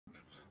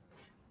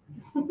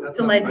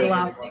Delayed the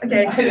laugh.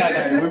 Okay.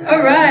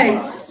 All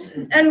right.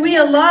 And we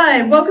are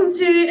live. Welcome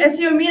to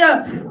SEO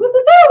Meetup. Woo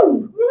woo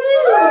woo!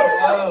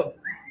 Whoa.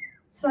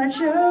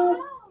 Slideshow.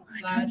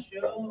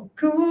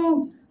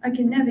 Cool. I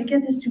can never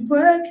get this to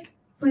work.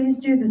 Please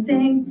do the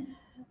thing.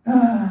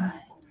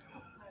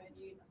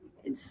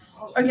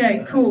 It's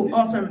okay. Cool.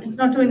 Awesome. It's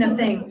not doing the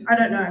thing. I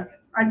don't know.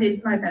 I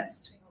did my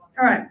best.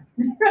 All right.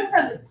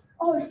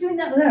 Oh, it's doing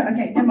that there.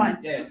 Okay, never mind.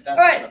 Yeah. All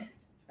right.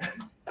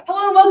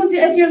 Hello and welcome to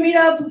SEO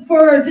Meetup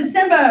for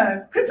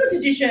December Christmas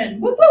edition.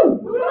 Woo woo!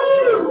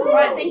 All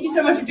right, thank you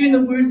so much for doing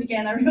the woos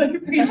again. I really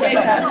appreciate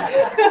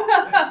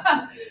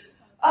that.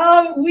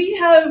 We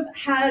have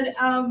had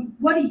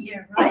what a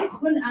year, right?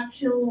 What an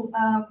actual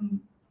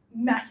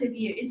massive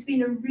year. It's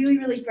been a really,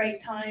 really great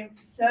time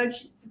for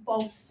search. It's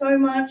evolved so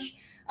much.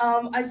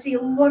 I see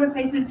a lot of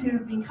faces who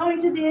have been coming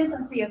to this.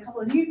 I see a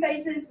couple of new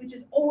faces, which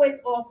is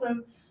always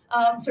awesome.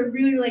 So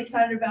really, really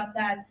excited about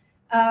that.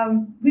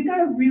 We've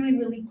got a really,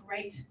 really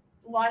great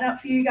lineup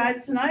for you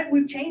guys tonight.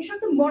 We've changed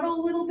up the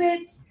model a little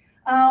bit.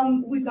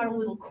 We've got a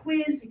little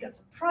quiz. We've got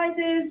some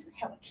prizes.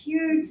 How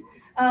cute.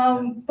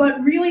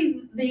 But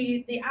really,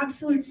 the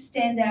absolute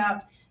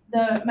standout,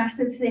 the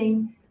massive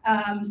thing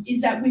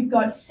is that we've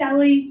got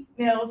Sally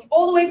Mills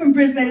all the way from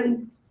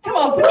Brisbane. Come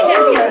on, put your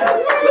hands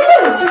together.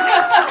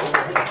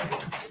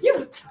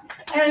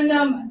 And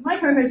my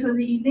co-host for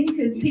the evening,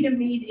 because Peter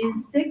Mead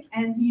is sick,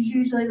 and he's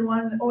usually the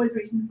one that always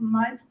reaching for the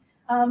mic.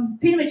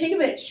 Peter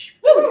Macinkovich.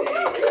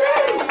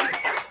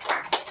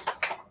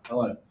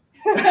 Hello.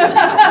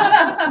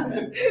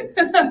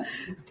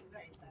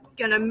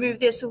 Gonna move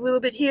this a little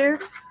bit here.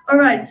 All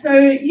right, so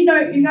you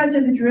guys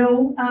know the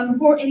drill.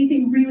 Before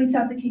anything really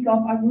starts to kick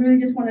off, I really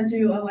just want to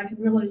do a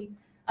really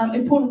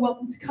important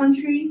welcome to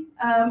country.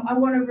 I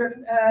want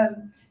to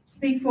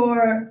speak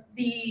for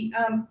the.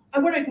 I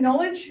want to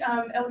acknowledge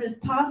elders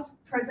past,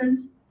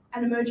 present,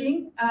 and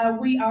emerging.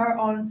 We are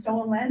on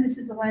stolen land. This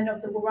is the land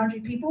of the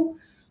Wurundjeri people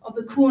of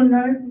the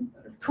Kulin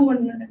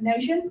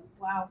Nation.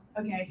 Wow.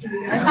 Okay, here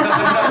we go.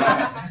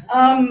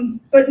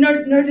 But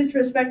no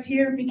disrespect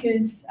here,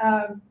 because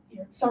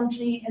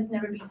sovereignty has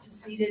never been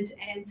seceded,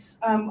 and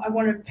I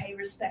want to pay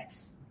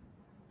respects.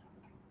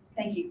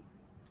 Thank you.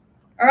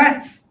 All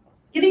right,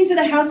 getting to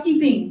the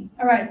housekeeping.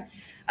 All right,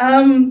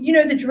 you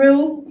know the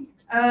drill.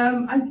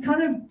 I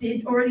kind of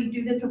did already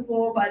do this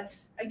before, but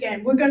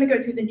again, we're going to go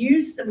through the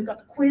news. So we've got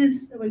the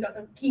quiz, then we've got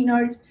the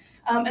keynote,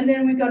 and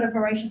then we've got a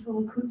voracious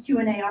little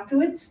Q&A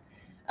afterwards.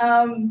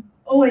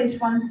 Always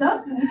fun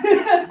stuff.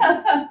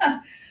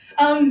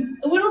 A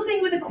little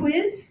thing with the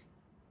quiz.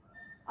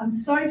 I'm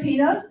sorry,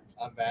 Peter.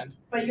 I'm banned.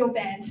 But you're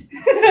banned.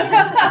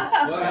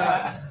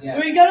 Yeah.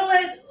 We got to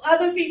let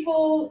other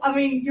people. I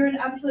mean, you're an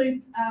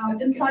absolute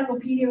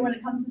encyclopedia when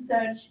it comes to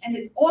search, and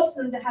it's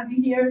awesome to have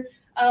you here.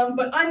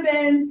 But I'm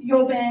banned,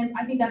 you're banned.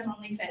 I think that's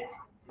only fair.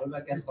 What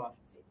about Gaston?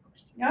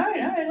 No.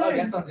 Oh,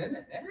 Gaston's in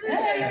it.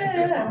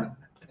 Yeah.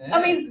 I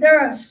mean, there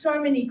are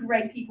so many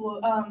great people,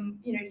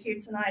 here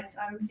tonight.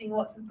 I'm seeing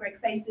lots of great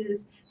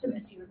faces, some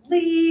SEO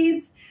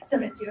leads,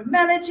 some SEO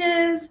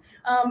managers,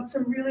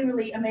 some really,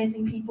 really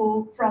amazing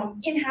people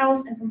from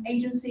in-house and from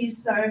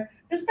agencies. So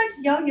respect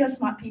to you're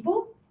smart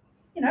people.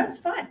 It's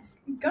fine.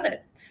 You've got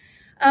it.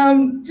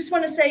 Just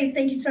want to say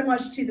thank you so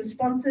much to the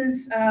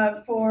sponsors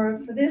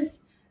for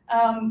this.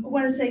 I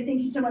want to say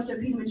thank you so much to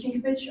Peter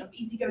Macinkovich of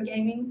Easy Go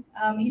Gaming.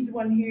 He's the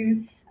one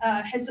who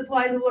has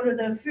supplied a lot of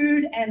the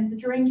food and the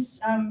drinks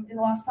in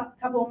the last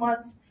couple of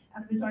months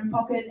out of his own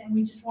pocket, and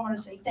we just want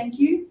to say thank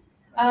you.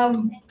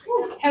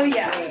 Hell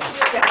yeah.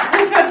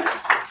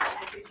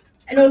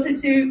 And also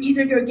to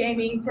Easy Go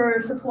Gaming for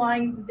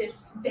supplying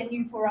this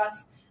venue for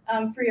us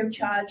free of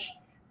charge.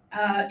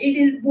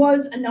 It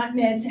was a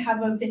nightmare to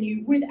have a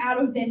venue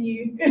without a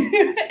venue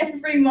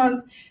every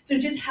month. So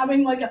just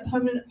having like a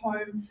permanent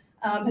home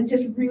has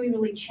just really,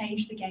 really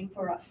changed the game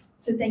for us.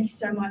 So thank you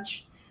so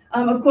much.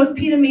 Of course,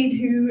 Peter Mead,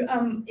 who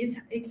is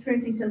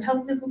experiencing some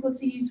health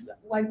difficulties,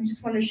 we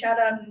just want to shout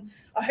out, and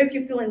I hope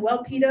you're feeling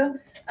well,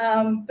 Peter.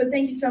 But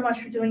thank you so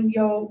much for doing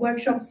your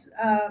workshops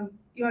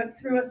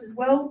through us as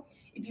well.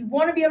 If you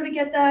want to be able to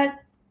get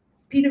that,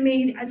 Peter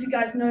Mead, as you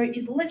guys know,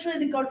 is literally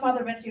the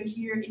godfather of SEO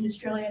here in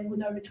Australia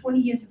with over 20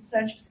 years of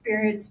search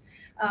experience.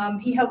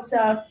 He helps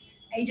out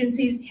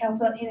agencies, he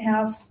helps out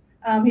in-house.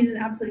 He's an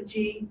absolute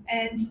G.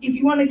 And if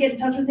you want to get in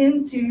touch with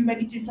him to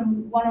maybe do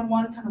some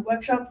one-on-one kind of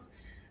workshops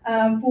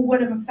for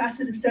whatever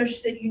facet of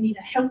search that you need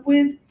help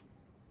with,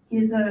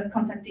 here's a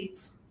contact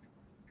details.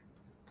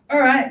 All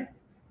right.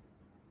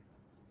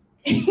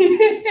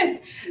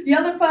 The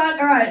other part,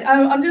 all right,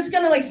 I'm just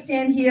going to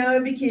stand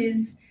here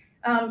because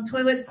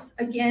toilets,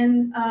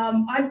 again,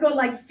 I've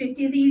got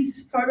 50 of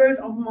these photos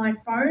on my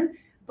phone,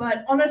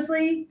 but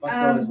honestly,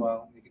 as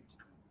well.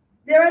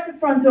 They're at the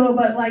front door,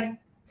 but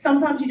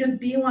sometimes you're just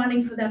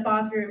beelining for that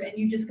bathroom and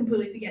you just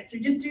completely forget. So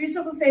just do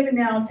yourself a favor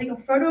now, take a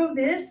photo of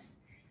this.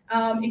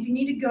 If you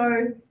need to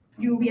go,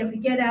 you'll be able to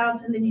get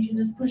out, and then you can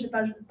just push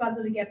the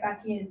buzzer to get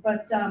back in.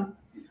 But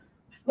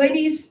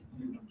ladies,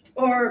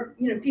 or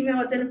female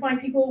identifying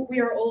people, we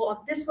are all on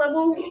this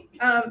level.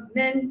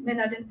 Men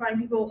identifying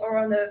people are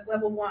on the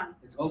level 1.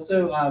 It's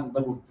also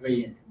level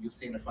 3. You'll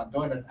see in the front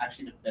door. That's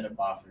actually the better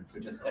bathroom. So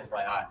just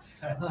FYI.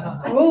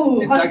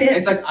 Oh,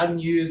 it's like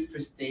unused,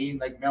 pristine,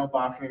 like male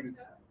bathrooms.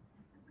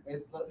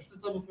 It's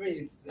just level 3.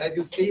 It's as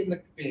you'll see it in the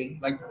thing.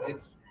 Like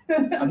it's.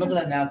 I'm not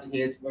gonna announce it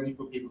here. It's only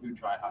for people who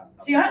try hard.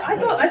 See, I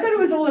thought it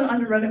was all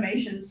under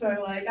renovation. So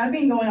like I've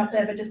been going up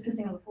there, but just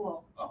pissing on the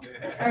floor. Oh.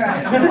 All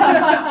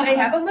right. They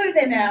have a loo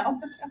there now.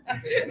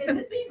 Is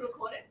this being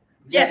recorded?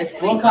 Yeah, it's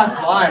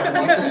broadcast live.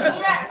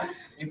 Yes.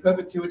 In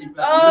perpetuity.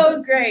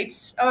 Oh,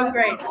 great. Oh,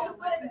 great. Can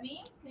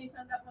you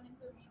turn that one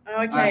into a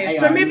meme? Okay,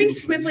 so moving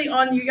swiftly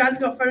on, you guys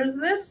got photos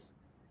of this?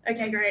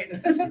 Okay, great.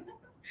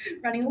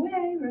 running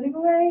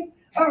away.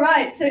 All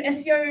right, so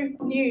SEO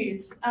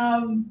news.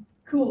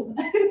 Cool.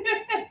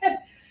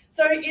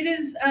 So it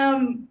is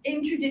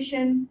in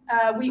tradition,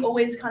 we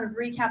always kind of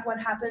recap what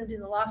happened in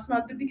the last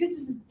month, but because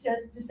this is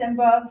just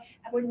December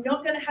and we're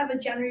not going to have a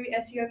January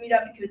SEO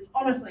meetup because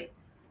honestly,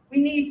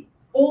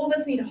 all of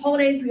us need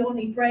holidays, we all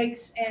need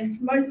breaks, and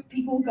most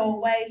people go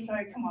away, so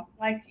come on,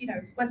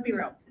 let's be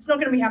real. It's not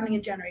going to be happening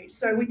in January.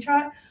 So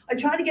I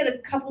try to get a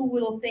couple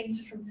little things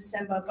just from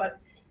December, but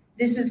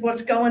this is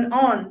what's going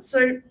on.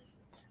 So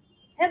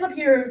hands up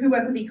here who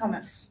work with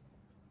e-commerce.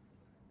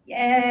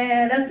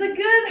 Yeah, that's a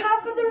good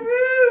half of the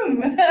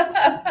room.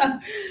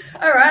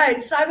 All right,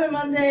 Cyber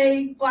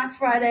Monday, Black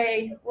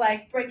Friday,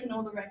 breaking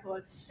all the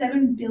records,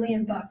 $7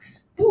 billion.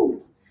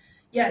 Woo.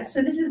 Yeah,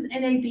 so this is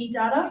NAB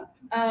data.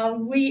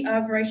 We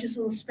are voracious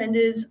little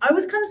spenders. I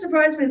was kind of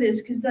surprised with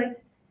this because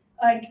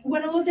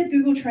when I looked at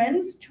Google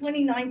Trends,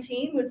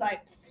 2019 was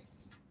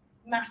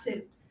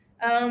massive.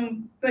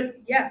 But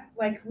yeah,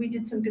 we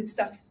did some good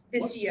stuff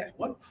this year.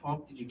 What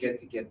prompt did you get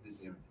to get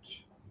this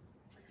image?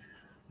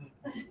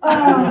 Just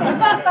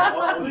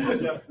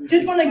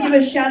want to give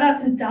a shout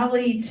out to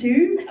DALL-E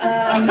 2.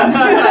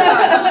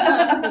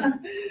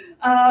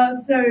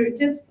 So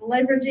just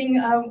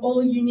leveraging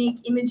all unique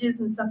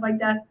images and stuff like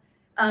that.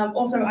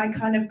 Also, I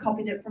kind of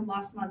copied it from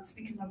last month's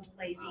because I was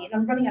lazy and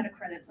I'm running out of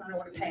credits and I don't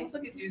want to pay. It looks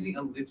like it's using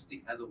a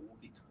lipstick as a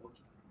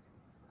walkie-talkie.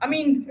 I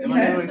mean, am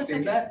I able to see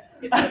that?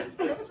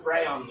 It's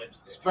spray on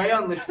lipstick. Spray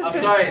on lipstick. I'm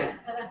sorry.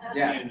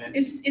 Yeah.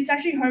 It's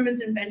actually Homer's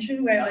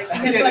invention where he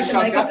has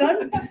a makeup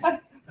gun.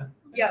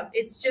 Yeah,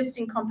 it's just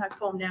in compact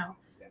form now.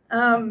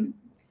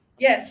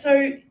 Yeah,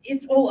 so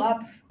it's all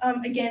up.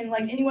 Again,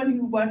 anyone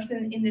who works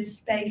in this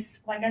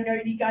space, I know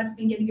you guys have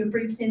been getting your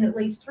briefs in at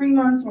least 3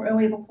 months or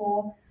earlier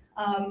before.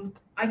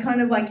 I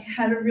kind of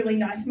had a really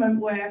nice moment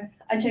where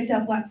I checked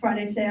out Black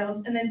Friday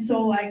sales and then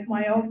saw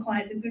my old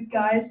client, the good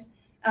guys,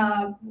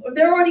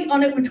 they're already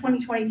on it with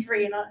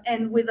 2023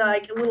 and with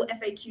a little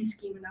FAQ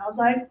scheme, and I was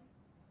like,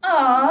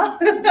 ah,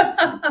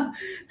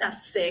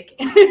 that's sick.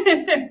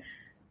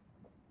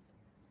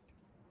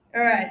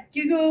 All right,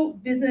 Google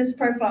business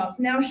profiles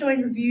now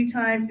showing review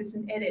time for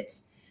some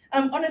edits.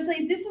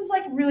 Honestly, this is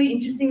a really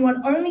interesting one,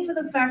 only for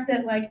the fact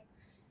that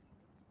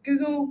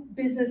Google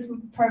business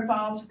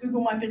profiles,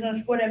 Google My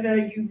Business, whatever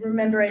you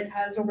remember it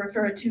as or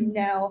refer it to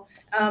now,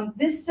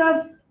 this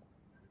stuff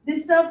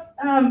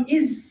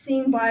is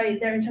seen by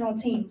their internal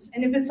teams.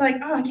 And if it's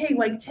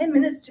 10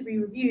 minutes to be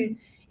reviewed,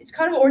 it's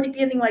kind of already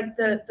getting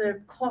the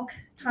clock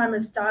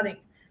timer starting.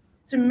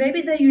 So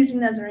maybe they're using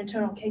that as their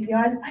internal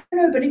KPIs. I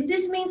don't know, but if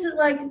this means that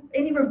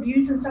any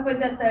reviews and stuff like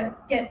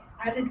that get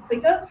added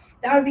quicker,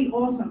 that would be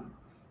awesome.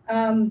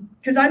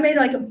 Because I made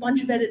a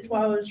bunch of edits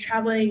while I was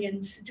traveling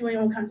and doing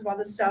all kinds of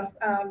other stuff.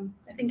 I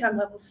think I'm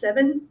level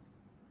 7,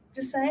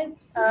 just saying.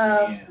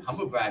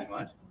 Humble brag,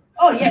 much.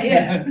 Oh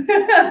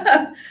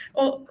yeah.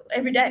 Well,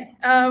 every day.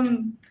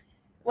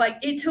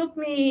 It took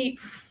me.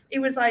 It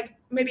was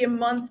maybe a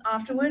month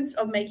afterwards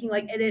of making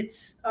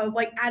edits of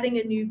adding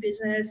a new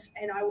business,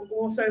 and I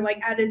also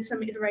added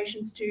some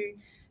iterations to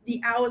the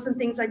hours and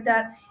things like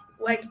that.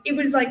 It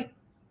was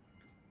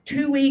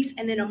 2 weeks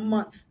and then a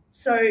month.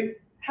 So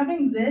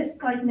having this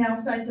now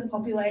starting to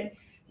populate,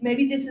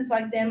 maybe this is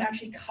them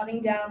actually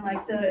cutting down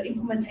the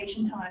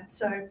implementation time.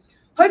 So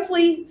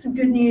hopefully some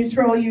good news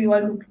for all you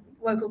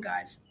local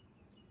guys.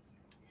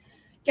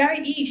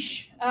 Gary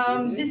Ish.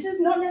 This is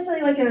not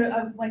necessarily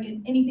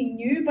anything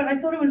new, but I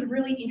thought it was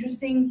really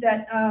interesting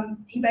that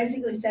he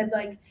basically said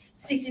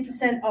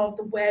 60% of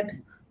the web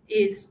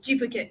is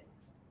duplicate.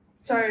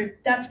 So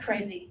that's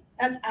crazy.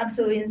 That's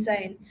absolutely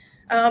insane.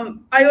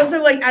 I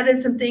also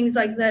added some things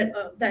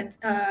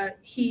that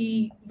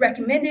he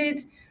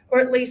recommended,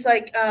 or at least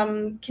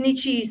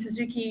Kenichi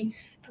Suzuki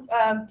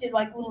did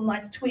little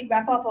nice tweet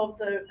wrap up of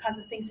the kinds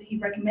of things that he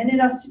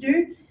recommended us to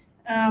do.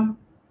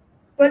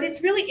 But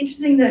it's really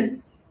interesting that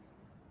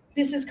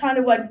this is kind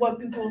of what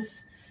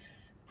Google's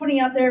putting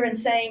out there and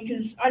saying,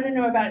 because I don't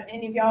know about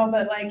any of y'all,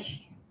 but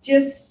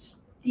just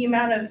the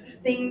amount of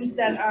things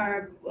that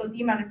are, or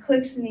the amount of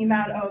clicks and the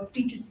amount of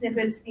featured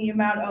snippets, the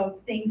amount of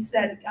things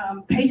that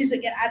pages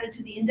that get added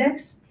to the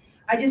index,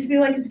 I just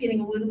feel it's getting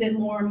a little bit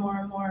more and more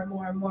and more and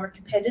more and more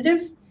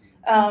competitive.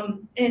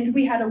 And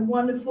we had a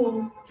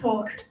wonderful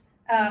talk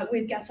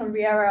with Gaston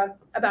Riera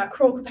about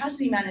crawl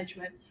capacity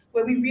management,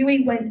 where we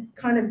really went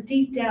kind of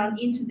deep down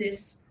into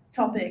this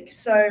topic.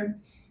 So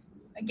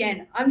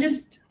again, I'm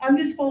just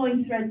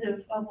following threads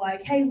of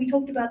like, hey, we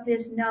talked about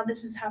this, now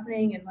this is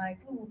happening, and like,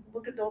 ooh,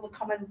 look at all the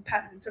common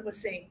patterns that we're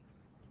seeing.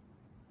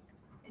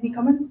 Any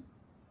comments?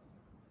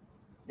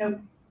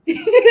 Nope.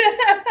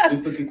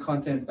 Duplicate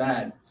content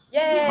bad.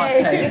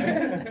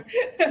 Yay!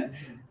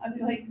 I'm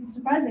like,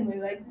 surprisingly,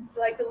 like this is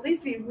like the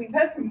least we've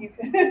heard from you.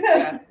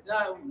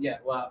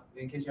 Well,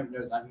 in case you haven't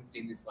noticed, I haven't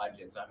seen this slide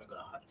yet, so I haven't got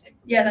a hot take.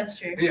 Yeah, that's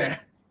true. Yeah.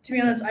 To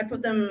be honest, I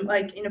put them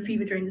like in a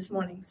fever dream this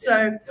morning.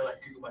 So They're like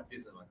Google My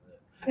Business like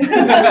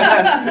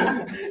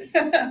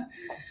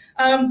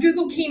that.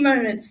 Google Key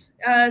Moments,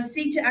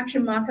 seek to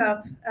action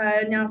markup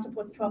now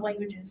supports 12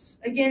 languages.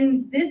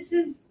 Again, this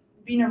has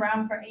been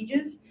around for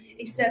ages,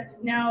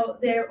 except now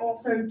they're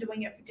also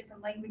doing it for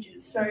different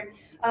languages. So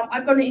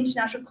I've got an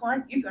international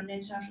client, you've got an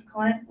international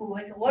client, or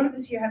like a lot of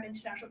us here have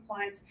international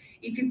clients.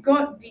 If you've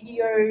got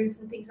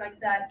videos and things like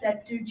that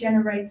that do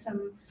generate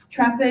some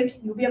traffic,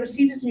 you'll be able to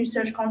see this in your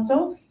search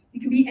console. You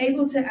can be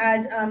able to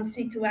add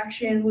seek to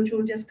action, which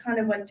will just kind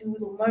of like do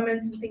little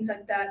moments and things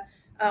like that.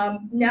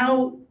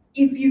 Now,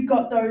 if you've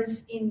got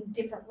those in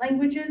different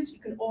languages, you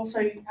can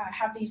also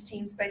have these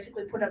teams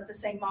basically put up the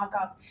same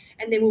markup,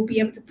 and they will be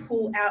able to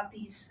pull out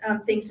these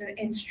things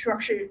and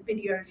structured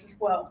videos as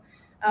well.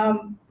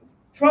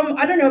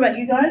 I don't know about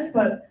you guys,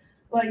 but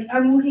like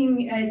I'm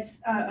looking at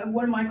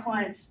one of my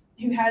clients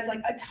who has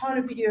like a ton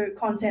of video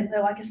content.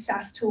 They're like a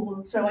SaaS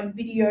tool, so like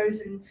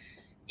videos and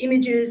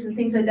images and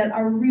things like that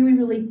are really,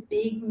 really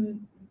big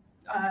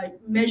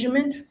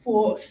measurement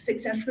for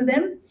success for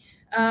them.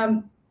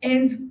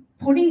 And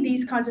putting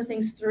these kinds of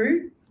things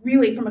through,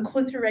 really from a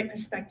click-through rate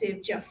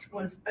perspective, just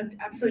was an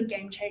absolute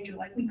game changer.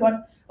 Like we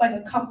got like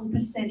a couple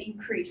 %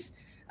 increase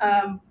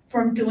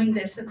from doing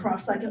this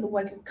across like a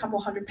couple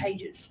hundred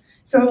pages.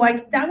 So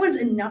like that was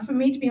enough for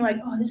me to be like,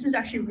 oh, this is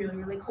actually really,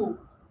 really cool.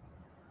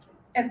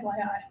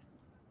 FYI.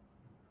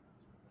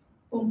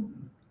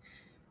 Boom.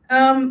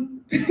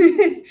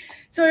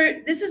 So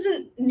this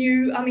isn't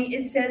new. I mean,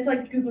 it says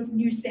like Google's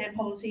new spam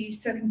policy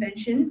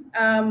circumvention.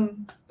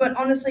 But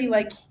honestly,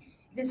 like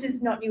this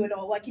is not new at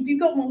all. Like if you've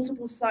got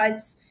multiple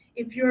sites,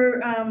 if you're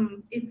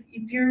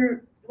if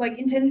you're like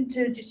intended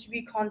to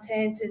distribute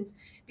content and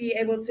be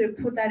able to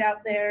put that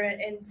out there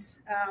and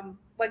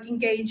like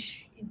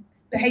engage in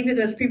behavior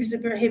that was previously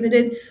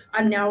prohibited,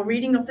 I'm now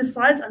reading off the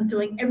slides. I'm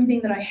doing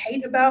everything that I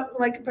hate about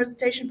like a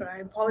presentation, but I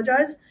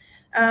apologize.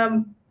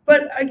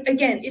 But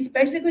again, it's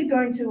basically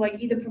going to like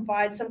either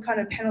provide some kind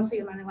of penalty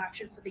or manual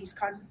action for these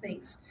kinds of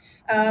things,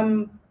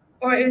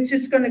 or it's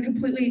just going to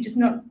completely just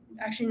not.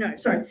 Actually, no,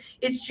 sorry.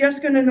 It's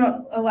just going to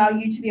not allow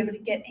you to be able to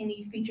get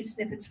any featured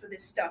snippets for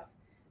this stuff.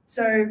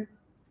 So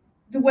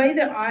the way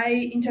that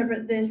I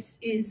interpret this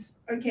is,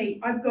 okay,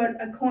 I've got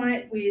a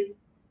client with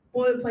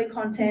boilerplate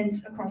content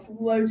across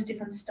loads of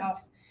different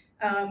stuff.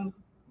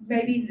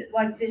 Maybe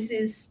like this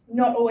is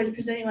not always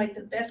presenting like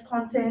the best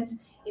content.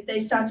 If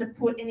they start to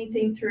put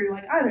anything through,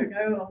 like, I don't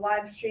know, a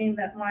live stream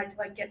that might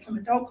like get some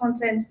adult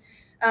content,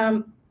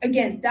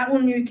 again, that will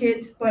nuke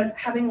it, but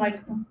having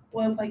like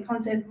boilerplate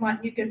content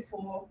might nuke it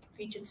for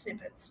featured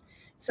snippets.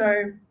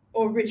 So,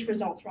 or rich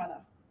results rather.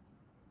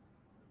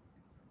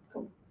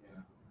 Cool.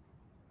 Yeah.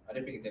 I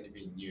don't think it's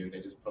anything new.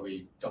 They're just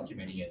probably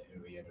documenting it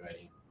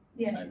already.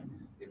 Yeah. Like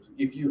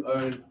if you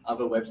own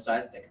other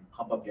websites, they can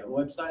pop up your other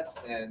websites,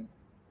 and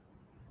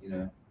you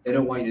know they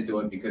don't want you to do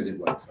it because it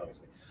works,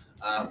 obviously.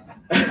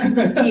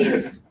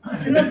 Yes.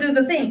 Do not do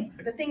the thing.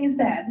 The thing is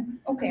bad.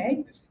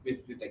 Okay.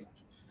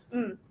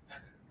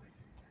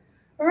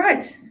 All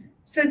right.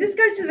 So this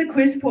goes to the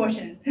quiz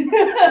portion.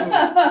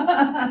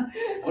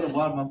 What a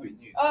wild month with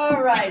news.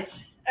 All right.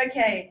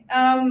 Okay.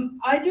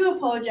 I do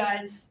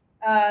apologize.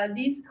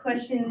 These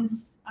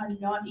questions are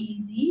not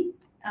easy.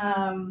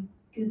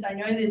 Because I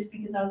know this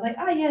because I was like,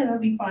 oh yeah, that'll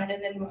be fine.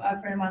 And then a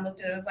friend of mine looked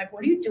at it and was like,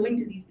 what are you doing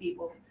to these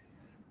people?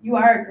 You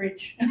are a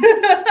Grinch.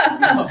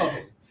 No.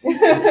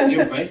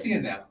 You're embracing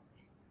it now.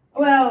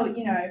 Well,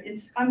 you know,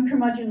 I'm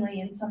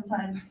curmudgeonly and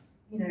sometimes,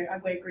 you know, I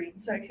wear green.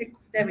 So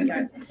there we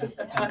go.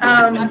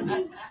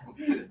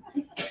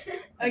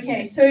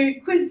 Okay, so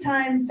quiz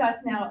time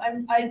starts now.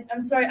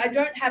 I'm sorry, I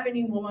don't have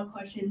any warm-up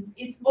questions.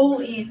 It's all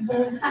in,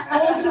 balls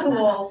to the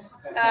walls.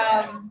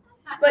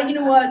 But you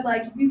know what?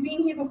 Like, if you've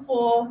been here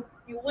before,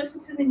 you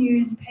listen to the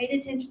news, you paid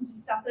attention to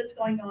stuff that's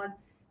going on.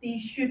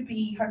 These should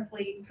be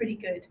hopefully pretty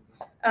good.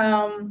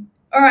 All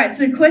right,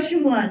 so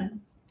question 1.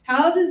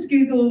 How does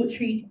Google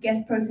treat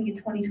guest posting in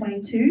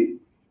 2022?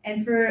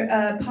 And for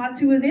part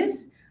 2 of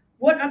this,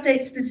 what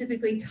update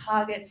specifically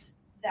targets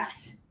that?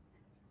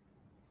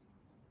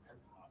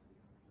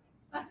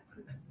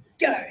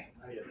 Go.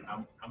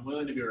 I'm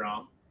willing to be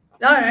wrong.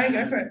 No,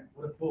 go for it.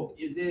 What a fool.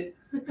 Is it?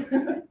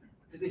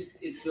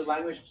 Is the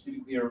language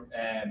specifically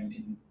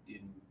in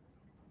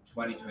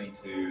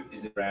 2022?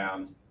 Is it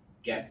around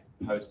guest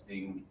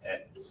posting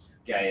at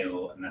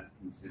scale, and that's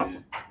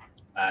considered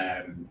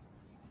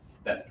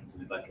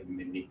like a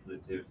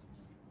manipulative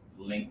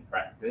link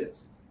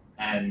practice,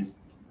 and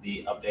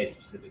the update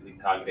specifically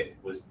targeted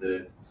was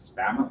the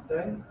spam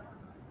update?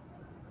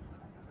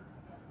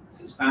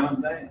 Is it spam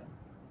update?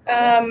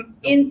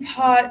 In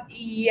part,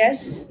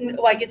 yes.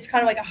 Like it's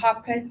kind of like a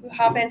half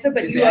answer,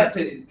 but Is you the are. answer,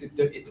 it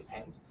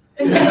depends.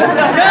 No,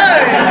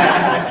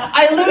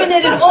 I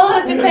eliminated all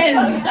the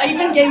depends. I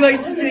even gave those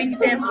specific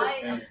examples.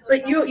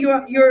 But you're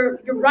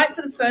right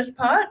for the first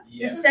part.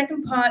 Yeah. The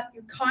second part,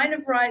 you're kind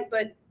of right,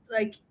 but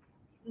like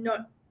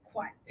not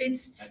quite.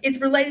 It's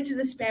related to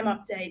the spam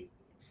update.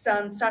 It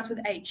starts with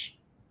H.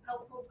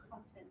 Helpful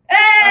content.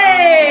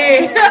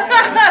 Hey!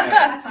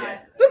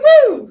 Yes.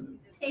 Woo-woo!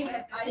 Team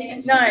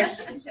effort. Nice.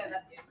 Share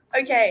that too.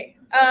 Okay.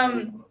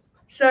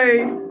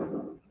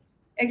 So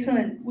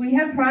excellent. We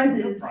have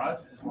prizes.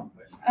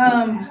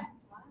 No.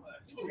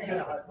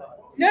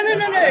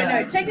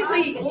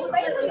 Technically, all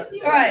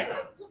right.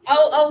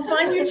 I'll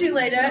find you two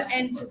later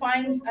and to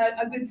find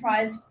a good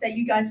prize that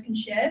you guys can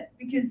share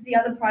because the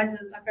other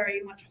prizes are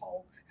very much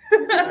whole.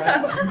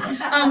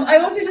 I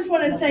also just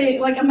want to say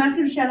like a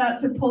massive shout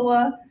out to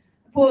Paula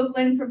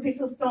Glenn from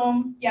Pixel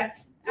Storm.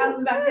 Yes, out of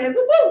the back there.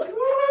 Woo!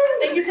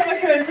 Thank you so much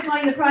for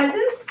supplying the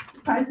prizes.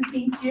 The prizes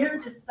being here,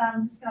 just got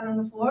on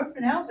the floor for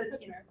now, but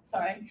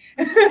sorry.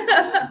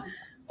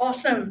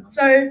 Awesome.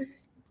 So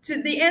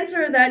the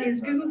answer to that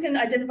is Google can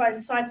identify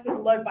sites with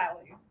low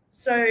value.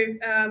 So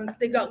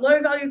they've got low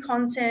value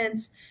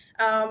content,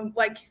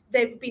 like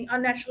they've been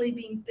unnaturally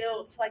being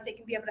built, like they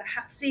can be able to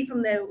see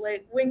from their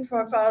link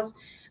profiles,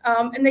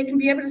 and they can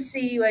be able to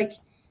see like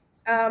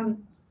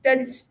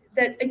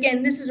that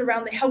again, this is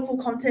around the helpful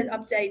content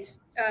update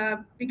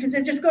because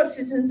they've just got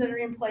systems that are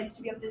in place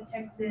to be able to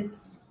detect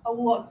this a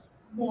lot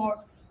more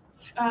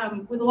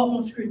with a lot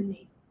more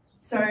scrutiny.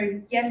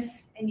 So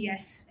yes and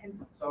yes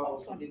and so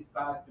it's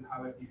bad to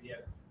have a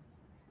PBN.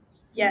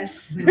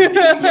 yes.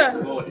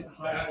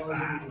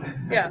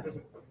 Yeah.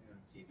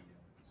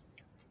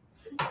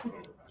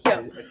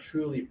 A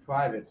truly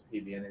private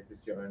PBN is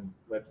just your own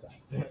website.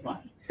 So it's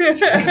fine.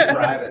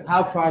 Private.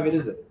 How private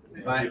is it?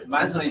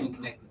 Mine's not even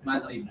connected.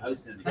 Mine's not even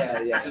hosted.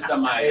 Yeah. It's just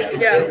on my.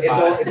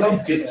 It's on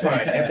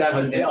BitTorrent. You have to have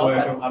a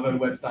network of other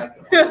websites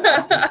to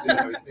do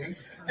hosting.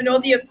 And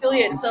all the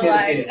affiliates are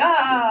like,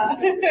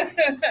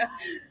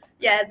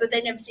 yeah, but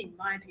they never seen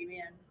my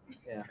PBN.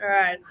 Yeah. All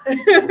right. Do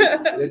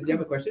you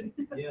have a question?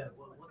 Yeah.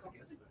 Well, what's a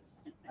guest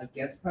post? A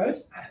guest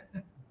post?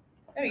 There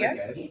we go.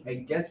 Okay. A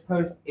guest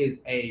post is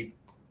an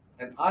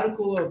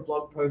article or a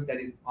blog post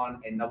that is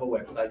on another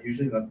website,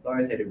 usually an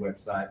authoritative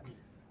website,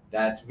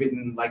 that's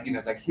written like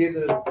it's like here's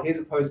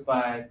a post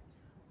by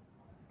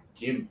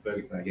Jim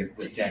Ferguson, I guess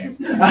it's James.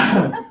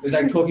 It's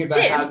like talking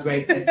about how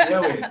great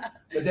SEO is,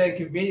 but then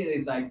conveniently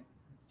it's like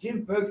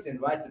Jim Ferguson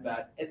writes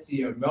about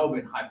SEO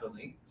Melbourne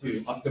hyperlink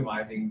to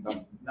optimizing.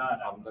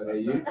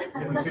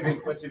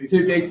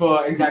 Too big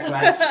for exact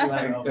match.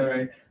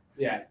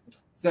 Yeah.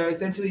 So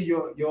essentially,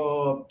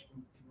 you're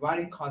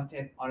writing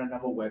content on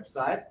another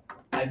website,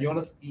 and you're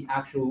not the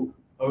actual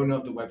owner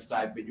of the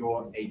website, but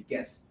you're a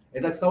guest.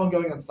 It's like someone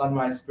going on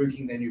Sunrise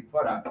spooking their new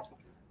product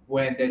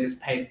when they just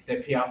paid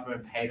their PR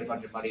firm paid a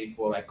bunch of money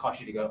for like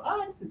Koshi to go,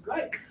 oh, this is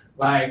great.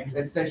 Like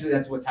essentially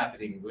that's what's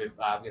happening with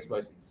guest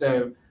posting.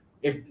 So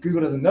if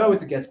Google doesn't know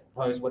it's a guest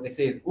post, what they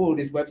say is, oh,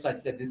 this website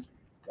said this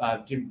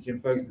Jim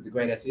Ferguson's a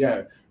great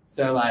SEO.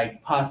 So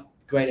like pass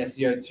great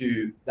SEO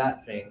to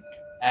that thing,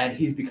 and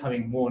he's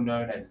becoming more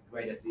known as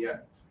great SEO.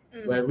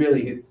 Where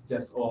really it's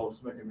just all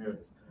smoke and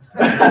mirrors.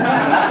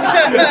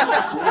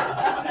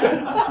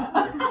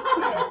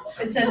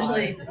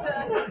 Essentially.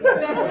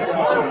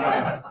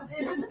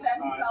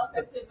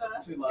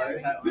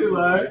 Too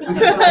low.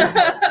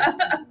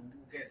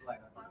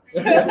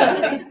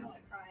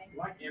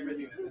 Like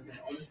everything.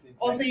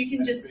 Also, you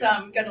can just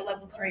go to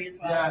level 3 as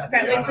well. Yeah.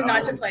 Apparently, it's a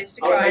nicer place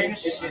to I'll go. take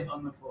shit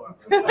on the floor.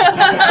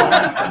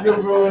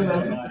 You're ruining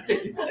them.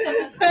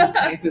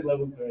 Painted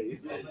level 3.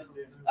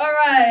 All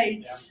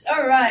right.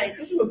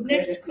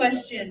 Next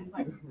question.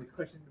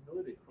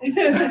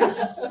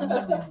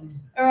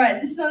 All right,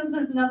 this one's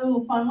another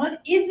little fun one.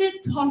 Is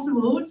it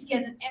possible to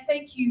get an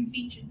FAQ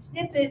featured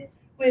snippet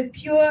with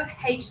pure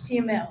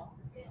HTML?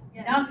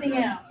 Yes. Nothing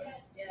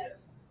else.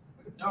 Yes.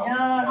 No. I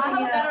have a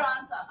Nothing better else.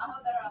 answer.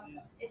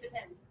 It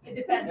depends. It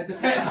depends. It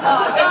depends. Oh,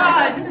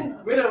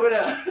 God. Winner.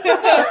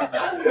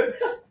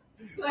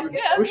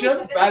 Yeah. We should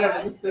have batted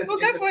this. Well,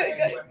 go for it.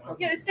 Go.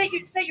 Yeah, state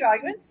your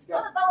arguments. That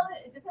was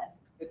it. It depends.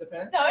 It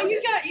depends. No,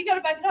 you got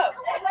to back it up.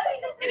 Let me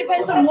just It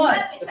depends on what.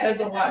 Let me say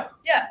Depends it. on what.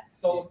 Yeah.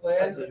 Solar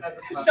flares.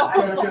 Stop.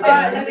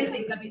 Alright, let me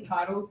think.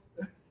 Titles.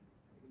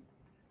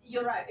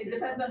 You're right. It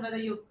depends on whether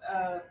you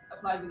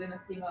apply within a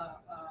schema.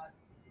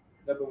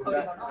 No, but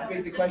without, I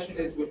think the question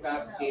is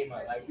without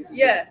schema. Like this is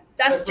Yeah,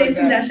 that's So for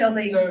Jason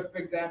example- LD. So for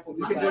example,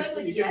 this I'm is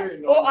going with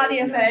yes. Or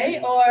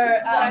RDFA or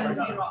I could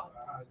be wrong.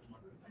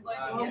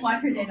 or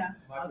microdata.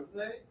 I'd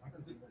say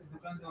it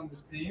depends on the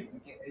theme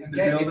and the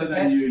Again, it builder that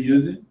depends. you're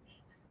using.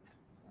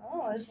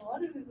 Oh, there's a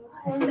lot of people.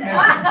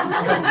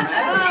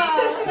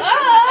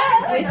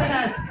 Wait,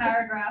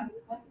 paragraph.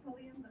 What's the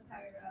William? The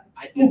paragraph.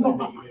 I did not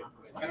know.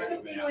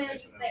 Anything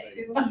with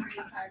Google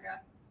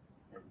paragraph.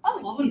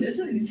 I'm loving this.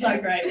 This is so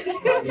great.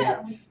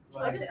 Yeah.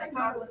 I just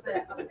can't with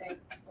the update.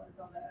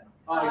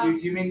 Oh,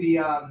 you mean the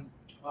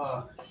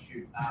Oh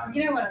shoot.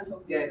 You know what I'm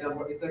talking Yeah,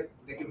 it's like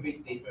they can be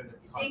deeper into the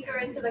content. Deeper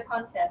into the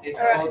content. It's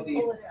All right, called the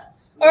pull it out.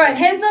 All right,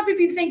 hands up if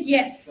you think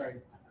yes.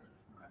 sorry.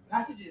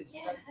 Passages.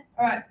 Yeah.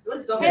 All right,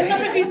 hands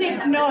up if you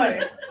think no.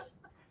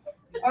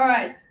 All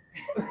right.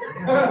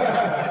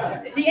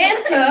 The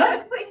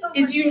answer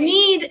is you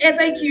need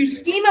FAQ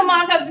schema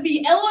markup to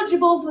be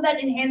eligible for that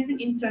enhancement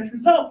in search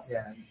results.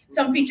 Yeah.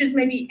 Some features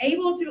may be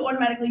able to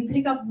automatically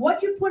pick up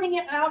what you're putting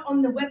out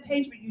on the web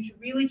page, but you should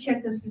really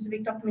check the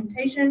specific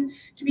documentation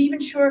to be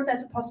even sure if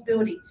that's a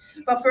possibility.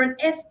 But for an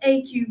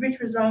FAQ-rich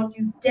result,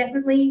 you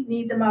definitely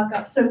need the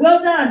markup. So well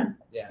done.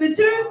 Yeah. The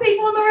 2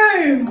 people in the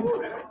room.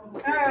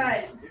 All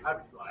right.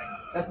 That's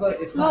like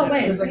it's Oh,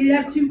 wait, because, like, you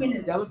have 2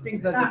 winners. the other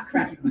things that Ah,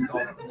 crap.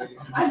 results.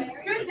 I've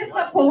screwed this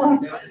up, Paula.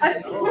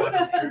 I've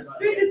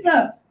screwed this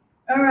up.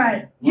 All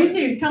right. You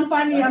two, come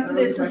find me after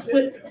this. We'll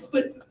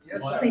split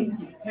Yes,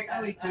 things.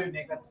 Technically too,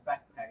 Nick, that's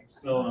fact page.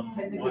 So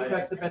Technically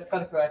correct's the best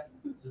kind of correct.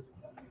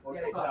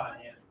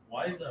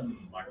 why is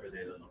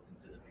microdata not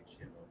considered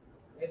HTML?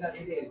 It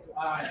is.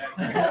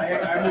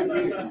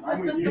 I'm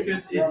with you.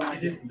 Because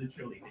it is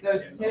literally So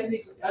HTML.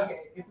 technically, okay,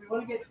 if we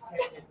want to get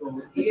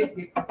technical, Ian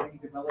Hickson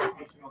developed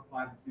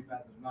HTML5 in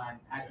 2009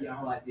 as the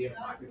whole idea of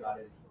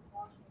microdata is.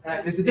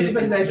 There's a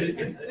different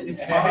presentation.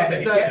 It's part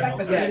of So,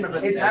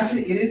 HTML.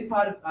 it is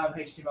part of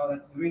HTML.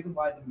 That's the reason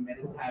why the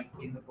meta tag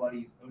in the body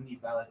is only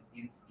valid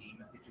in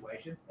schema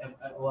situations.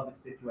 All other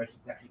situations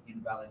it's actually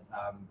invalid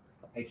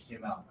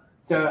HTML.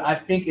 So I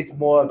think it's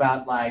more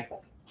about like,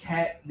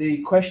 the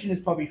question is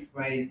probably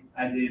phrased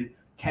as in,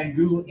 can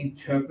Google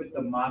interpret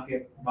the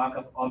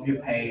markup of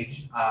your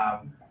page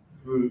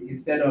through,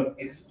 instead of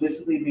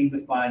explicitly being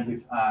defined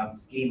with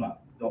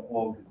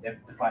schema.org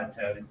defined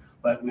terms,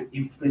 but with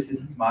implicit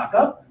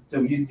markup.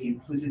 So using the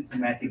implicit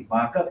semantic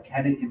markup,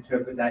 can it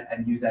interpret that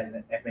and use that in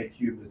the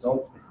FAQ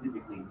result,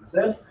 specifically in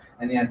SERPs?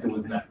 And the answer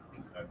was no.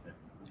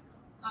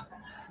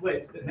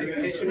 Wait,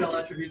 HTML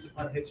attributes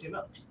upon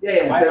HTML.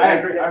 Yeah, I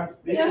agree. Yeah.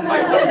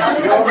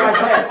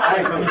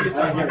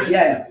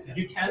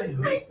 You can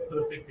make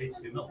perfect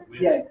HTML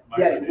with Yeah.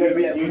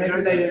 You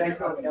don't need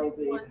XLD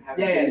to have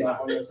schema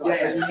on your site.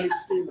 Yeah. And you need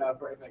schema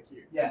for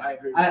FAQ. Yeah. I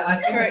agree. I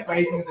think the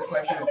phrasing of the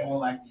question is more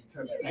like the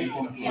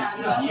interpretation.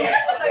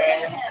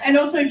 Yeah. And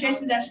also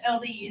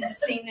JSON-LD is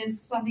seen as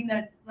something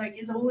that like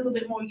is a little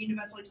bit more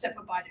universal except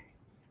for Baidu.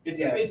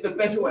 It's the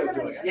better way of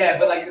doing it. Yeah,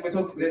 but like they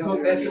were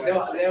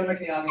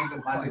making the arguments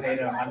of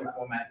microdata and micro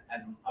formats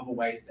and other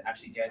ways to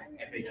actually get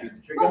FAQs to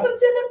trigger. Welcome to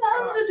the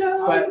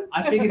Thunderdome. But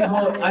I think it's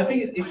more. I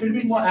think it should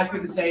be more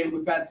accurate to say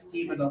without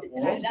schema.org.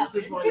 This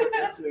is why the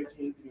SEO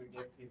teams and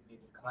dev teams need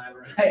to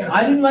collaborate. Hey,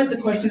 I didn't write the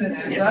question and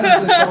answer. This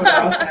was someone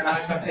else, and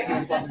I'm taking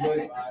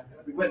responsibility.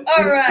 But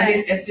All right. we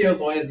need SEO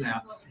lawyers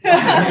now.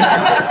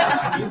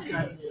 These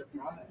guys need a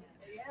prize.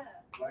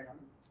 Like,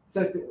 So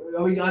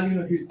are we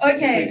arguing who's Okay.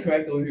 technically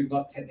correct or who's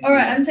not technically? All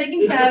right, I'm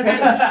taking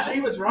tabs. she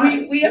was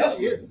right. We- Yes,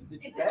 she is.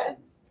 It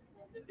depends.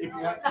 If you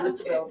have good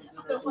developers in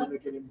your team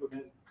that can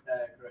implement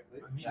correctly.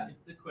 I mean, if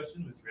the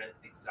question was read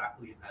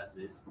exactly as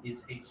is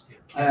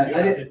HTML I did-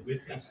 interpreted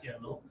with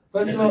HTML?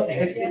 First of all,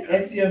 it's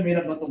SEO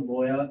meetup, not the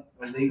lawyer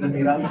or legal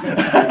meetup.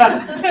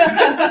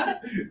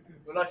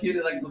 We're not here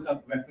to like look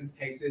up reference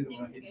cases.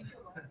 We're not here.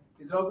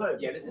 It's also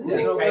This is Yeah.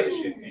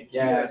 dictatorship, Nick.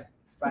 Yeah.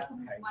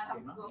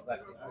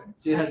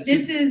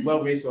 This is-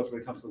 well resourced when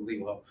it comes to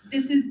legal help.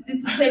 This is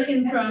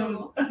taken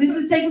from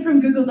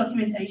Google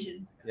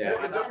documentation. Yeah.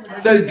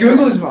 So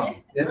Google's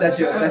wrong. Yes, that's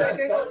your.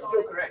 That's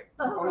still correct.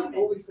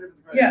 All these terms are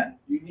correct. Yeah.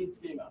 You need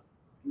schema,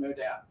 no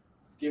doubt.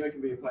 Schema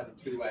can be applied in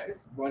 2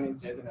 ways. One is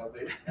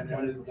JSON-LD, and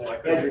one is the. What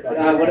about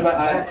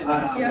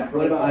what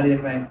about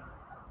IDFA?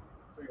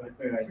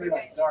 3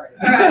 ways. Sorry.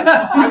 Alright.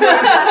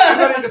 I'm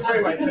going into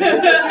 3 ways.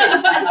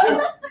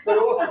 But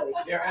also,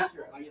 they're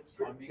accurate. Like it's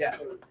true. Yeah.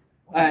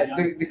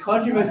 The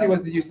controversy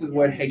was the use of the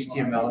word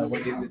HTML and what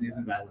is and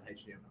isn't valid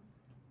HTML.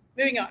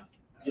 Moving on.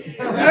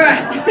 All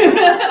right.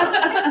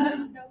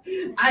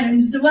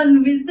 I'm the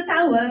one with the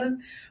power.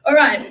 All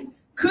right.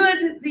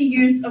 Could the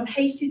use of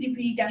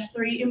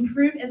HTTP-3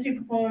 improve SEO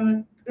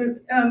performance?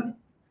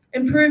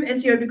 Improve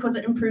SEO because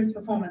it improves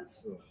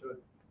performance.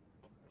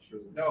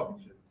 No.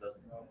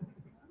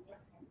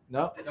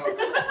 No.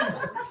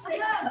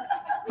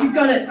 You've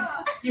got it.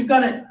 You've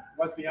got it.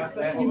 What's the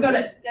answer? You've got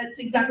it. That's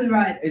exactly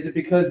right. Is it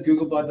because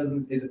Googlebot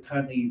is it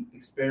currently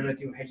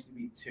experimenting with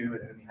HTTP2 and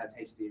only has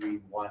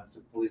HTTP1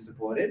 fully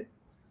supported?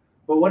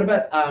 But what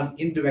about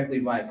indirectly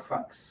via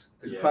Crux?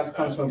 Because Crux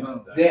comes from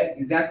there.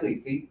 Exactly.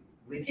 See.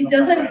 It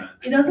doesn't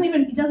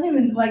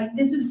even like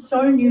this is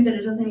so new that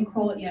it doesn't even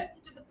crawl it yet.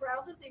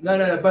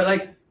 No. But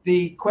like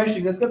the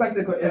question. Let's go back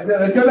to the let's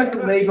go back to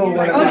the legal.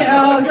 Okay.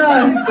 Oh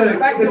no. So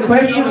the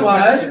question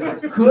was: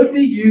 could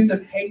the use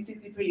of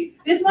HTTP?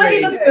 This might be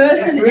the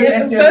first and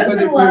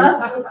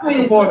last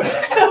quiz.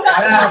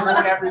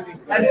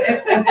 As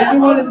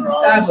everyone has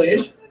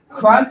established,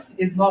 Crux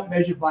is not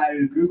measured by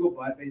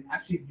Googlebot, but it's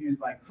actually used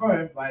by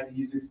Chrome by the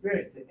user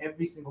experience. So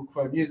every single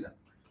Chrome user.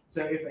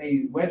 So if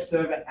a web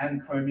server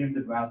and Chromium, the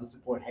browser,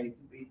 support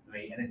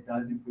HTTP3, and it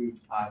does improve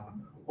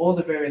all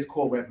the various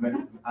core web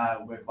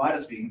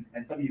vitals things,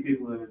 and some of you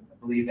people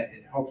believe that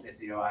it helps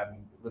SEO, I'm a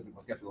little bit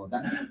more skeptical of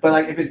that. But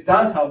like if it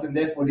does help, then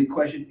therefore the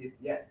question is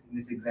yes in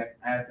this exact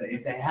answer.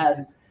 If they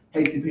had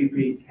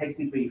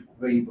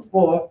HTTP3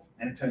 before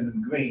and it turned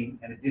them green,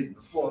 and it didn't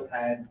before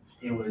and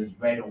it was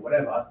red or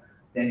whatever,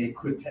 then it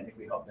could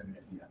technically help them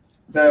in SEO.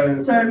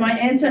 So my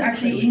answer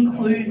actually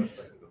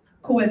includes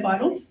Core Web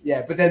Vitals.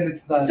 Yeah, but then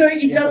it's not. So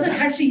it doesn't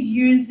actually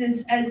use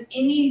this as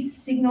any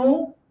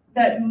signal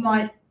that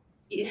might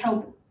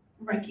help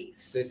rankings.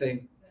 So you're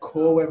saying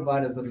Core Web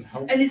Vitals doesn't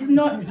help? And it's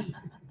not.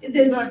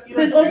 There's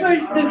also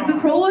the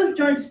crawlers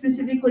don't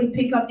specifically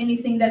pick up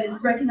anything that is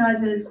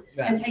recognized as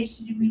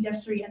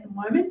HTTP-3 at the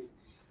moment.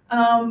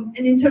 And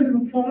in terms of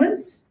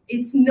performance,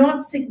 it's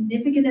not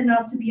significant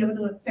enough to be able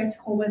to affect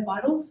Core Web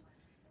Vitals.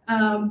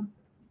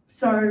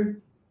 So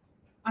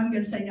I'm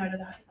going to say no to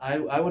that.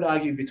 I would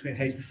argue between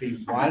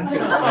HTTP 1 to 3.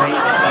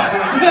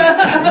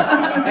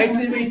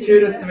 HTTP 2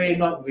 to 3,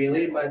 not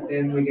really, but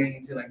then we're getting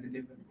into like the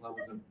different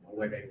levels of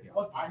web API.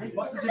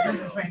 What's the difference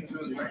between 2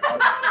 and 3?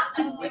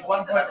 With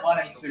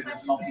 1.1 and 2,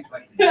 there's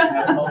multiplexing.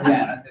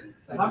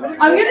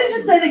 I'm going to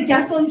just say that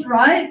Gaston's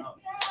right,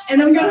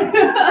 and I'm going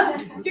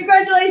to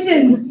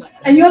congratulations,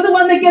 and you're the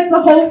one that gets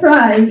the whole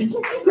prize.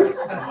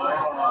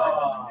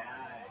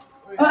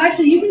 Oh,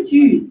 actually, you can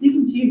choose. You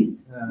can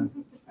choose.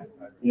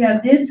 We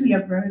have this. We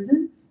have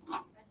roses.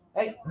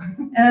 Hey.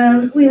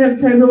 We have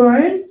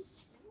Toblerone,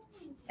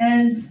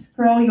 and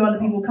for all you other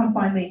people, come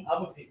find me.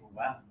 Other people,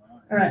 wow.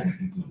 All right.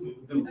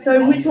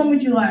 So, which one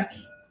would you like?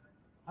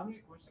 How many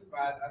questions?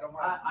 I don't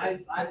want. I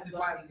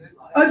define this.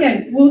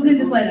 Okay, we'll do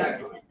this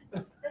later. There's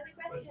a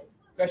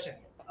question.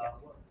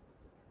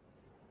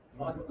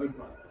 Very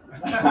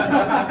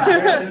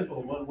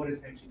simple. What is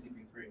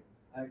HTTP3?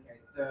 Okay,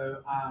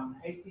 so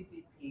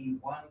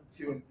HTTP 1,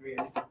 2, and 3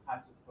 are different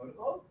types of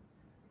protocols,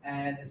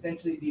 and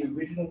essentially the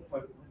original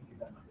protocol.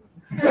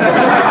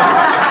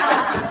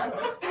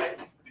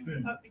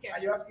 Are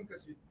you asking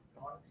because you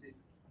honestly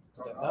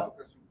don't know?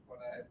 Because you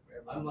want to.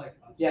 I'm like,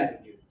 Yeah.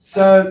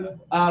 So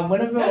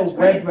whenever a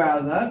web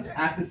browser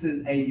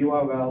accesses a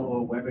URL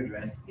or web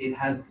address, it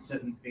has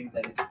certain things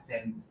that it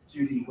sends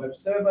to the web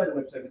server. The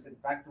web server sends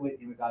back to it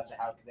in regards to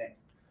how it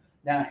connects.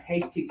 Now,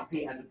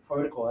 HTTP as a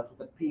protocol, that's what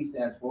the P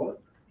stands for.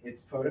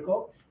 It's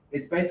protocol.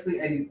 It's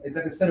basically it's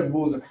like a set of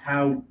rules of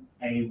how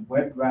a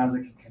web browser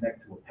can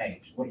connect to a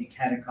page, what you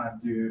can and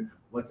can't do,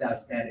 what's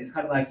outstanding. It's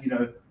kind of like,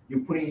 you're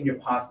putting in your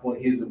passport,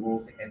 here's the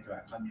rules to enter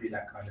our country,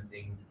 that kind of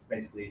thing. It's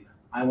basically,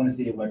 I want to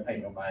see a web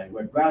page on my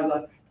web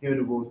browser. Here are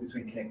the rules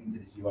between connecting to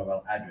this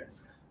URL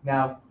address.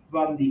 Now,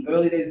 from the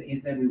early days of the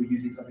internet, we were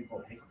using something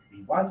called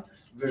HTTP1,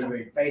 very,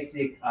 very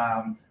basic.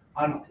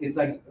 It's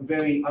like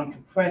very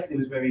uncompressed. It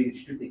was very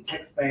strictly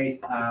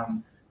text-based.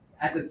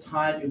 At the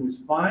time, it was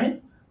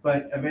fine,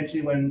 but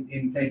eventually when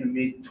in, say, the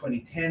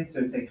mid-2010s,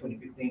 so say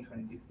 2015,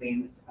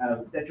 2016,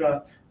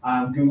 etc.,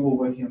 Google were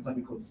working on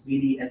something called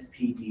Speedy,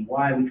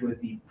 SPDY, which was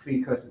the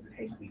precursor to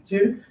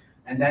HTTP2,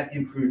 and that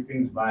improved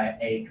things by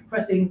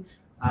compressing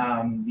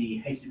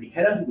the HTTP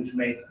header, which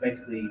made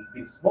basically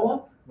things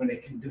smaller when they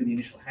can do the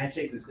initial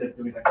handshakes instead of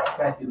doing like a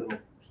fancy little,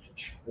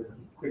 there's a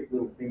quick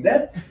little thing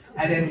there.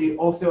 And then you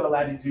also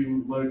allowed you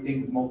to load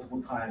things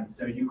multiple times.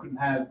 So you couldn't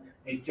have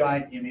a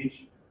giant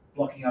image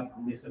blocking up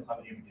a list of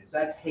other images. So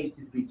that's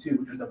HTTP2,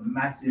 which was a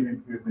massive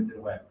improvement to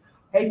the web.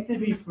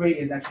 HTTP3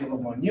 is actually a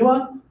lot more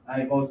newer. It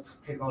involves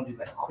technologies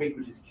like Quick,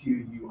 which is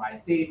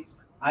QUIC.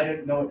 I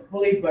don't know it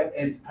fully, but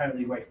it's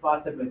apparently way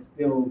faster, but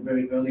still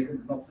very early because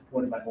it's not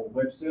supported by all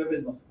web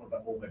servers, not supported by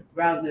all web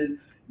browsers.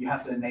 You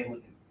have to enable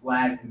it in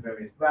flags in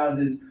various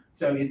browsers.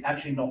 So it's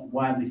actually not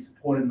widely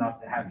supported enough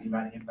to have the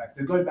amount of impact.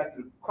 So going back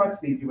to the crux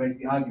thing, if you make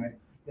the argument,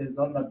 there's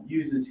not enough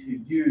users who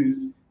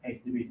use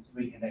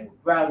HTTP3 enabled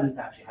browsers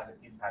to actually have an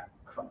impact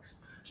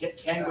crux.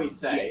 Can we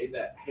say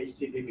that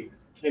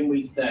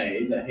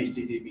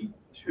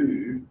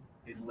HTTP2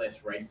 is less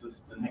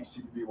racist than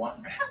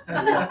HTTP1?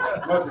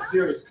 That's a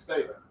serious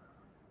statement.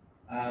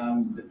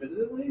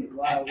 Definitively.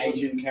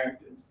 Asian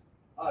characters.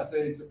 Oh, so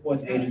it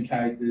supports Asian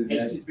characters.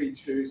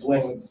 HTTP2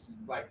 supports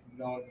like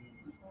non.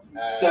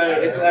 So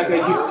it's like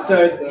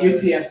it's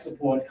UTF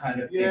support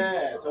kind of thing.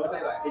 Yeah, so I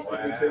say like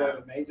HTTP2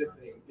 over major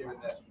things, given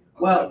that the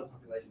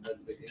population doesn't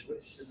speak English.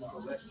 This is a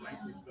less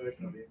racist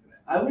version of the internet.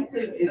 I would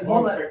say it's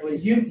more like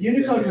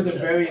Unicode was a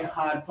very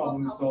hard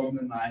problem to solve in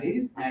the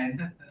 90s,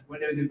 and when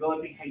they were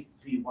developing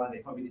HTTP1, they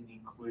probably didn't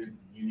include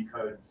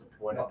Unicode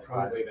support.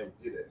 Probably they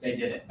did it. They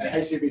did it. And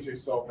HTTP2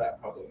 solved that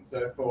problem.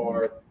 So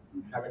for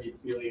how many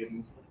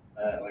billion,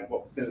 like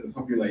what percent of the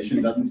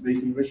population doesn't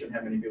speak English, and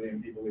how many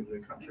billion people live in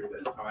a country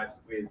that type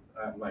with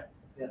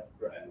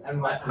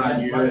and like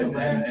Hanyu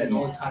and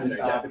all this kind of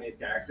stuff. Japanese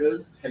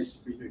characters,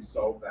 HTTP2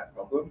 solved that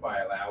problem by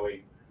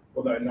allowing,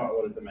 although not a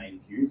lot of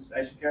domains use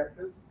Asian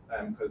characters,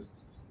 because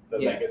the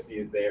legacy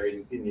is there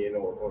in Indian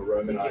or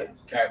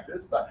Romanized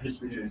characters, but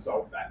HTTP2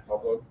 solved that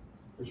problem,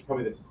 which is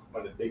probably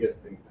one of the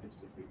biggest things for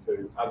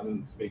HTTP2, other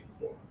than speed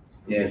performance.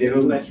 Yeah,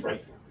 It's less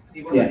racist.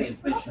 What about the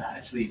information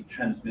actually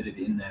transmitted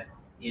in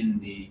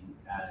the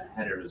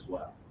header as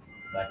well?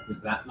 Like,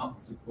 was that not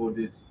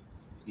supported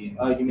in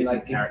Oh, you mean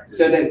like characters?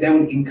 so they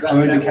would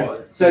encode the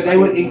character. So they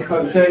would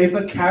encode. So if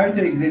a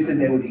character existed,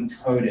 they would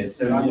encode it.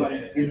 So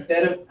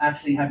instead of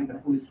actually having the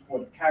fully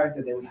supported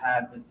character, they would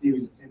have a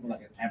series of symbols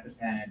like an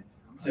ampersand,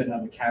 certain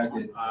other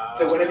characters.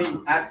 So whenever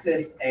you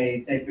access a,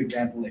 say for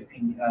example, like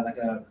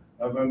a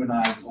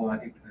romanized or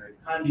like a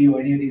kanji or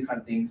any of these kind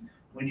of things,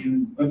 when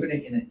you open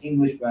it in an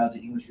English browser,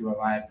 English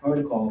URI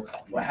protocol,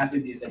 what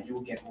happens is that you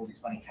will get all these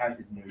funny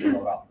characters in your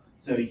URL.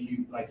 So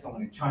you, like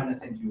someone in China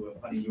sends you a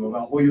funny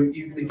URL, or even if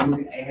you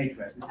look at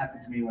Ahrefs, this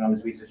happened to me when I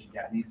was researching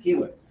Japanese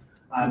keywords.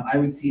 I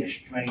would see a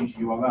strange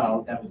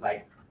URL that was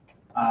like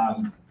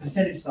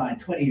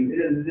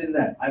 %20, this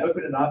that. I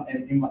opened it up,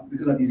 and it's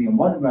because I'm using a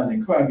modern browser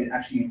in Chrome, it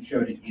actually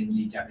showed it in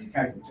the Japanese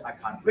character, which I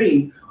can't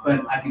read,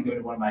 but I can go to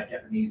one of my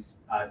Japanese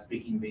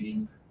speaking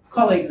meeting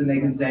colleagues, and they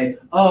can say,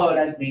 oh,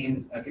 that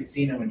means a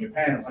casino in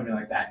Japan or something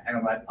like that. And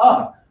I'm like,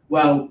 oh,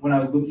 well, when I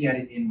was looking at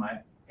it in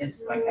my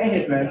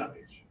Ahrefs,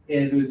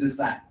 it was just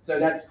that. So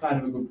that's kind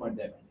of a good point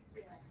there.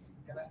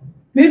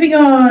 Moving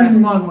on. Next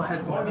one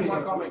has one.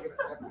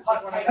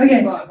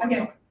 Okay.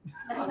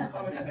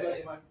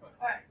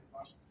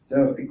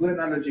 So a good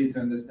analogy to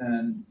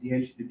understand the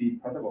HTTP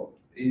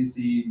protocols is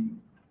the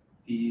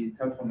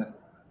cell phone network.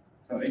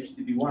 So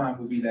HTTP 1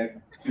 will be like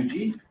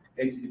 2G,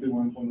 HTTP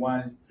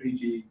 1.1 is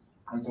 3G,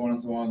 and so on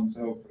and so on.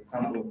 So for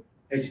example,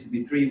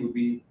 HTTP 3 will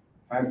be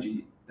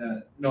 5G.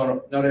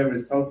 Not every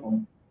cell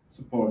phone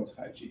supports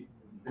 5G.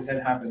 The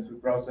same happens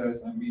with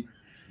browsers and with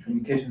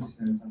communication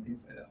systems and things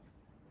like that.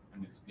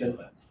 And it's just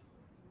that.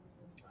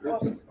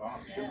 Awesome.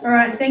 All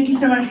right, thank you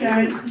so much,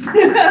 guys.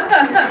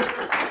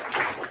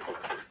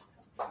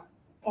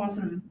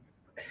 Awesome.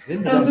 We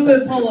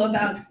will follow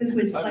about the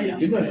quiz later.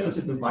 You know, such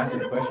a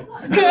divisive question.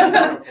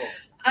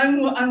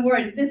 I'm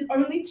worried. There's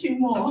only 2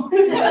 more.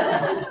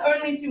 There's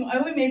only 2 more. I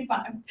only made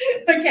 5.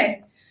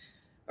 Okay.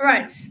 All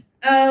right.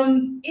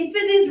 If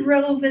it is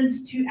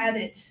relevant to add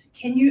it,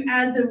 can you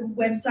add the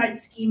website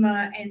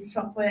schema and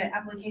software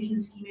application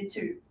schema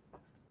too?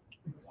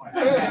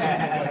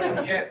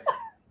 Yes.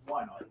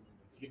 Why not?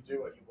 You can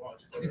do what you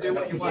want. You can do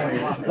what you want.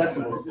 It's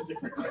flexible. It's a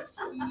different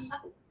question.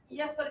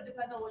 Yes, but it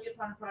depends on what you're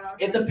trying to prioritize.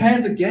 It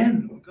depends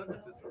again.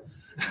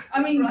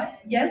 I mean, Right?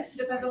 yes.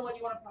 It depends on what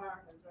you want to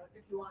prioritize, right?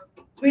 If you want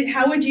to. Wait,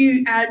 how would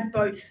you add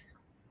both?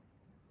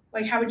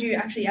 Like, how would you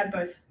actually add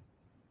both?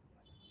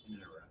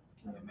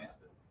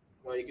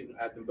 Well, you can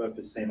add them both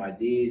as the same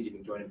IDs. You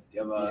can join them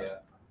together.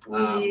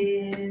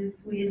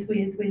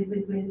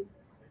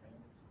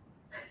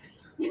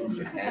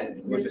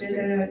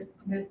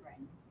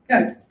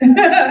 Notes.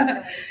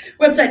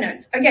 Website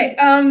notes. Okay.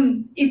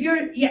 If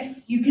you're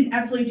you can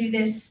absolutely do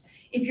this.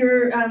 If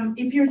you're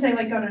say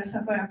like on a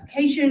software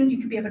application, you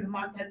could be able to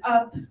mark that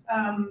up.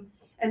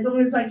 As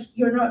long as like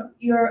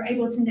you're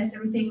able to nest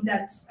everything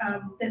that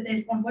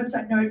there's one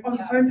website note on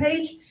the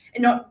homepage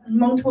and not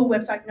multiple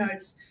website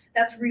notes.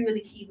 That's really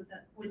the key with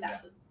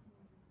that.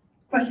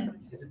 Question.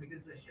 Is it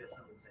because they share some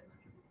of the same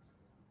attributes?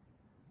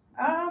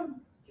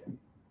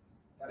 Yes.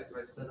 That is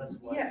why. So that's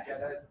why. Yeah.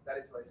 That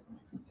is why it's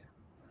confusing.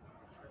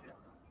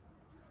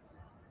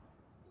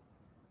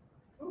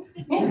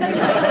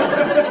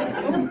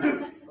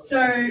 So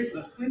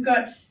we've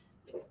got.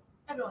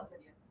 Everyone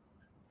said yes.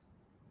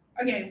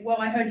 Okay. Well,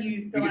 I heard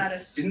you the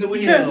loudest. Spin the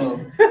wheel.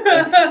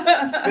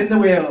 Spin the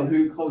wheel.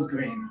 Who calls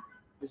green?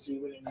 Is she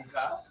winning the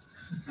car?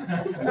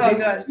 Oh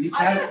god. You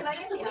Can can. I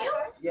get the wheel?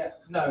 Yeah.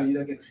 No, you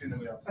don't get to spin the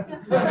wheel. Who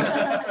spin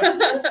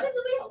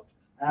the wheel?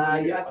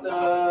 You have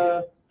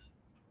to.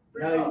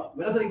 No,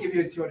 we're not going to give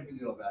you a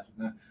 $250 voucher.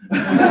 No.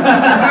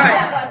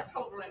 Alright.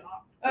 Probably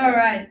not. All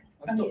right.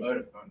 I'm still owed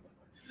a phone.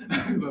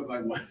 But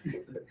my wife.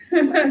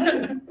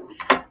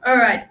 All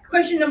right.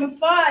 Question number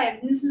 5.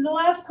 And this is the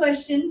last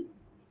question.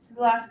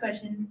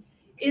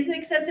 Is an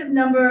excessive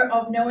number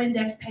of no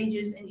index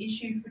pages an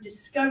issue for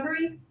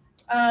discovery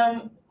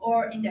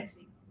or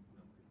indexing?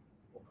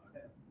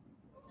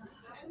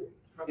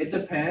 It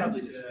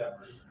depends.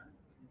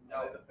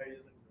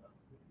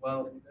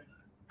 Well,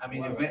 I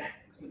mean, if it.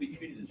 To be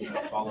treated as a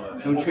follower.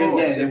 No trades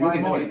there. They're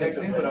looking for next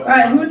it. thing. All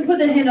right. Who wants to put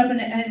their hand up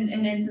and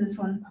answer this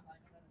one?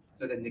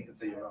 So that Nick can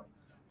say you're wrong.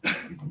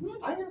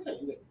 I didn't say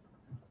index.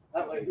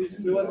 Like,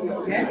 who was going to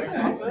Okay. All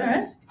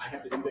right. I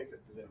have to index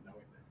it to them, no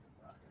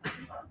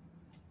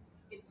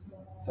index.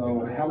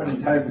 So I have an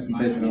entire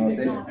presentation about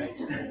this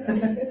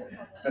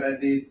that I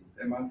did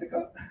a month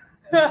ago.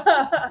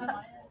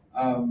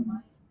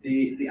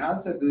 The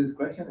answer to this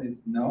question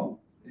is no.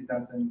 It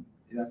doesn't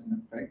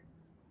affect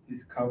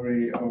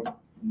discovery or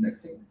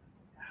indexing.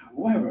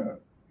 However,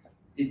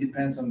 it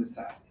depends on the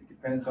site. It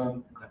depends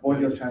on what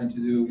you're trying to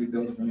do with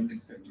those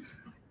no-index pages.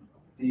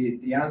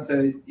 The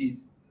answer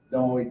is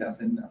no, it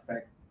doesn't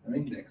affect the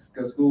index,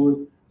 because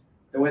Google,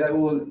 the way that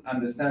Google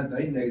understands the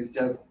index is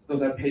just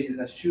those are pages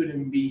that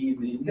shouldn't be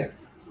in the index.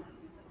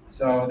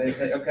 So they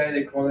say, okay,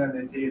 they call them,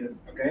 they see it as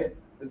okay,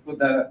 let's put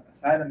that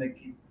aside, and they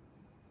keep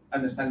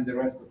understanding the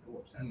rest of the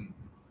website.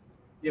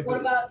 Yeah,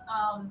 What but about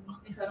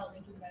internal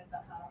linking?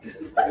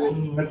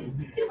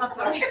 I'm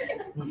sorry.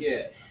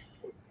 Yeah.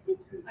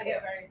 I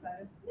get very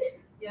excited.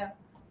 Yeah.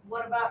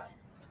 What about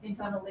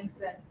internal links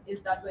then?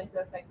 Is that going to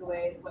affect the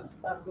way what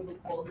Google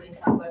calls the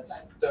entire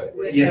website? so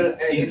Yes,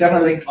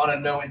 internal link. on a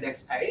no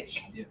index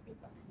page.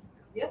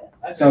 Yeah.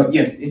 Okay. So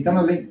yes,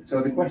 internal link.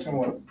 So the question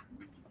was,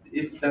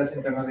 if does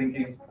internal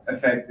linking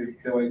affect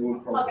the way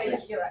Google crawls the Okay, page?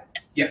 yeah, you're right.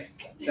 Yes,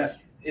 that's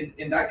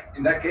in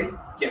that case,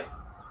 yes.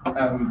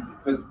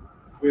 But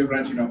we're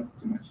branching off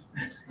too much.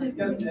 Let's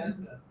go to the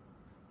answer.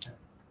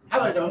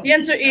 The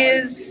answer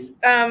is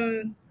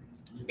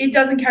it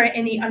doesn't carry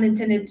any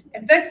unintended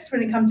effects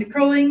when it comes to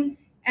crawling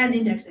and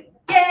indexing.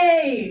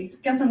 Yay!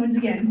 Guess one wins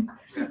again.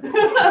 That's why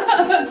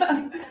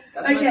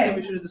I Okay. said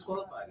we should have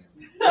disqualified him.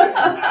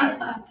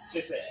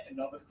 Just a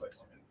novice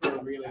question. For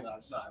a really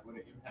large site, would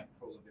it impact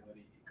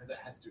crawlability because it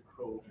has to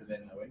crawl to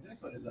then no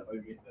index, or does it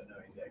omit the no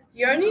index?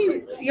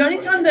 The only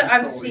time that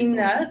I've seen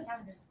that,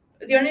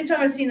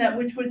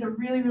 which was a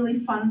really, really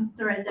fun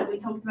thread that we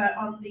talked about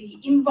on the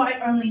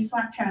invite-only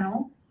Slack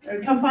channel. So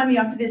come find me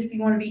after this if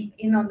you want to be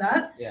in on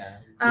that. Yeah.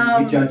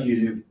 We judge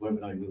you whether or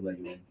not we'll let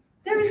you in.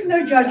 There is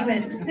no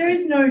judgment. There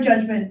is no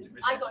judgment.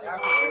 I got it.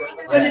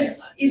 But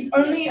it's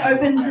only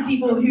open to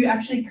people who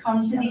actually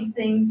come to these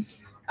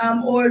things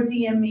or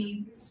DM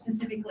me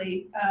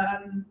specifically.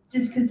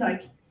 Just because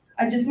like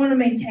I just want to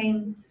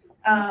maintain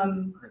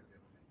I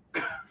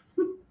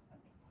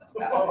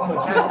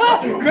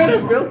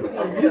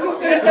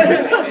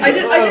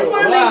just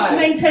want to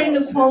maintain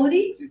the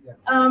quality.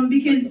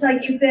 Because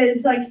like if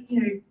there's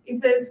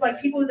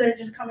like people that are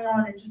just coming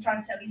on and just trying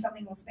to sell you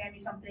something or spam you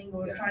something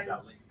or trying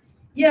to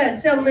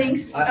sell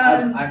links.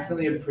 I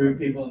accidentally approve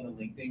people in the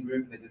LinkedIn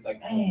group and they're just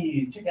like,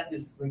 hey, check out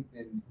this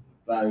LinkedIn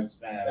post.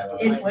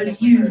 It was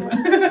you.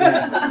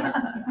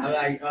 I'm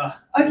like, oh.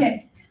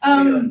 Okay.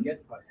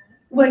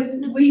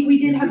 We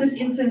did have this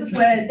instance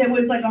where there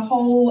was like a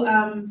whole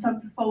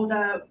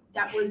subfolder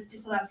that was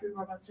disallowed through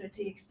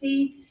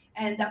robots.txt,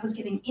 and that was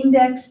getting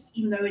indexed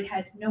even though it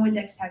had no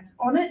index tags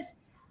on it,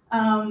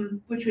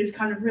 which was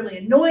kind of really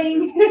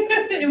annoying.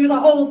 It was a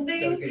whole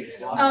thing.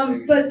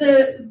 But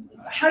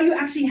how you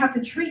actually have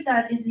to treat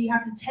that is you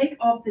have to take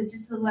off the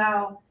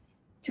disallow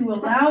to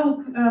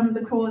allow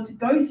the crawler to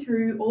go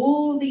through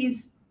all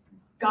these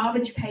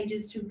garbage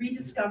pages to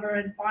rediscover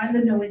and find the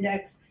no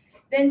index,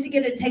 then to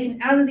get it taken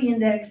out of the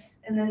index,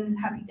 and then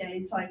happy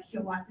days, like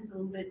your life is a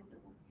little bit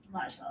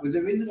nicer. Was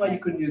there a reason why you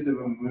couldn't use the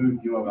remove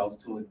URLs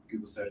tool in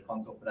Google Search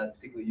Console for that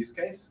particular use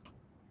case?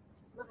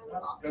 It's not in the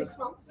last 6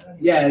 months.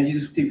 Yeah, you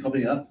just keep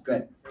copying it up.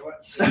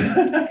 It's great.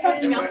 How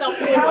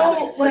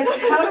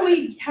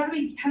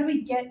do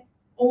we get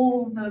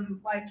all of them?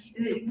 Like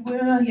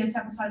we're only a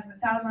sample size of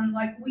 1,000.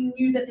 Like we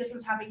knew that this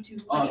was happening to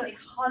literally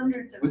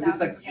hundreds of Was this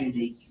thousands like of unique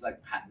pages.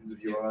 like patterns of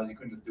URLs? You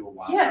couldn't just do a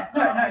while. Yeah,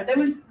 no.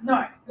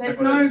 There's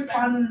no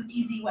fun,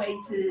 easy way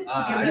to be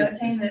able to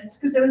attain this,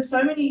 because there was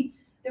so many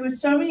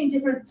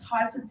different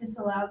types of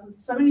disallows with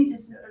so many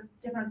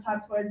different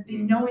types of words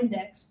being no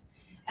indexed,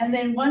 and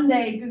then one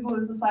day Google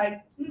was just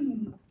like,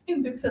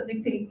 index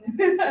everything.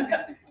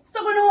 It's so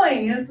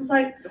annoying. It's just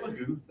like. Is that what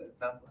Google says?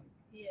 Sounds like.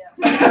 Yeah.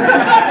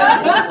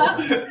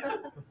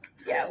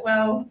 Yeah,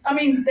 well, I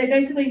mean, they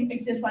basically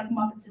exist like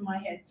Muppets in my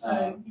head,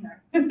 so you know.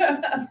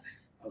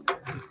 Okay,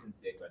 it's a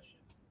sincere question.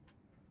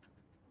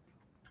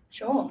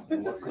 Sure.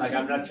 Like,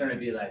 I'm not trying to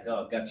be like,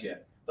 oh, gotcha.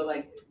 But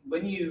like,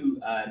 when you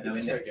no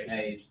index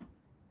page,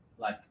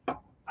 like,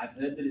 I've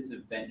heard that it's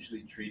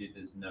eventually treated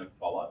as no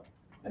follow,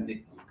 and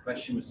the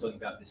question was talking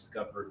about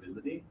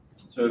discoverability.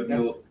 So if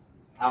you're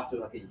After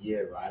like a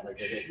year, right? Like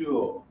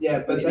sure, Yeah,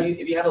 but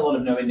if you had a lot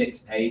of no index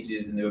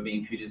pages and they were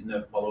being treated as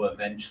no follow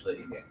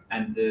eventually,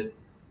 and the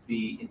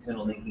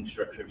internal linking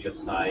structure of your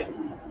site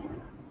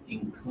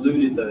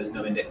included those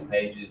no index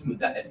pages, would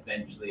that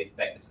eventually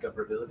affect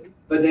discoverability?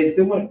 But they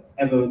still won't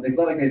ever. It's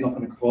not like they're not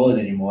going to crawl it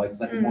anymore. It's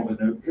like more of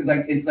a no, because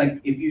like it's like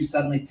if you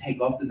suddenly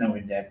take off the no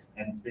index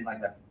and it's been like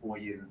that for 4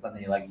 years, and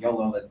suddenly you're like,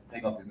 YOLO, let's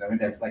take off this no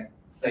index. Like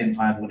same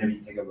time, whenever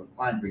you take over a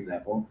client, for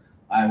example,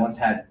 I once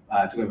had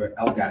took over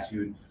Elgas,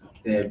 who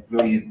their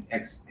brilliant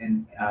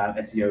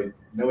SEO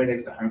no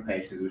index the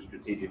homepage because it was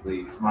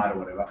strategically smart or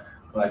whatever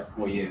for like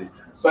 4 years.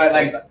 But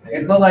like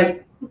it's not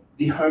like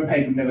the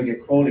homepage will never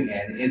get crawled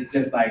again. It's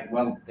just like,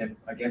 well,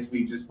 I guess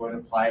we just won't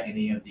apply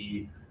any of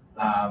the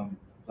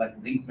like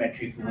link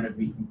metrics or whatever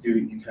we can do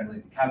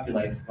internally to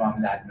calculate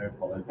from that no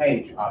follow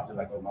page after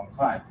like a long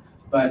time.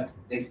 But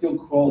they still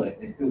crawl it.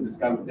 They still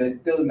discover. They're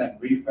still in that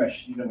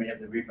refresh. You know, when you have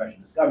the refresh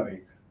and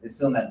discovery, they're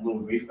still in that little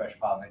refresh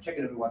pile. And I check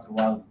it every once in a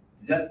while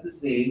just to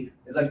see.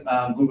 It's like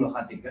Google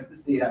hunting, just to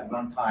see that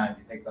one time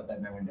it takes up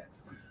that no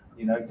index.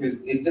 You know,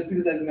 because it just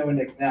because there's a no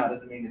index now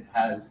doesn't mean it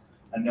has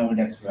a no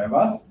index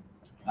forever.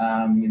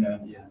 You know,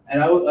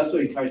 and I also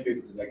encourage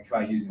people to like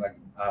try using like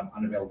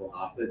unavailable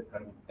after. It's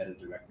kind of a better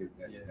directive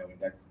than no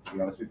index, to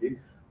be honest with you.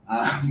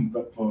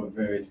 But for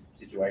various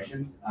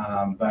situations.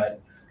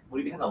 But what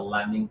if you had a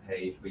landing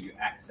page where you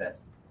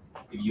access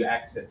if you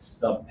access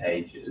sub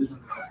pages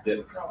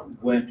that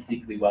weren't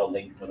particularly well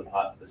linked to other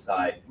parts of the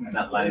site, and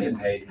that landing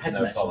page has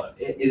no follow.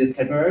 Is it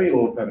temporary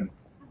or permanent?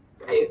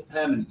 It's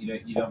permanent. You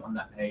don't want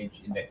that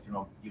page indexed. You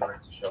want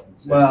it to show up in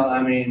the Well,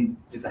 I mean,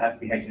 does it have to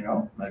be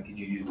HTML? Like, can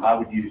you use? I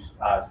would use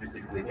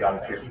specifically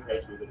JavaScript.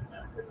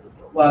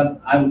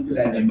 Well, I would put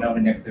that in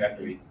Melbourne next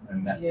directory,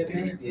 and that. Yeah,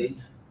 maybe.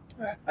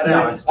 I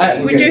don't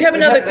know. We do have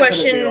another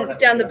question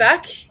down the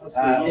back.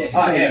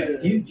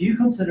 Do you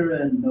consider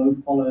a no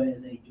follow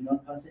as a do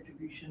not pass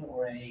attribution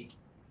or a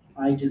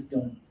I just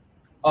don't?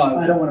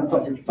 I don't want to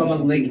pass attribution.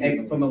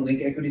 From a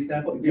link equity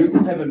standpoint,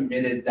 Google have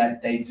admitted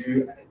that they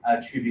do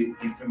attribute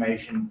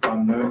information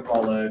from no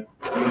follow,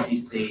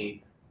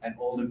 UGC, and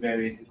all the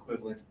various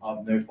equivalents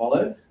of no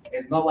follow.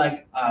 It's not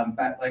like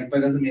but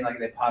it doesn't mean like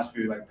they pass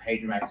through like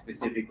PageRank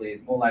specifically.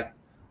 It's more like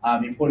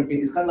important.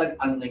 It's kind of like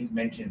unlinked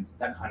mentions,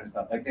 that kind of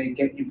stuff. Like they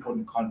get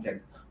important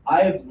context.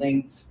 I've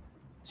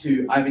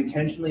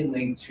intentionally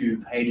linked to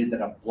pages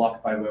that are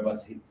blocked by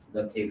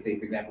robust.txt,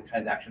 for example,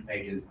 transaction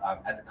pages,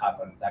 add to cart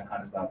button, that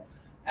kind of stuff.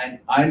 And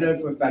I know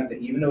for a fact that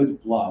even though it's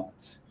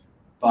blocked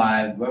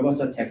by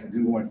robust.txt and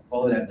Google won't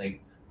follow that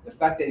link, the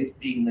fact that it's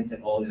being linked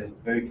at all in a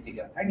very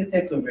particular anchor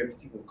text or a very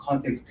particular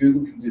context,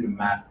 Google can do the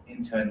math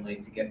internally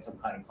to get some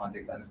kind of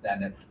context to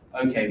understand that,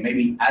 okay,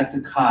 maybe add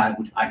to cart,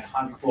 which I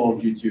can't crawl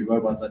due to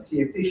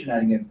robust.txt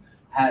shenanigans,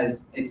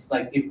 it's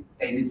like if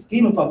they did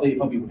schema properly, it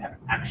probably would have an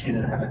action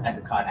and have an add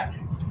to cart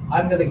action.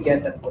 I'm gonna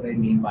guess that's what they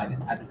mean by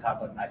this add to cart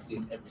button. I see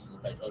it every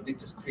single page. Oh, it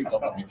just creeped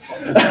up on me.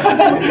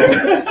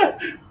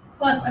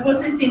 Plus, I've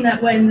also seen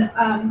that when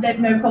they've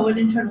no forward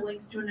internal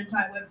links to an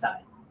entire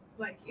website.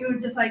 Like, it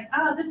was just like,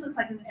 this looks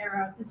like an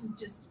error. This is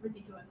just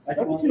ridiculous. Like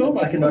a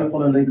no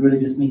follow link really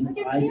just means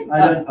I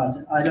don't pass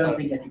it. I don't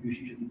think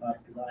attribution should be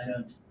passed because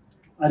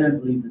I don't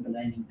believe that the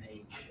landing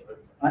page.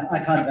 I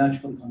can't vouch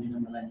for the content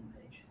on the landing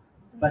page.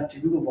 But to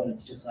Googlebot,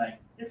 it's just like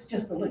it's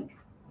just a link.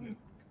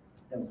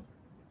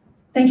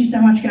 Thank you so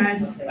much,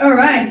 guys. All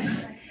right.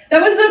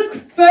 That was the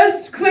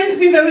first quiz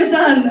we've ever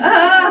done.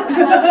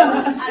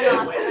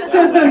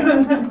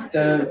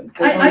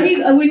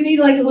 We need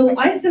like a little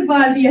I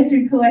survived the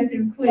SEO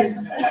Collective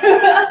quiz.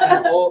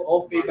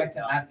 all feedback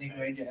to Mead and Nik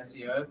Ranger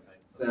SEO.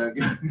 So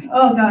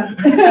oh god.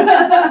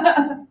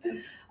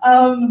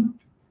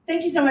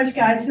 Thank you so much,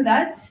 guys, for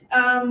that.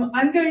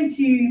 I'm going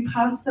to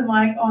pass the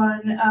mic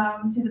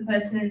on to the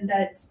person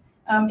that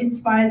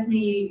inspires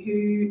me,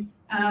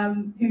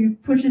 who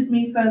pushes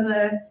me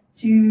further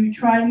to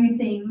try new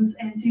things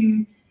and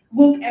to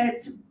look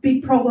at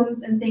big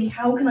problems and think,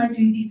 how can I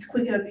do these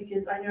quicker?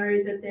 Because I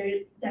know that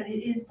it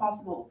is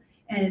possible.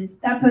 And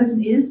that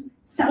person is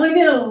Sally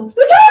Mills.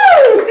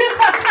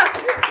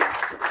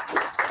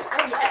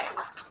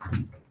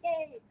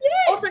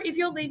 Also, if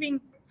you're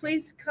leaving,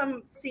 please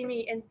come see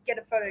me and get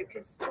a photo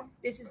because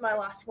this is my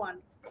last one.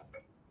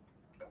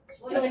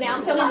 We're going to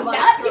announce it like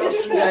that.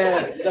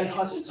 Yeah.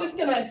 Just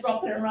going to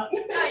drop it and run.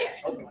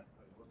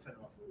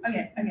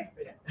 Okay.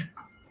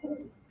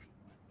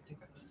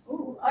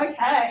 Ooh,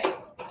 okay.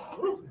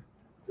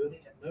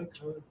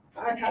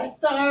 Okay,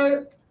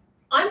 so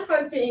I'm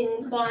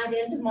hoping by the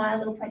end of my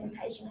little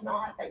presentation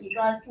tonight that you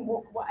guys can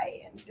walk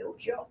away and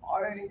build your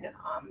own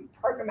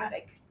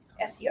programmatic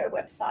SEO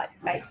website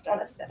based on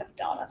a set of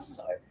data.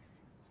 So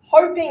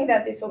hoping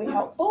that this will be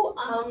helpful.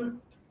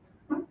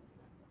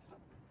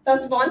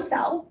 First of all, I'm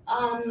Sal,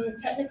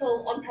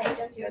 technical on-page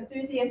SEO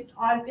enthusiast.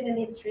 I've been in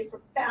the industry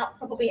for about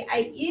probably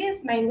 8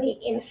 years, mainly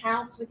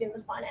in-house within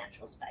the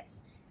financial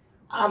space.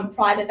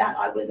 Prior to that,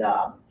 I was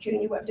a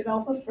junior web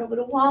developer for a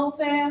little while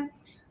there.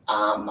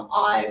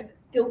 I've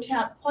built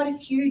out quite a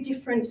few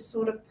different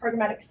sort of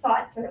programmatic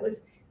sites, and it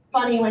was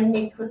funny when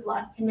Nick was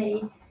like to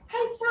me,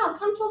 "Hey Sal,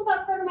 come talk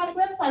about programmatic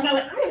website." And I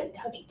went, "I don't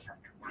know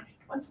programmatic.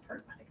 What's a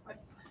programmatic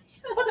website?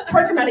 What's a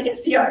programmatic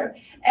SEO?"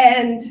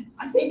 And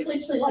I think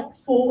literally like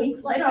 4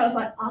 weeks later, I was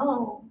like,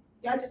 "Oh,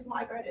 yeah, I just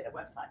migrated a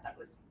website that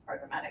was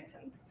programmatic."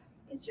 And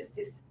it's just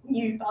this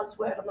new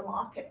buzzword on the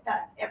market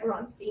that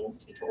everyone seems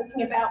to be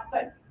talking about,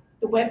 but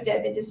the web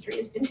dev industry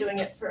has been doing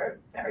it for a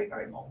very,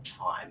 very long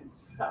time.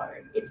 So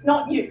it's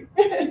not new.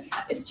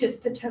 It's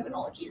just the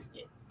terminology is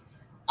new.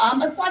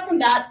 Aside from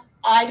that,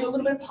 I do a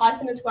little bit of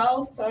Python as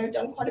well. So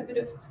done quite a bit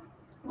of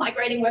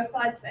migrating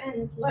websites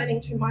and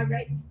learning to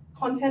migrate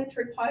content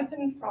through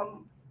Python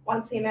from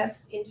one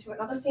CMS into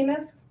another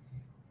CMS,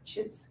 which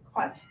is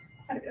quite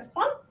a bit of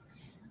fun.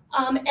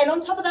 And on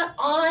top of that,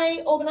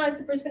 I organise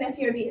the Brisbane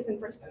SEO Beers in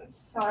Brisbane.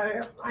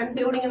 So I'm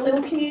building a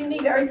little community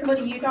very similar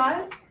to you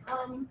guys.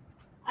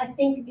 I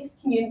think this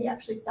community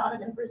actually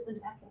started in Brisbane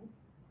back in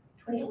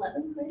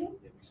 2011, maybe?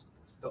 Yeah,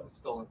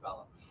 stolen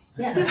valor.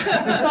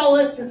 Yeah, stole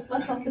it, just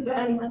left us to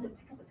burn and had to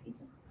pick up the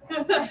pieces.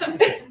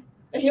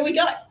 But here we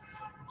go.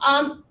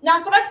 Now,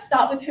 I thought I'd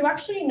start with who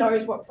actually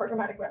knows what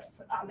programmatic web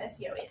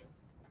SEO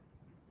is.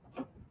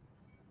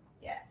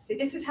 Yeah, see,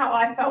 this is how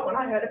I felt when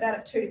I heard about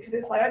it too, because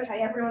it's like, okay,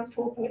 everyone's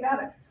talking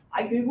about it.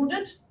 I Googled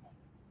it,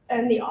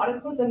 and the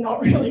articles are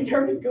not really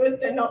very good.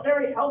 They're not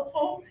very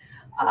helpful.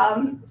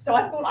 So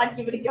I thought I'd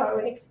give it a go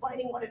in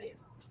explaining what it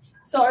is.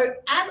 So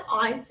as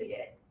I see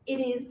it,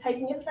 it is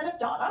taking a set of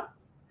data,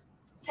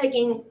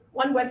 taking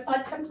one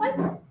website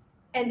template,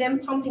 and then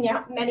pumping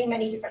out many,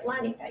 many different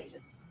landing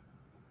pages.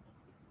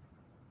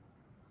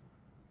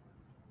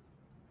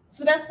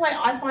 So the best way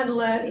I find to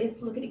learn is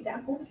to look at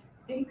examples,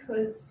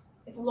 because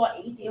it's a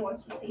lot easier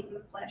once you see it in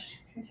the flesh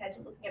compared to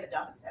looking at a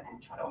data set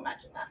and trying to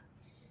imagine that.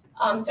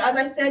 So as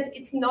I said,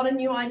 it's not a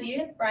new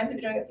idea. Brands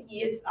have been doing it for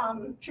years.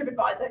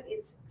 TripAdvisor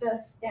is the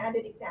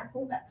standard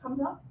example that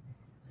comes up.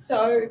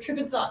 So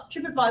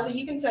TripAdvisor,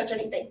 you can search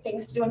anything,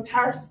 things to do in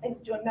Paris, things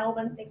to do in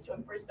Melbourne, things to do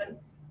in Brisbane,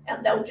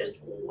 and they'll just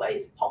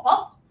always pop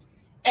up.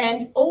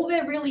 And all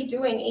they're really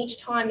doing each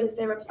time is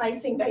they're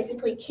replacing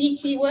basically key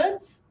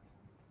keywords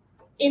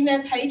in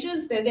their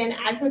pages. They're then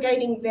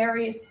aggregating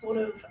various sort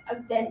of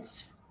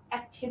event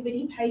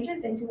activity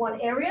pages into one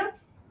area,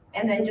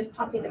 and then just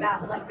pumping them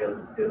out, like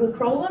Google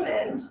crawl them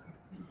and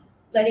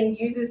letting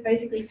users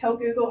basically tell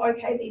Google,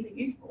 okay, these are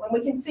useful. And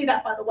we can see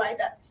that by the way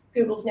that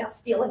Google's now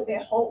stealing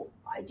their whole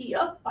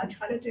idea by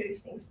trying to do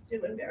things to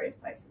do in various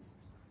places.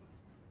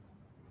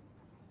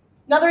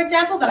 Another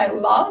example that I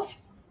love,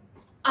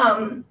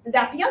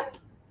 Zapier.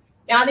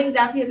 Now I think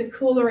Zapier is a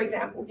cooler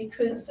example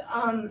because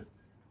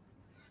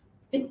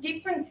the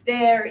difference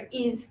there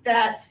is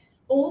that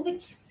all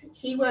the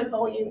keyword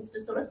volumes for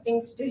sort of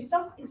things to do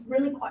stuff is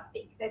really quite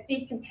big. They're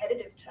big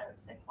competitive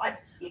terms. They're quite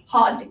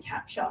hard to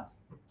capture.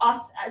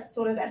 Us as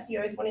sort of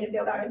SEOs wanting to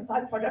build our own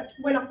side project,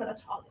 we're not going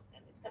to target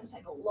them. It's going to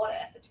take a lot of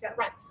effort to go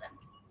rank for them.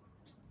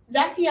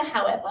 Zapier,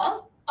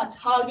 however, are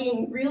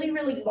targeting really,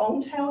 really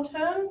long tail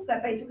terms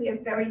that basically have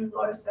very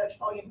low search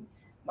volume.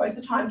 Most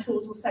of the time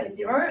tools will say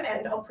 0,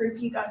 and I'll prove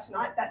to you guys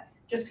tonight that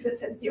just because it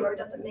says 0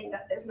 doesn't mean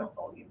that there's not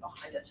volume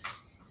behind it.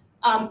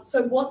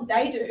 So what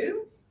they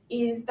do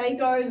is they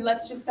go,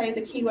 let's just say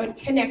the keyword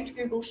connect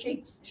Google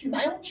Sheets to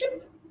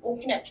MailChimp, or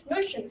connect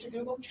Notion to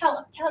Google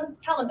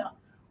Calendar,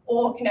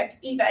 or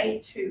connect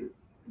eBay to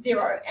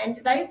Xero. And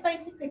they've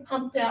basically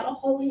pumped out a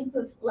whole heap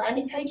of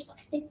landing pages.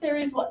 I think there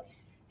is,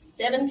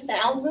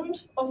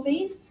 7,000 of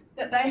these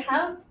that they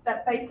have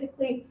that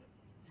basically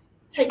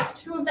takes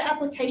 2 of the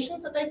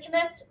applications that they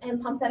connect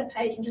and pumps out a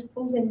page and just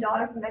pulls in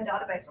data from their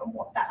database on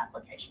what that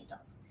application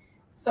does.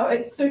 So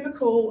it's super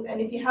cool.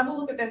 And if you have a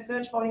look at their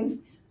search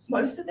volumes,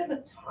 most of them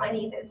are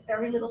tiny. There's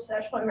very little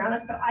search volume around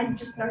it, but I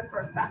just know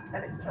for a fact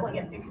that it's killing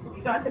it, because if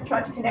you guys have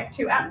tried to connect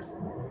 2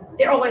 apps,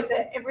 they're always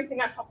there.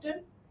 Everything I popped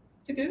in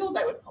to Google,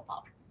 they would pop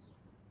up.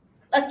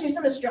 Let's do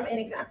some Australian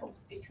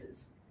examples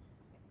because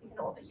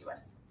ignore the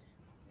US.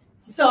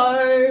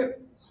 So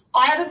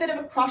I have a bit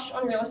of a crush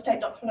on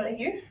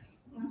realestate.com.au.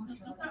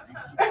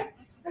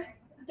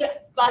 Yeah,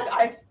 like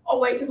I've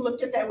always have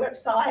looked at their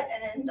website,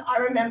 and I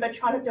remember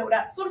trying to build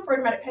out sort of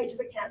programmatic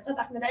pages at Cancer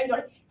back in the day,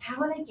 going, how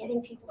are they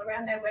getting people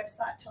around their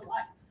website to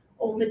like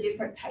all the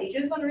different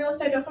pages on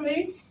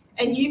realestate.com.au?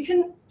 And you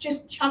can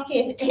just chuck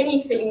in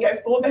anything, go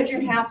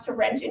 4-bedroom house to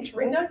rent in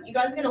Taringa. You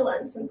guys are going to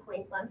learn some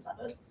Queensland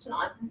suburbs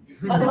tonight.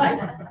 By the way,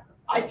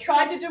 I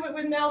tried to do it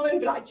with Melbourne,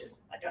 but I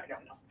don't know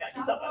enough about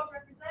your suburbs.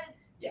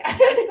 Yeah,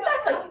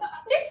 exactly.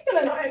 Nick's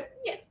going to know.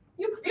 Yeah,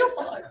 you'll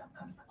follow.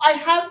 I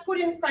have put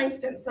in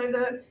Frankston. So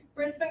the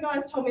Brisbane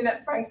guys told me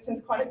that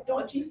Frankston's quite a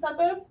dodgy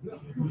suburb.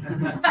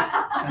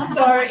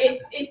 So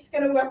it's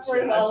going to work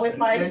really well with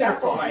my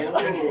example. Maybe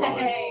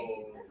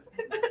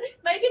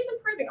it's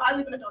improving. I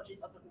live in a dodgy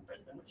suburb in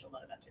Brisbane, which you'll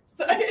learn about too.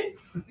 So,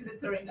 is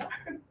it Taringa?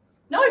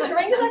 No,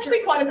 Taringa's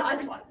actually quite a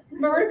nice one.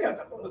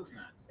 Maruka looks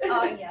nice.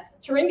 Oh yeah,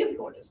 Taringa's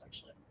gorgeous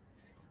actually.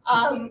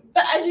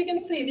 But as you can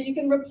see, that you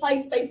can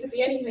replace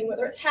basically anything,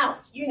 whether it's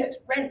house,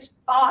 unit, rent,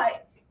 buy,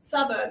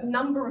 suburb,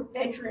 number of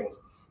bedrooms,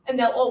 and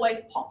they'll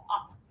always pop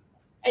up.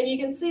 And you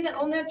can see that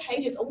on their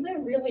pages, all they're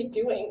really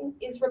doing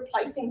is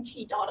replacing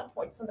key data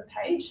points on the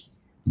page,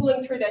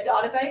 pulling through their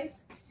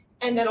database,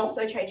 and then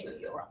also changing the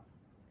URL.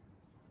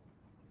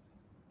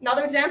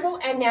 Another example,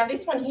 and now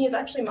this one here is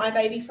actually my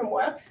baby from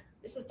work.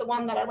 This is the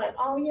one that I went,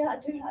 oh yeah,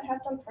 I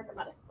have done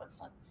Programmatic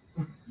website.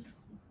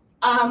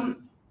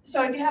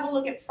 So if you have a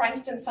look at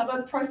Frankston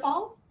suburb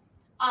profile,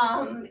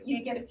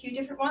 you get a few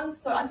different ones.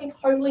 So I think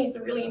Homely is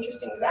a really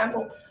interesting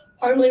example.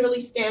 Homely really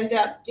stands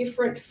out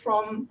different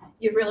from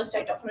your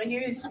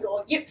realestate.com.au's,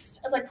 your yips,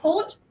 as I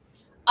call it,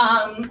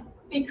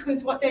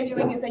 because what they're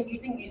doing is they're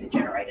using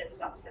user-generated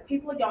stuff. So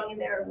people are going in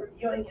there and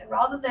reviewing it,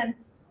 rather than,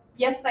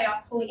 yes, they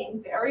are pulling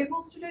in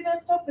variables to do their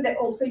stuff, but they're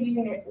also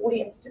using their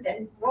audience to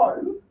then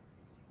grow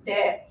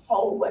their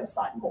whole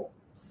website more.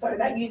 So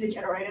that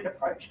user-generated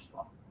approach as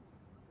well.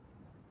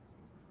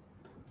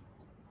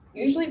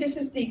 Usually this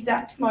is the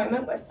exact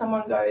moment where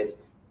someone goes,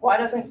 why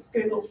doesn't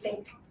Google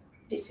think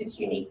this is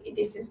unique,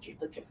 this is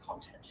duplicate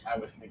content? I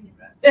was thinking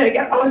that. There we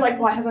go. I was like,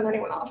 why hasn't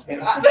anyone asked me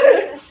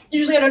that?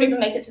 Usually I don't even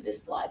make it to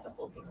this slide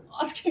before people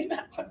ask me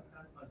that one.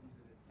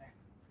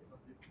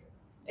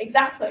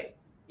 Exactly.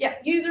 Yeah,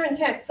 user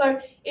intent. So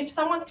if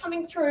someone's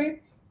coming through,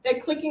 they're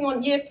clicking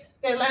on Yip,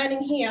 they're landing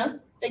here,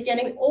 they're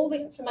getting all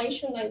the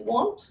information they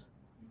want.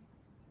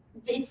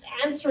 It's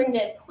answering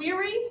their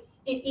query.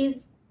 It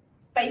is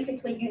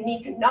basically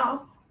unique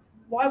enough.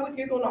 Why would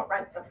Google not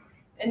rank them?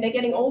 and they're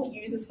getting all the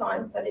user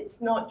signs that it's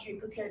not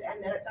duplicate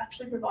and that it's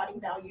actually providing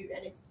value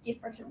and it's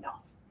different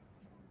enough.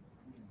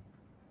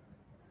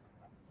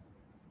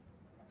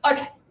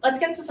 Okay, let's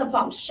get into some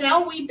fun.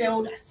 Shall we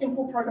build a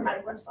simple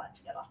programmatic website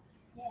together?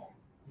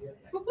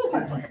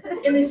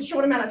 In this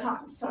short amount of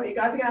time. So you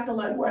guys are gonna have to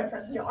learn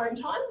WordPress in your own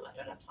time. I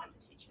don't have time to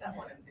teach you that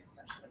one in this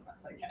session, if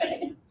that's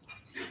okay.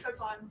 That's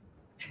fine.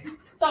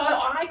 So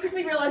I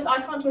quickly realized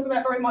I can't talk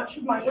about very much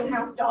of my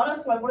in-house data,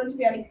 so I wanted to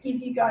be able to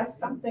give you guys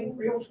something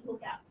real to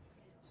look at.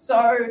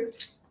 So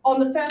on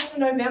the 1st of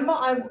November,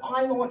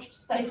 I launched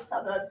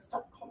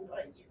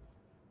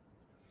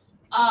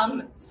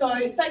safesuburbs.com.au. So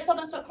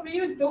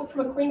safesuburbs.com.au is built from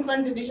a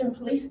Queensland Division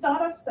police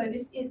data. So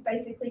this is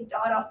basically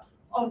data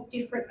of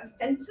different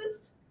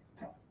offences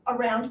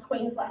around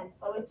Queensland.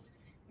 So it's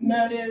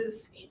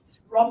murders, it's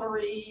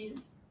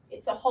robberies,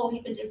 it's a whole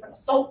heap of different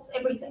assaults,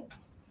 everything.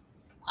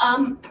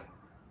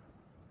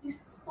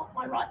 This is not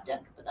my right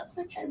deck, but that's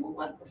okay, we'll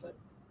work with it.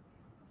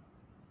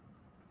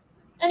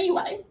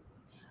 Anyway,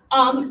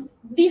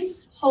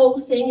 this whole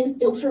thing is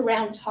built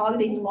around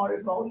targeting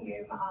low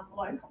volume,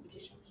 low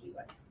competition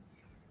keywords.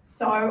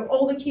 So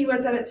all the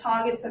keywords that it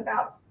targets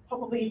about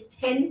probably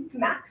 10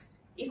 max,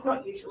 if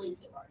not usually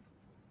 0.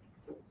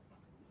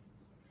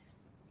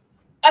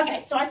 Okay,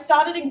 so I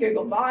started in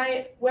Google.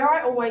 Where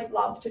I always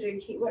love to do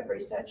keyword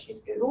research is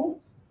Google.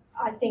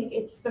 I think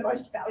it's the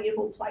most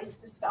valuable place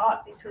to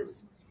start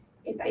because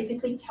it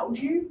basically tells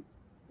you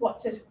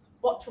what to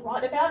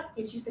write about,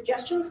 gives you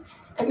suggestions.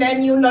 And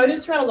then you'll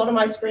notice throughout a lot of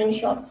my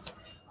screenshots,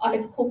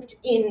 I've hooked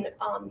in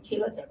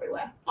keywords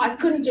everywhere. I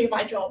couldn't do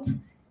my job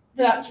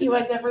without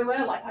keywords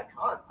everywhere. Like I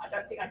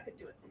don't think I could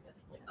do it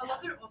successfully. I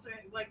love that it also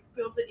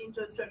builds it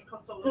into Search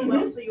Console as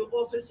well. So you'll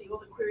also see all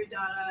the query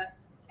data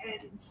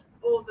and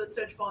all the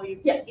search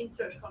volume in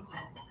Search Console.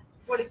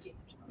 What a gift.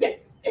 Yeah,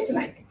 it's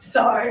amazing.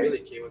 So Really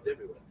keywords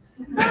everywhere.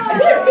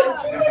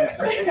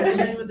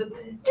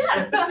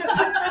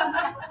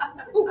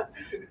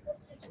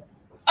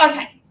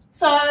 Okay,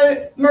 so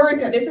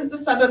Maruka, this is the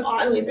suburb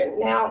I live in.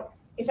 Now,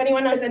 if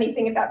anyone knows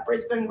anything about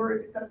Brisbane,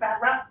 Maruka's got a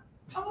bad rap.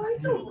 Oh,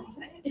 it's all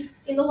right.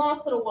 It's in the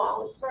last little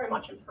while, it's very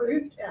much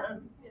improved.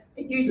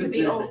 It used to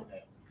be all.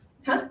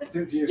 Huh?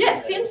 Since you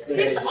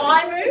Since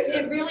I moved,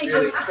 it really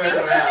just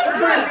improved.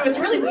 It was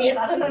really weird.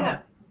 I don't know.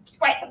 It's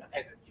great.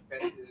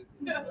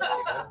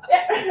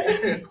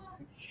 Yeah.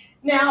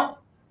 Now,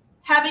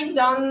 having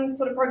done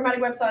sort of programmatic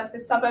websites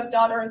with suburb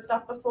data and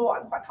stuff before,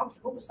 I'm quite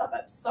comfortable with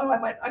suburbs. So I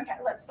went, okay,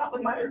 let's start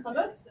with my own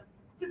suburbs.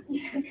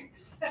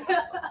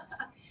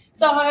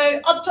 So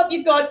up top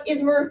you've got, is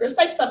Maruka a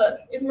safe suburb?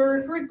 Is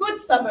Maruka a good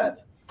suburb?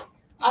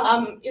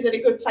 Is it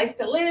a good place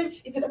to live?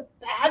 Is it a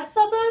bad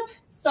suburb?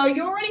 So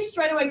you're already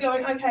straight away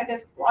going, okay,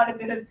 there's quite a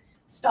bit of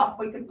stuff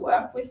we could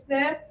work with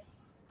there.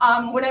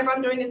 Whenever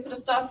I'm doing this sort of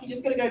stuff, you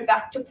just got to go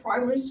back to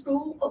primary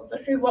school of the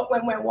who, what,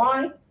 when, where,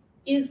 why.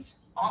 Is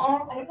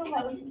R, I don't know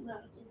why we didn't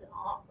learn it is an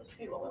R with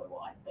who, what, when,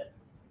 why, but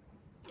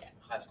yeah.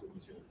 High school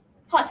material.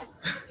 High school.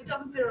 It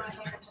doesn't fit around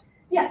hand.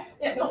 Yeah,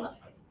 not enough.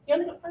 You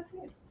only got 5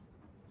 fingers.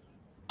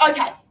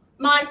 Okay,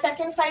 my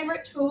second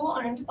favourite tool,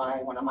 owned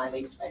by one of my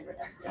least favourite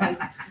SEOs.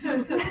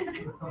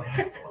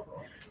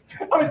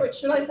 I was like,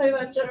 should I say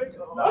that joke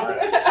or not?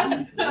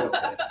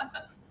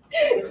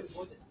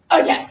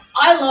 Okay,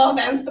 I love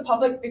Answer the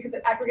Public because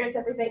it aggregates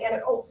everything and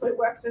it also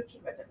works with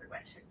keywords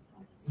everywhere too.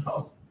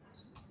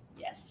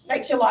 Yes,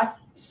 makes your life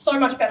so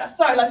much better.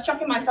 So let's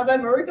chuck in my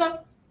suburb,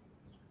 Maruka.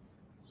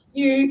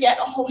 You get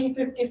a whole heap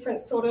of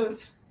different sort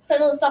of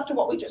similar stuff to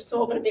what we just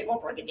saw, but a bit more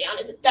broken down.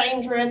 Is it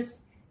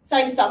dangerous?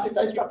 Same stuff as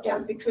those drop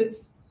downs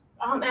because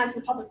Answer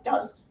the Public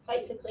does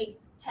basically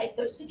take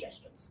those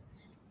suggestions.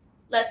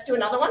 Let's do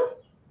another one.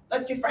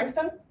 Let's do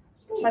Frankston,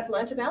 which I've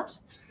learnt about.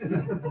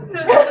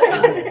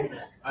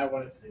 I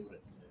want to see what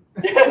it says.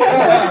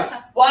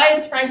 Why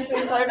is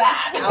Frankston so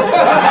bad?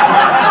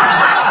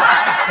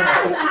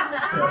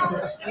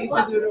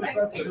 Why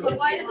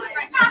is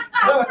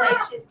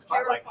Frankston terrifying? I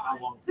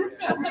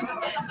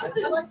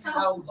like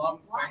how long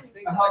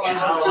Frankston,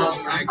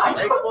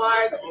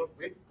 length-wise or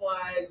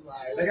width-wise,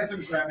 they got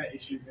some grammar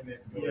issues in their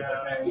schools.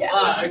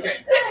 Yeah.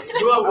 Okay.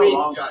 Who are we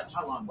to judge?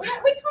 We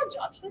can't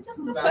judge. They're just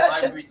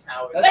researchers.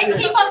 They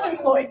keep us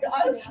employed,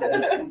 guys.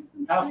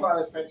 How far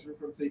is Frankston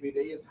from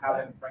CBD? Is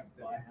Howden,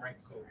 Frankston, and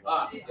Frankston?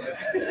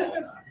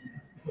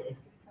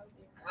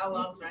 How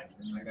long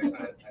Frankston?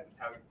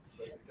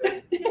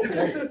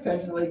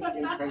 Essentially in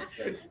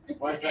Frankston.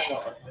 Why is that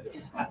not?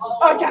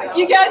 Okay,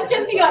 you guys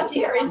get the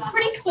idea. It's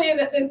pretty clear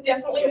that there's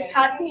definitely a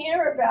pattern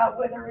here about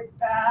whether it's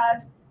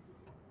bad,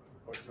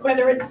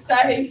 whether it's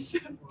safe.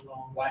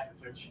 Why is it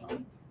so cheap?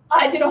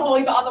 I did a whole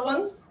heap of other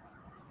ones.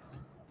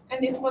 And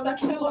this was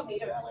actually a lot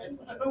neater earlier,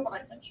 so I don't know what I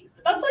sent you.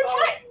 But that's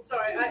okay.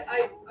 Sorry,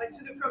 I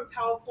took it from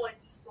PowerPoint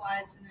to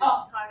slides and it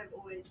kind of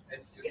always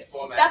gets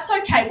formatted. That's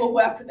okay, we'll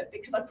work with it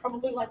because I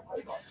probably over-optimized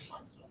it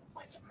on the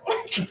plane this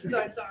morning.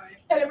 So sorry.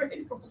 And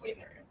everything's probably in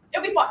there.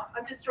 It'll be fine.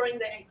 I'm destroying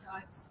the 8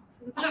 types.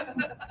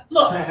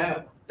 Look,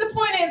 the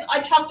point is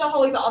I chucked a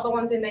whole heap of other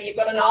ones in there. You've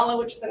got Anala,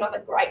 which is another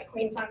great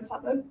Queensland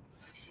suburb.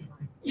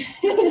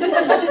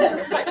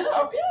 Quite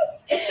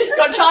obvious. You've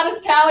got Charters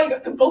Tower, you've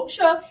got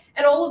Caboolture,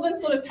 and all of them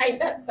sort of paint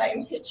that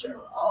same picture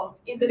of,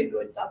 is it a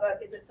good suburb,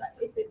 is it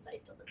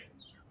safe to live in?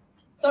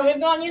 So we've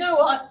gone, you know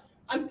what,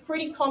 I'm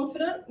pretty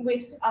confident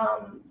with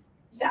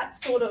that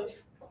sort of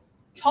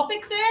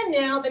topic there.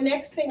 Now, the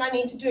next thing I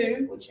need to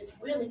do, which is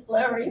really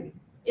blurry,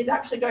 is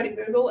actually go to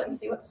Google and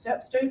see what the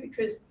SERPs do,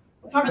 because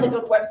we can't really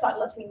build a website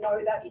unless we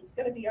know that it's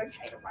going to be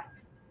okay to rank,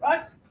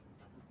 right?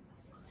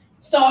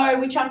 So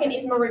we chuck in,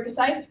 is Maruka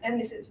safe? And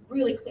this is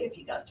really clear for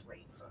you guys to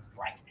read, so it's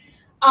great.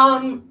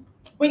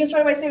 We can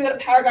straight away see we've got a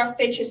paragraph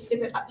feature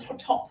snippet at the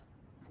top.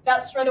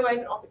 That straight away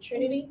is an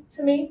opportunity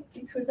to me,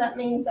 because that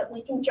means that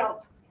we can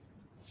jump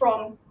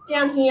from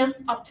down here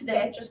up to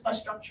there just by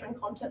structuring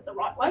content the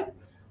right way.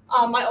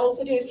 I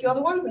also did a few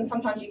other ones, and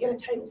sometimes you get a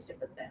table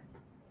snippet there.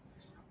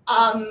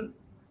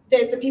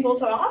 There's the people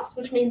also asked,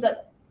 which means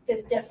that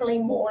there's definitely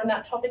more in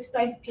that topic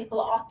space. People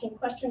are asking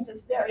questions,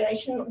 there's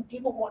variation, and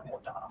people want more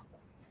data.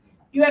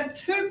 You have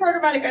two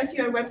programmatic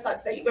SEO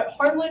websites there. You've got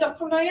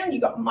homely.com.au and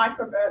you've got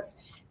microverbs.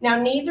 Now,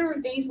 neither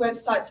of these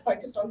websites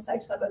focused on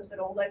safe suburbs at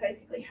all. They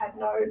basically had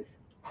no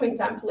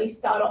Queensland police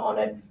data on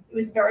it. It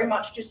was very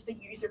much just the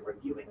user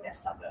reviewing their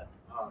suburb.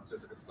 Oh, so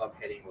it's like a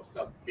subheading or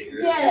sub-thing.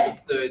 Yeah. It's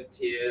a third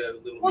tier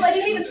little. Well, they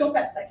didn't even talk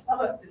about safe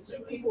suburbs. It's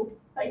just people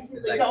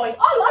basically like, going,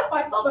 I like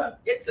my suburb.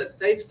 It's a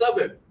safe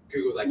suburb.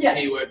 Google's like, Yeah.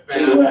 keyword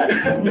found.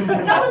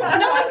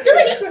 no one's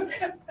doing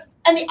it.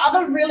 And the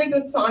other really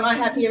good sign I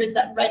have here is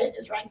that Reddit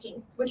is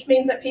ranking, which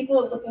means that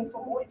people are looking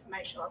for more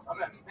information on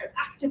suburbs. They're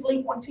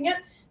actively wanting it,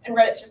 and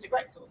Reddit's just a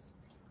great source.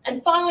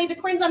 And finally, the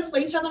Queensland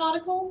Police have an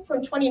article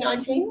from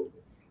 2019,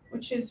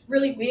 which is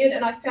really weird,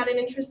 and I found it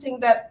interesting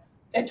that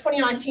their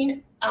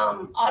 2019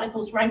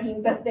 article's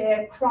ranking, but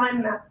their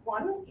crime map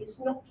one is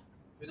not.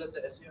 Who does the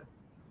SEO?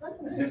 I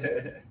don't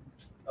know.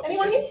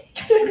 Anyone here?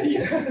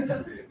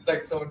 It's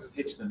like someone just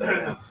hitched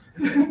them.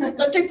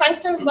 Let's do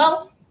Frankston as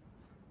well.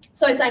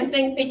 So same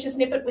thing, feature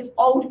snippet with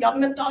old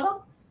government data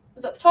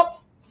is at the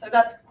top. So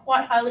that's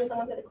quite highly,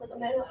 someone's going to click on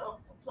there, like, oh,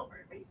 it's not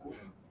very recent.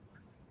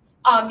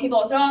 People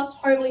also asked,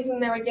 Homely's in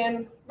there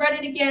again,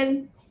 Reddit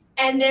again,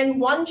 and then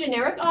one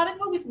generic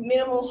article with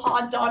minimal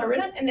hard data in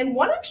it, and then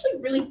one actually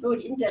really good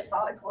in-depth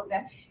article in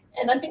there.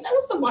 And I think that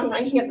was the one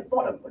ranking at the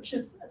bottom, which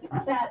is a bit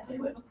sad for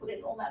whoever put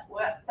in all that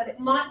work, but it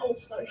might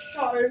also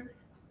show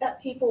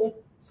that people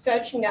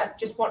searching that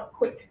just want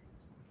quick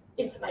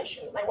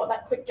information. They want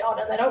that quick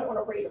data, and they don't want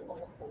to read a long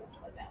form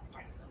about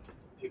Frankston.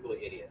 People are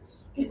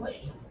idiots. People are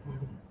idiots.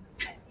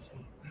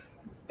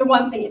 The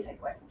one thing you take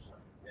away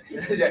from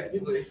it. Yeah,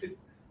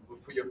 we'll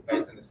put your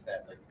face in the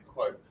stat, like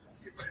quote.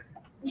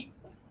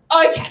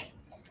 Okay.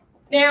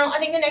 Now, I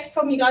think the next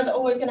problem you guys are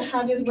always going to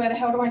have is where the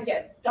hell do I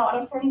get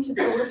data from to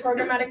build a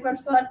programmatic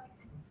website?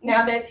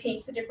 Now, there's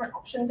heaps of different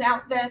options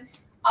out there.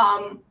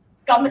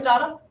 Government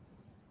data.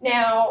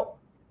 Now,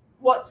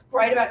 what's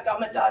great about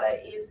government data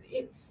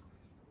is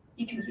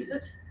you can use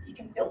it, you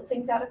can build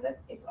things out of it,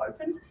 it's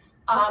open.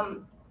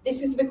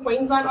 This is the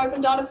Queensland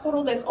Open Data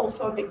Portal. There's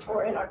also a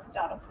Victorian Open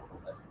Data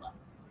Portal as well.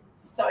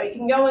 So you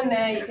can go in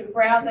there, you can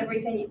browse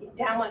everything, you can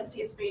download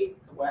CSVs,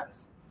 the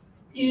works.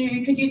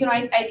 You could use an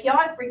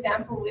API, for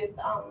example, with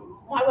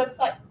my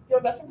website, Your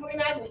Investment Company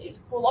Mag, we use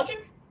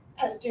CoreLogic,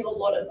 as do a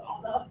lot of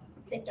other,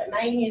 I think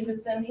Domain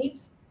uses them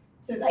heaps.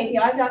 So there's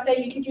APIs out there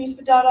you could use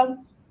for data.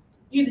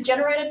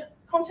 User-generated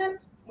content,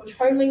 which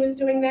Homely was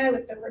doing there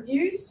with the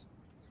reviews.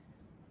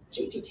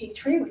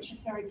 GPT-3, which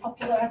is very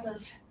popular as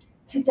of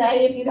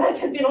today, if you guys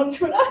have been on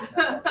Twitter.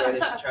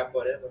 Greatest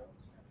chatbot ever.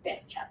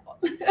 Best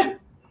chatbot.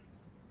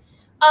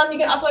 You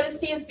can upload a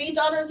CSV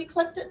data if you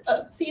collected,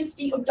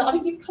 CSV of data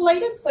you've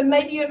collated. So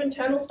maybe you have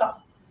internal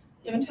stuff.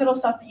 You have internal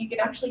stuff that you can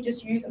actually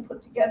just use and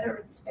put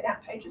together and spin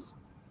out pages.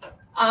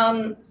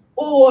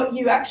 Or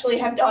you actually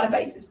have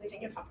databases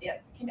within your company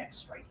that you connect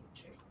straight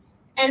into.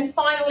 And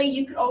finally,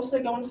 you could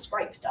also go and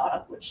scrape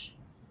data, which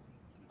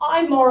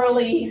I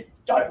morally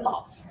don't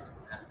love.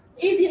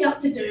 Easy enough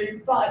to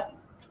do, but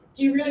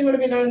do you really want to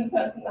be known the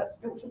person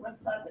that built a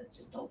website that's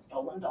just all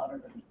stolen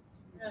data?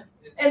 Yeah.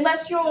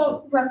 Unless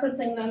you're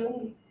referencing them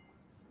and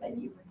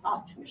then you've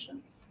asked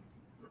permission.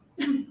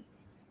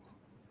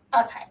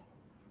 Okay.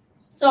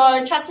 So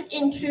I chucked it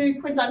into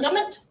Queensland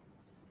Government,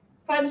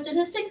 crime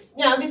statistics.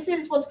 Now this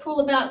is what's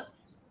cool about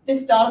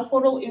this data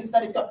portal is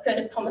that it's got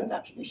Creative Commons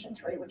Attribution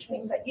 3, which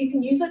means that you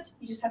can use it,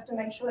 you just have to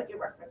make sure that you're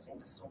referencing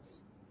the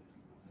source.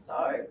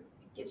 So it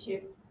gives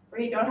you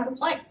free to go and have a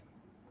play.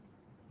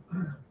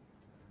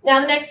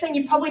 Now, the next thing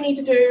you probably need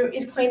to do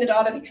is clean the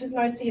data because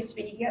no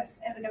CSV is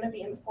ever going to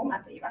be in the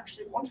format that you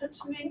actually want it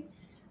to be.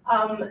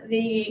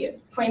 The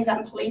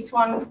Queensland Police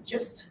ones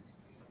just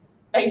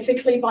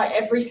basically by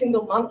every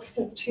single month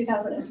since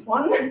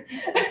 2001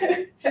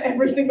 for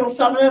every single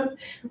suburb.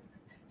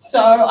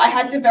 So I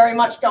had to very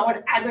much go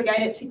and aggregate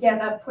it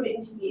together, put it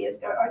into years,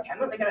 go, okay,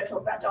 I'm only going to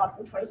talk about data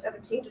from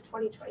 2017 to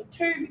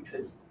 2022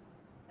 because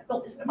I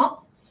built this in a month.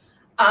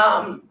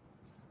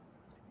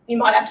 You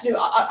might have to do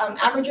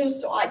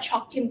averages, so I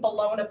chucked in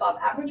below and above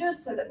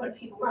averages so that when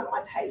people land on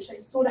my page, they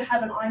sort of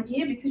have an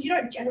idea because you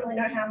don't generally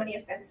know how many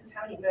offences,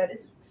 how many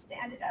murders is the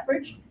standard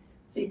average.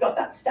 So you've got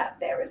that stat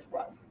there as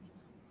well.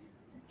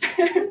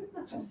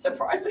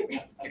 Surprising,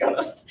 to be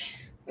honest.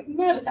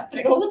 Murder's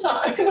happening all the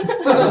time.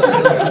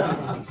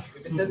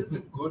 If it says it's a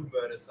good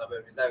murder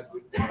suburb, is that a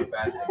good thing or a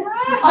bad thing?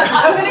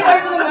 I'm going to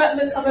go for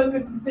the suburbs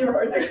with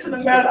 0 next to the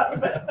murder,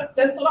 but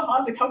they're sort of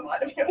hard to come by,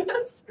 to be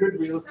honest. Good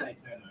real estate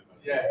turnover.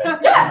 Yeah.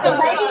 Yeah,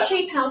 maybe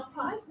cheap house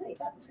price. Need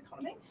that in this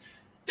economy.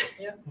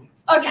 Yeah.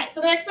 Okay,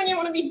 so the next thing you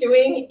want to be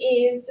doing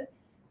is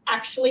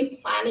actually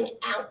planning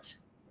out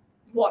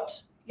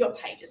what your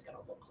page is going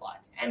to look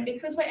like. And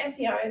because we're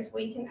SEOs,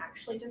 we can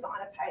actually design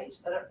a page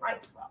so that it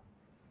ranks well.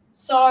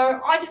 So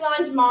I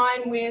designed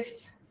mine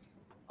with,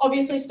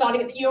 obviously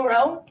starting at the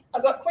URL.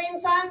 I've got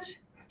Queensland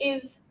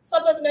is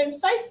suburb name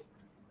safe.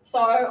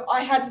 So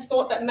I had the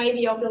thought that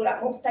maybe I'll build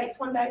out more states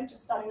one day,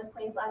 just starting with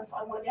Queensland. So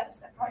I want to be able to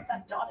separate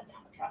that data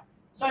down the track.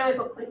 So I only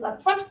put Queensland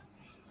in front.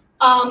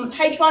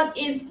 H1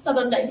 is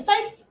suburb name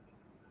safe.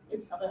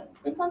 Is suburb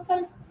Queensland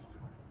safe?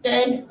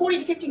 Then 40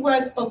 to 50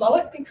 words below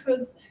it,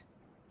 because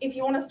if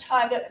you want to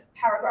target a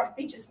paragraph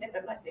feature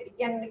snippet, and I see it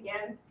again and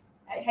again,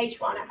 a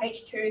H1, a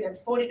H2, then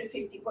 40 to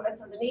 50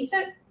 words underneath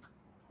it.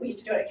 We used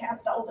to do it at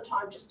Canstar all the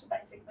time just to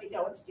basically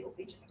go and steal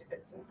feature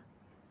snippets, and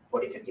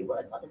 40, 50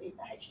 words underneath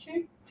the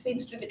H2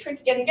 seems to do the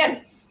trick again and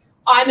again.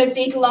 I'm a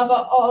big lover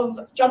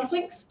of jump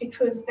links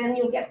because then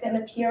you'll get them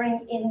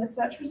appearing in the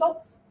search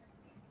results.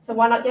 So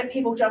why not get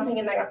people jumping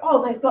and they go,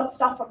 oh, they've got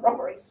stuff for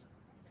robberies.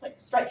 Click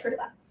straight through to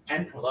that.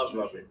 And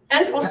prostitution.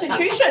 And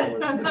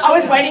prostitution. I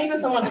was waiting for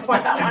someone to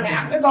point that one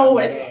out, as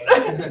always.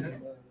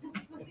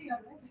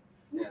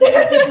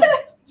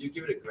 You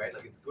give it a grade,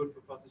 like it's good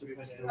for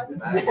prostitution. One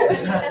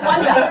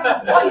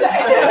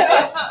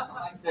day.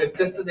 Yeah,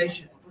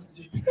 destination for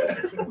prostitution.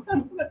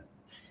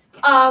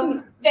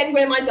 Then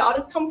where my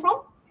data's come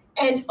from,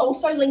 and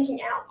also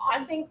linking out.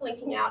 I think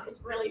linking out is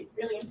really,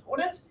 really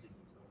important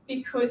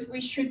because we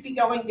should be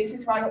going, this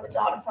is where I got the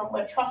data from,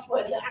 we're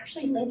trustworthy, and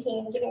actually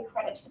linking and giving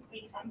credit to the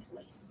Queensland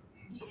Police.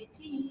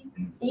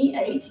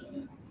 EAT.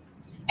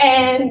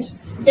 And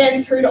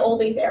then through to all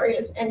these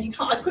areas, and you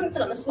can't, I couldn't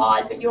fit on the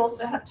slide, but you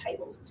also have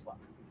tables as well.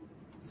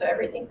 So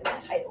everything's in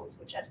the tables,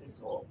 which as we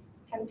saw,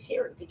 can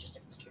appear in feature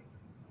snippets too.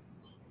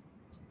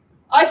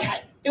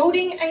 Okay,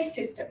 building a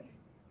system.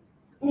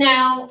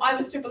 Now, I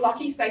was super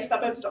lucky,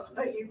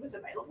 safesuburbs.com.au was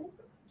available.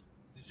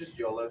 It's just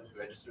YOLO to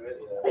register it.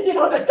 I did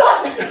all the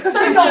time,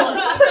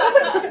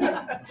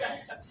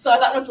 $3. So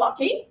that was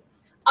lucky.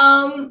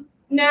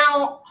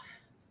 Now,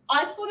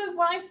 I sort of,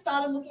 when I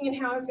started looking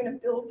at how I was going to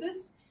build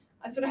this,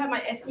 I sort of had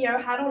my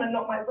SEO hat on and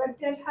not my web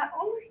dev hat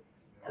on.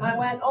 And I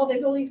went, oh,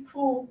 there's all these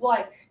cool,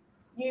 like,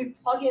 new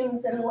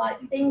plugins and, like,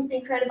 things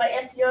being created by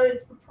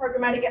SEOs for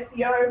programmatic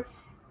SEO.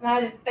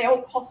 And they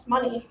all cost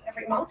money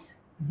every month.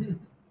 And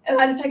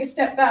I had to take a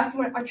step back and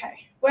went,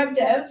 okay, web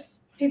dev,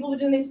 people have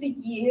been doing this for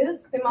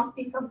years. There must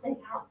be something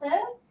out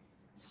there.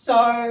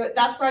 So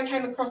that's where I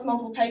came across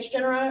multiple page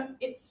generator.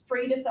 It's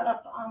free to set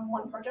up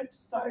one project.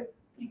 So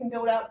you can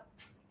build out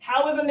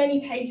however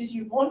many pages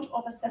you want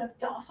of a set of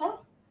data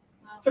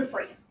for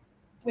free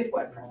with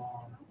WordPress.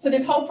 So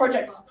this whole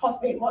project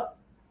cost me what?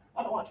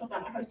 I don't want to talk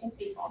about my hosting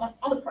fees for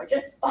other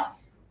projects, but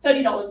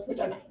 $30 per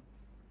domain.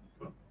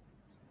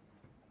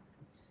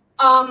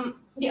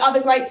 The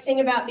other great thing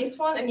about this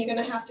one, and you're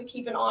going to have to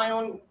keep an eye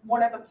on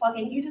whatever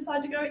plugin you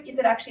decide to go, is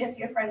it actually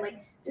SEO friendly?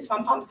 This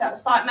one pumps out a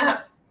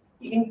sitemap.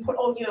 You can put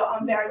all your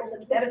variables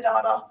into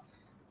metadata.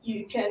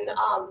 You can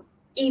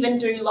even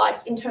do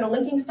like internal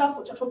linking stuff,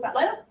 which I'll talk about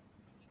later.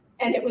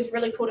 And it was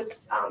really cool to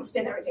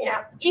spin everything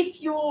out.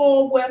 If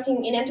you're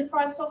working in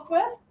enterprise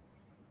software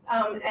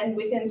and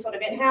within sort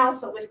of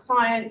in-house or with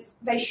clients,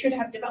 they should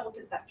have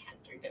developers that can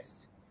do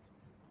this.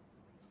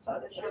 So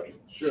there's no reason.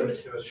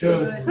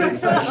 Sure.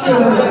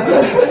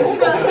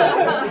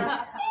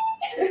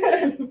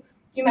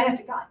 You may have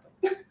to guide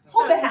them.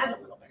 Hold their hand a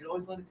little bit. You can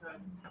always let it go.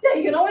 Yeah,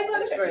 you can always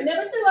let it go. great.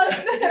 Never too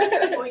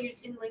late. Or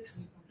use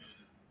inlinks.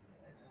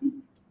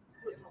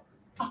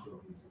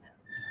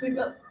 We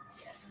will.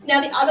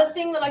 Now, the other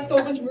thing that I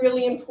thought was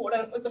really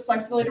important was the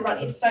flexibility to run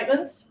if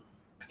statements,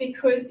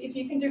 because if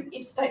you can do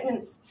if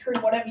statements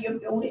through whatever you're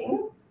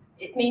building,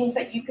 it means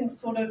that you can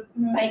sort of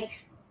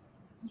make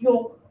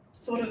your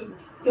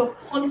your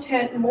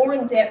content more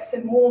in depth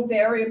and more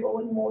variable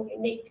and more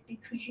unique,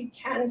 because you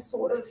can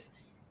sort of,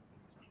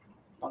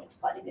 not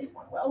explaining this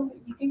one well, but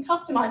you can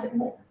customize it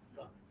more.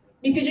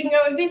 Because you can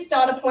go, if this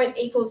data point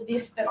equals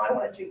this, then I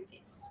want to do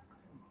this.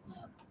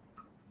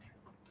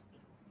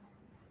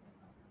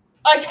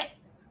 Okay.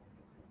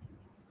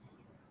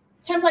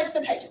 Templates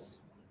for pages.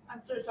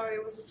 I'm so sorry,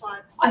 it was the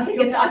slides. I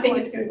think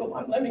it's Google.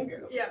 I'm blaming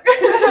Google. Yeah.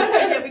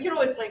 Yeah, we can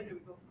always blame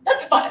Google.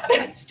 That's fine.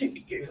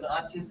 Stupid Google. It was an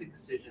artistic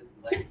decision.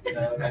 Like, you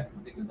know, I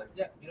think it was like,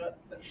 yeah, you know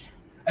what?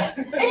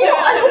 And you know,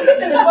 I looked at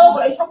them as well,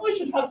 but I probably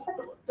should have a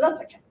proper look. But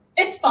that's okay.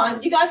 It's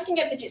fine. You guys can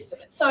get the gist of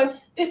it. So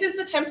this is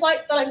the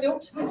template that I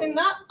built within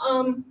that.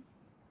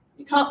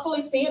 You can't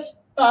fully see it,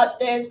 but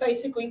there's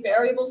basically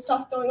variable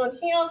stuff going on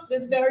here.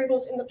 There's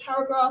variables in the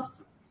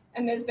paragraphs,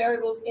 and there's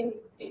variables in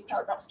these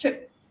paragraphs too.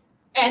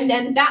 And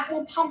then that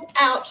will pump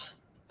out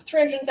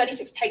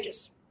 336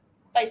 pages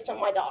based on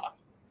my data.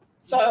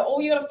 So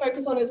all you got to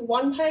focus on is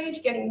one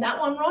page, getting that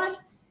one right,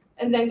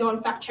 and then go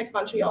and fact check a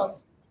bunch of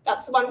yours.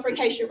 That's the one for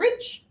Acacia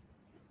Ridge,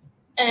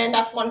 and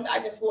that's one for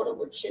Agnes Water,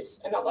 which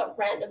is another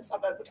random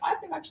suburb, which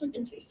I've never actually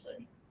been to.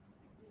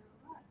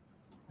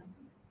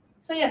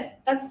 So yeah,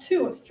 that's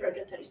 2 of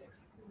 336.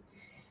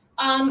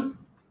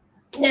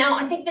 Now,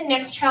 I think the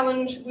next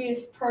challenge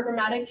with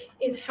programmatic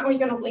is how are you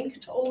going to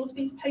link to all of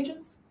these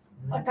pages?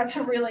 Like that's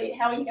a really,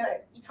 how are you going to,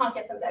 you can't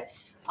get them there.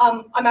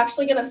 I'm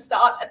actually going to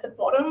start at the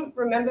bottom.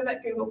 Remember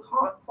that Google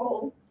can't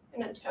call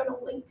an internal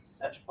link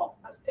search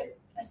box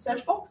a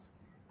search box.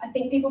 I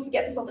think people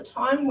forget this all the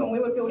time. When we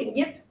were building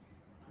YIP,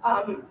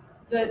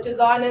 the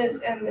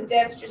designers and the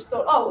devs just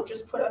thought, oh, we'll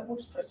just put a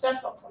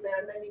search box on there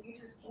and then the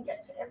users can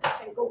get to every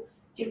single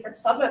different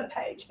suburb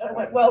page. But I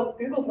went, well,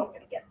 Google's not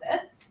going to get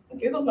there. And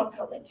Google's not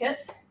going to link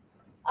it.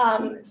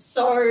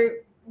 So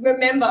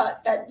remember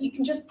that you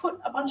can just put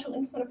a bunch of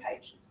links on a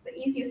page. It's the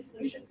easiest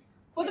solution.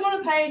 Put them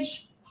on a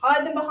page,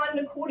 hide them behind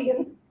an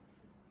accordion.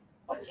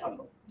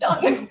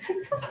 Done.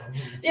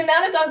 The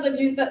amount of times I've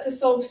used that to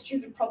solve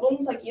stupid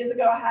problems, like years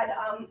ago I had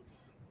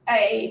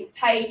a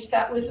page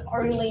that was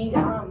only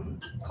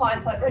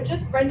client-side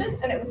rendered,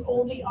 and it was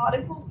all the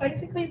articles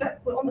basically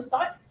that were on the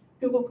site.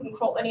 Google couldn't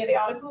crawl any of the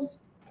articles.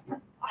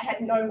 I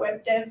had no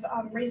web dev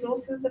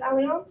resources at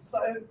Allianz,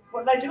 so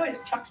what did I do? I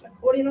just chucked an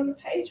accordion on the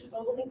page with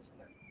all the links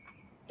in it.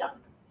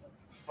 Done.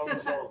 Problem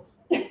solved.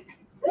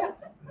 Yeah,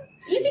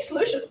 easy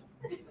solution.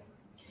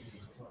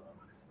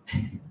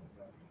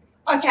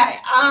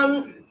 Okay,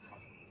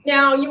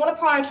 now you want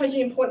to prioritize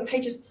your important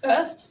pages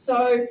first.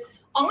 So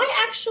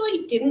I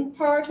actually didn't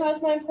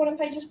prioritize my important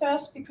pages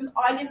first because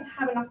I didn't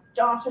have enough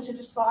data to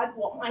decide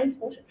what my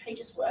important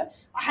pages were.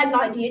 I had an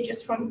idea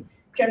just from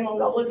general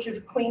knowledge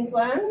of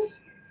Queensland.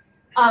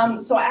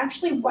 So I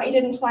actually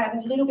waited until I had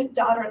a little bit of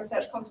data in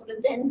Search Console to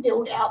then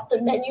build out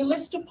the menu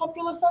list of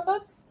popular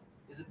suburbs.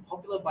 Is it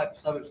popular by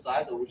suburb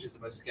size or which is the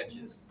most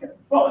sketchiest?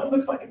 Well, it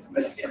looks like it's the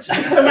most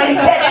sketchiest, so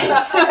maintain.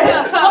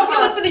 It's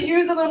popular for the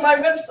users on my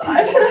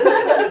website.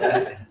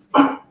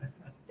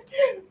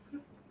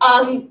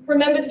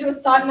 Remember to do a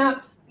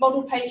sitemap,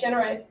 model page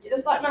generator. Did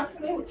a sitemap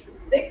for me, which was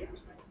sick.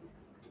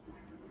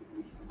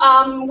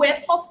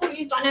 Where possible,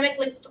 use dynamic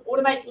links to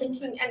automate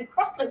linking and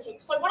cross-linking.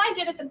 So what I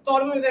did at the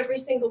bottom of every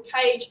single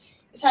page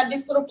is had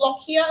this little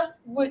block here,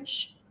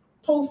 which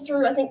pulls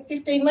through, I think,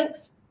 15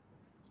 links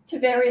to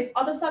various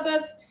other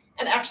suburbs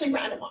and actually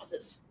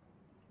randomizes.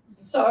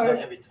 So not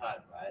every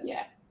time, right?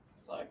 Yeah.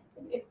 So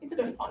it's a bit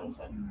of fun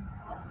for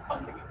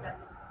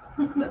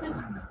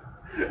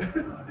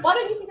Why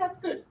don't you think that's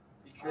good?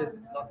 Because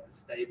it's not the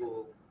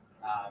stable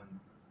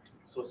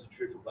source of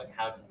truth of like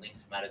how the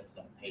links matter to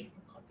that page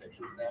from a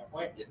contextual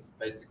standpoint. It's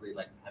basically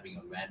like having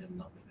a random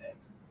number there.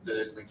 So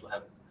those links will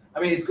have, I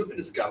mean, it's good for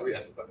discovery,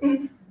 I suppose.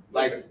 Mm-hmm.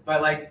 But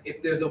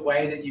if there's a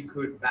way that you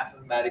could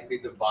mathematically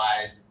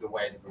devise the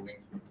way that the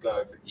links would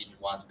go for each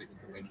one for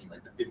interlinking,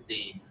 like the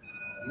 15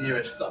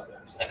 nearest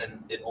suburbs, and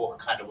then it all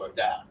kind of worked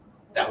out,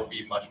 that would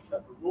be much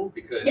preferable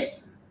because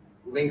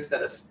links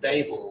that are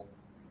stable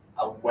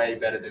are way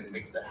better than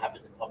links that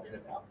happen to pop in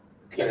and out.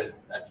 Because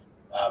that's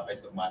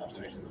based on my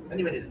observations of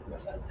many different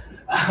websites.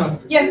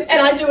 Yeah,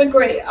 and I do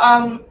agree.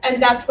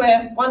 And that's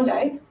where one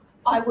day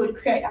I would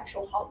create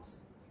actual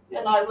hubs.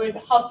 And I would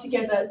hub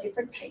together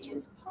different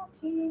pages.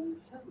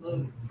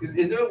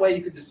 Is there a way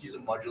you could just use a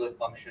modular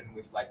function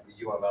with like the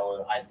URL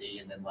or ID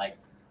and then like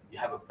you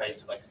have a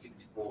base of like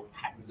 64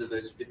 patterns of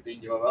those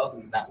 15 URLs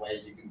and that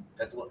way you can,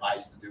 that's what I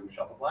used to do with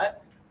Shopify,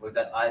 was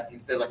that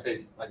instead of that,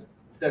 it was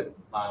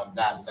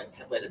like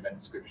template event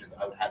descriptions,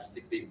 I would have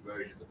 16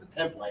 versions of the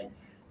template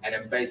and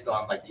then based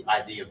on like the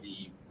ID of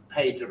the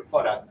page or the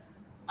product,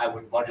 I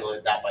would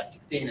modulate that by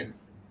 16 and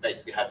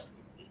basically have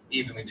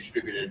evenly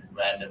distributed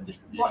random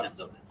distributions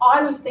of it.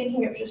 I was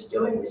thinking of just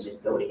doing was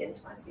just building it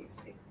into my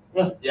CSV.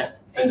 Yeah.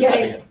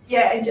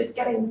 And just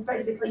getting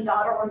basically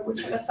data on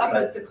which of the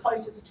suburbs are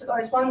closest to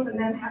those ones and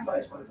then have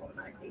those ones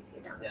automatically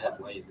appear down. Yeah,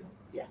 that's way easier.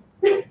 Yeah.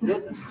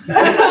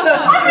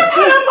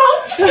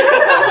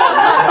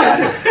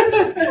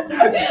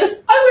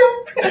 I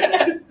will.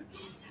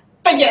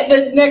 But yeah,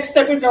 the next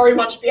step would very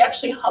much be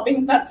actually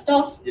hubbing that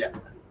stuff. Yeah.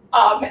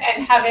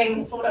 And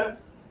having sort of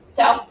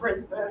South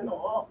Brisbane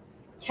or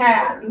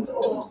Cairns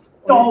or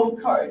Gold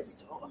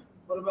Coast.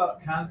 What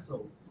about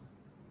councils?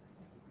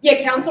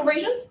 Yeah, council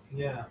regions.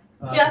 Yeah.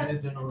 Yeah.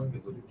 Internal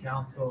links with the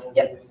council.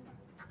 Yep.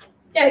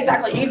 Yeah,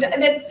 exactly.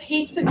 And there's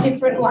heaps of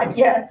different, like,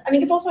 yeah. I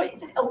think it's also,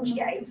 is it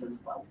LGAs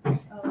as well?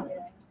 Oh,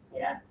 yeah.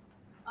 Yeah.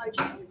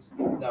 IGAs.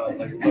 No,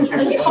 like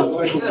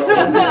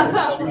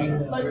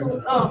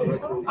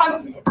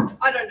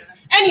I don't know.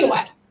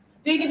 Anyway,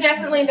 you can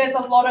definitely, there's a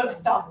lot of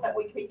stuff that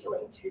we could be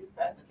doing to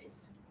further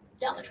this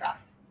down the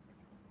track.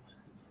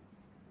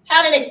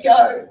 How did it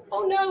go?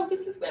 Oh no,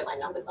 this is where my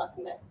numbers are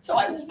from there. So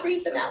I will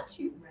read them out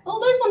to you. Oh,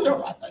 those ones are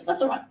all right though.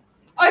 That's all right.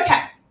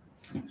 Okay.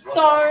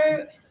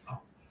 So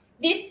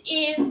this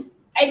is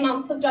a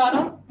month of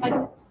data. I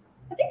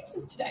think this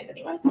is today's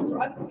anyway, so it's all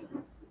right.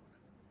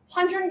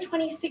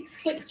 126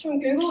 clicks from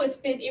Google. It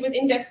was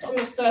indexed on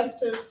the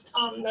 1st of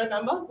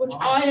November, which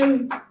I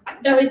am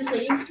very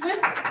pleased with.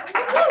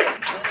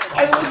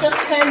 Only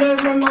just turned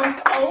over a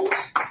month old.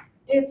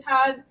 It's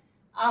had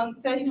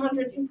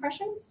 1,300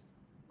 impressions.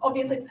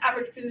 Obviously, its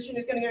average position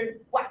is going to go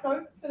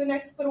wacko for the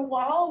next little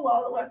while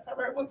it works out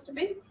where it wants to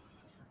be.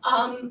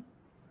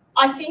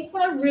 I think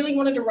what I really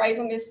wanted to raise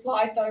on this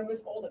slide, though,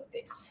 was all of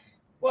this.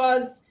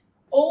 Was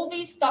all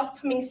these stuff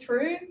coming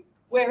through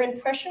where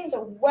impressions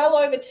are well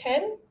over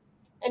 10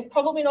 and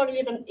probably not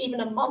even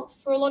a month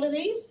for a lot of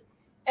these.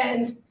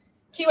 And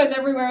keywords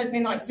everywhere has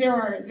been like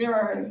 0,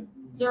 0,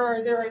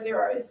 0, 0,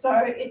 0. So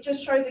it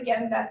just shows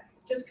again that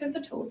just because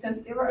the tool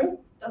says 0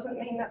 doesn't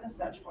mean that the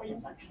search volume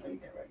is actually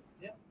 0.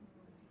 Yep.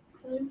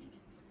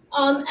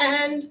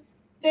 And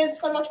there's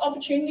so much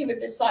opportunity with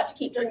this site to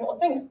keep doing more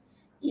things.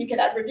 You could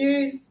add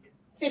reviews,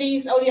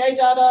 cities, LGA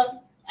data,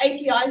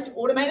 APIs to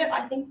automate it.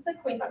 I think the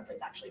Queensland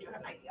Police actually do have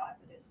an API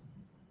for this.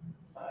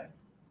 So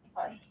if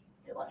I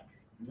feel like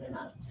doing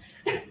that,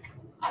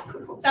 I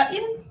could put that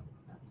in.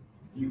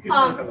 You could make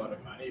a lot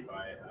of money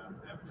by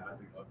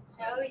advertising local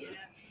services.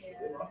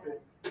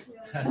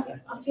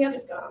 I'll see how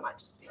this goes. I might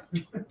just do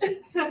it.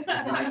 You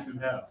need some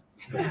help.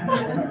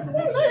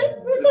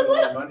 There's a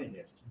lot of money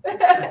here.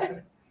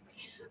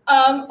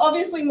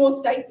 Obviously, more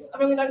states.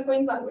 I've only done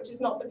Queensland, which is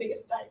not the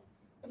biggest state.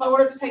 If I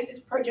wanted to take this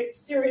project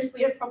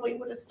seriously, I probably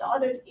would have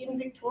started in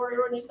Victoria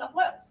or New South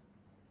Wales.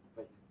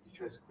 But you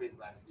chose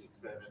Queensland as the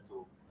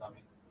experimental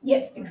dummy.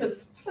 Yes,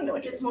 because I don't know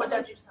what it is. More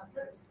dodgy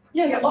suburbs.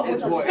 Yeah, yeah, a lot more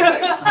It's dodgy. more, it's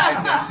like high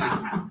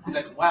density. It's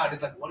like, wow,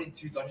 there's like 1 in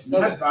 2 dodgy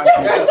suburbs.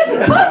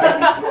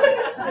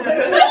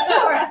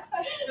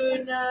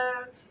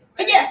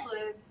 But yeah,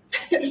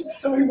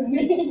 so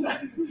many.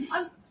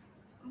 I'm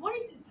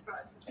wanting to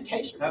surprise us.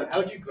 Occasionally. How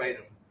would you grade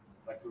them?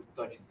 Like with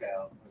dodgy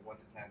scale, like 1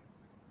 to 10?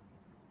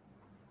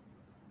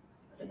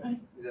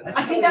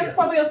 I think that's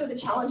probably also the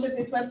challenge of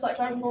this website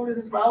going forward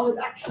as well, is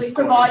actually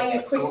providing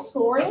a quick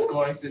scoring. A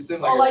scoring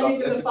system. Like All I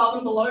did was above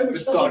and below,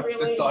 which doesn't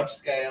really. The dodge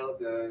scale,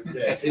 the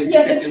sketchy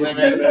limit.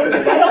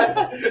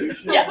 limit.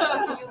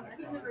 Yeah.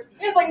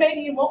 It's like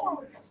maybe you want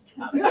one.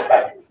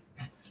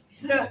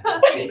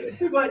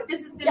 But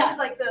this is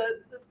like the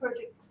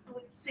project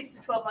 6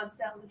 to 12 months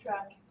down the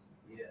track.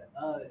 Yeah.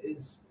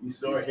 You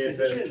saw it here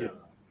first,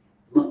 kids.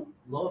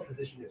 Lower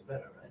position is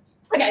better, right?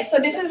 Okay, so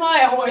this is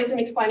why I always am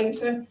explaining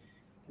to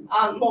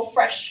more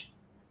fresh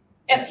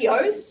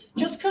SEOs.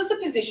 Just because the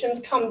positions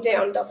come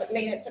down doesn't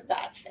mean it's a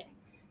bad thing.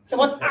 So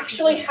what's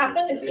actually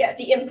happened is,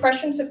 the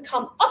impressions have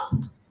come up,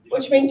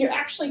 which means you're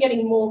actually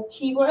getting more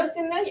keywords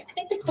in there. I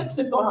think the clicks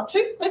have gone up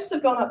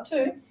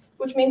too.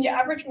 Which means your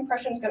average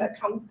impression is going to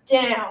come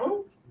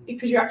down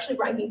because you're actually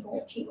ranking for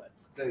more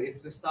keywords. So if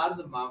at the start of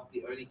the month,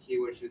 the only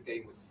keyword she was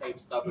getting was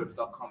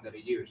safesuburbs.com.au,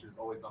 she was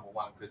always number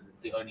 1 because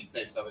the only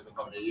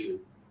safesuburbs.com.au.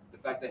 The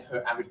fact that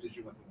her average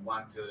position went from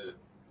 1 to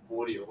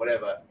 40 or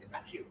whatever is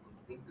actually a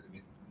good thing because it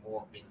means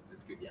more things to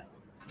scoop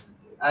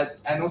out.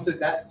 And also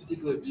that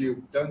particular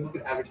view, don't look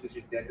at average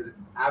position there because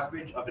it's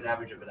average of an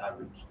average of an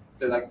average.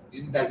 So like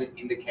using that as an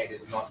indicator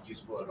is not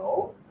useful at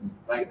all.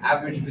 Like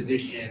average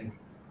position,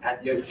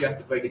 if you have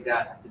to break it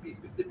down, it has to be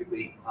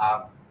specifically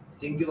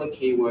singular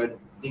keyword,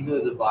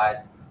 singular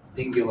device,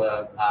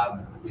 singular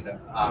URL.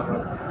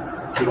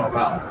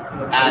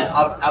 And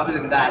other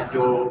than that,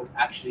 you're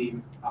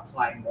actually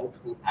applying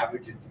multiple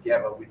averages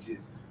together, which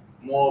is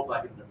more of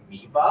like an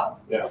amoeba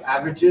of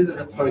averages as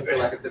opposed to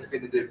like a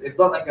definitive. It's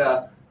not like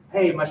a,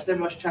 hey, my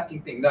so-much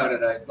tracking thing. No.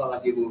 It's not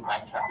like a little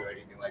rank tracker or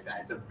anything like that.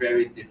 It's a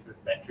very different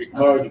metric.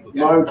 Mode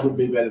would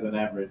be better than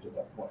average at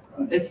that point,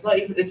 right? It's not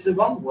even, it's the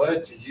wrong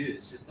word to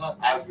use. It's not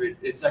average.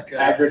 It's like a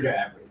aggregate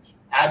average.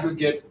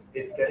 Aggregate.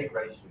 It's getting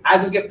ratio.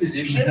 Aggregate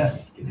position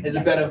is a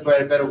better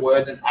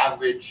word than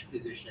average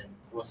position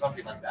or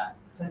something like that.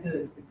 It's like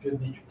a good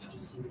metric to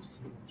just see which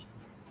keywords.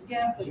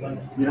 Yeah.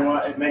 You know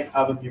what? It makes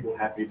other people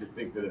happy to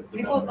think that it's a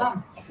People number.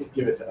 dumb. Just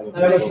give it to other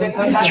No, people.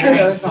 it's true.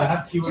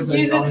 Just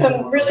use it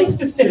to really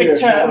specific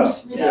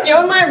terms. Yeah.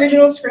 On my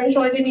original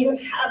screenshot, I didn't even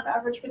have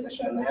average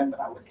position in there, but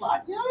I was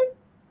like,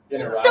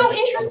 it's still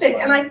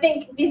interesting. And I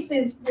think this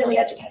is really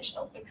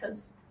educational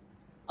because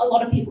a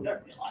lot of people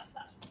don't realize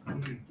that.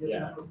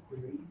 Yeah.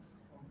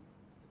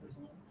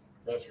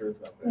 Not sure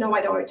it's not there. No,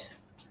 I don't.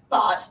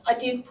 But I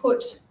did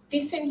put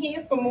this in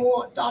here for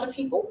more data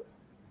people.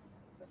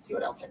 Let's see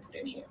what else I put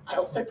in here. I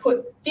also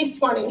put this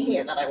one in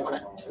here that I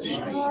wanted to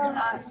show you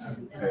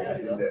guys.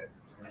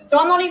 So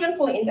I'm not even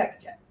fully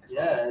indexed yet.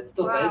 Yeah, it's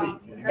still baby.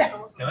 Yeah.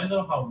 Can I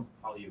know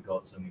how you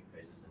got so many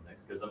pages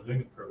indexed? Because I'm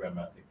doing a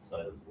programmatic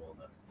site as well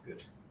now.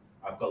 Because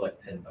I've got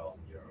like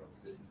 10,000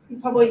 euros. You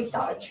probably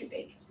started too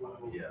big.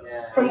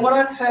 Yeah. From what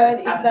I've heard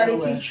is that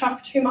if you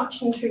chuck too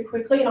much in too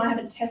quickly, and I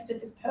haven't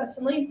tested this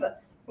personally,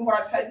 but from what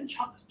I've heard, you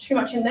chuck too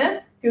much in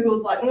there,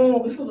 Google's like,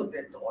 this is a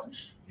bit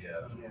dodgy.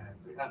 Yeah.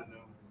 I don't know.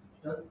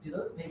 Do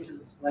those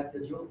pages, like,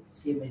 does your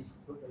CMS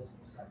put those in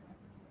your site?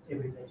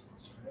 Every page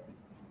that's generated?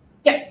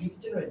 Yeah. You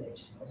can generate an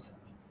HTML site.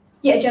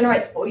 Yeah, it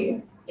generates for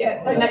you.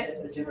 Yeah.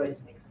 It generates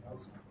an XML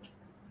site.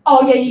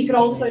 Oh, yeah, you could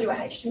also do a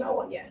HTML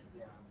one, yeah.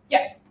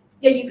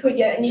 Yeah, you could,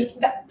 yeah. And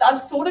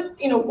I've sort of,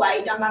 in a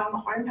way, done that on the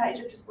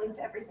homepage. I've just linked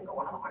to every single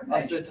one on the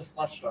homepage. So it's a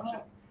flush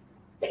structure.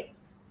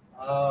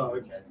 Oh,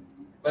 okay.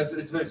 But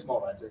it's very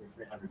small, right? It's only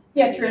 300.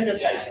 Yeah,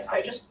 336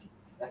 pages.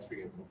 That's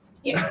forgivable.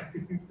 Yeah.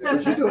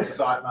 Would you do a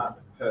sitemap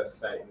per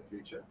state in the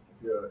future?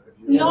 If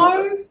you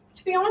No,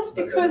 to be honest,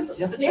 because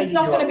You have to change it's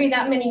not going to URL. be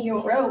that many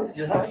URLs.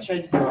 You have to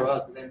change the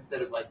URLs, but then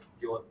instead of like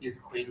your is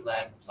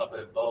Queensland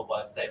suburb blah blah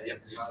blah state, you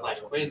have to do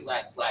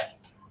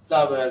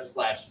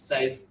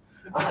 /Queensland/suburb/safe.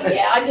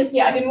 Yeah, I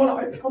didn't want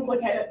to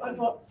overcomplicate it. I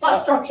thought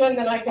flat structure, and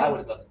then I I can. would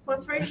have done it.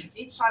 Plus for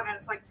each time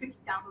it's like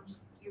 50,000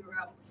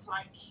 URLs.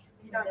 Like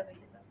you know,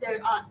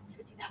 there aren't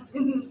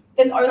 50,000.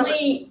 There's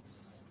only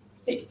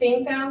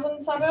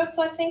 16,000 suburbs,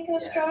 I think, in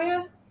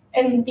Australia.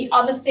 And the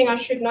other thing I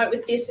should note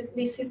with this is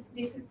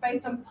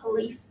based on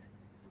police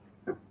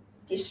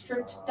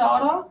district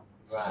data,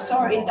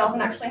 so it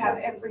doesn't actually have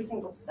every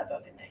single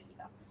suburb in there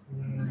either.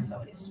 So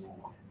it is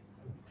small.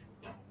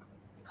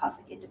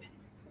 Plus, it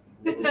depends.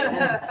 But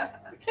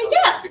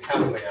yeah, The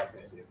counseling out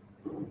there.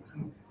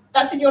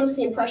 that's if you want to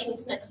see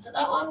impressions next to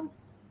that one.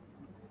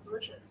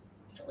 Delicious.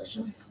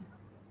 Delicious.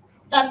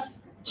 That's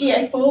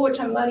GA4, which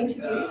I'm learning to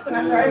use, and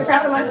I'm very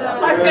proud of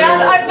myself. I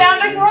found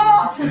a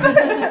graph.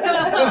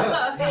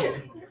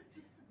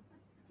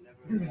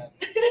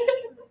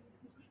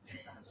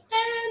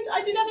 And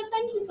I did have a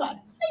thank you slide.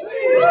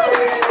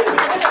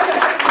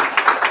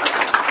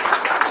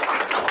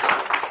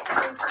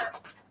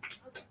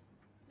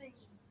 Thank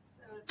you.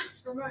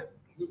 It's remote.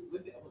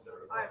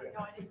 I have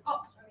no idea.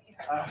 Oh,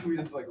 We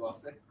just like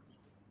lost it.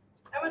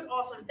 that was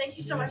awesome. Thank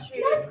you so much for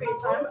your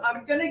time.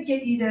 I'm gonna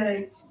get you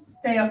to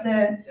stay up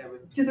there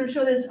because I'm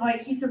sure there's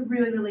like heaps of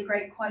really, really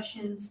great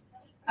questions.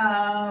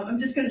 I'm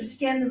just gonna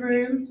scan the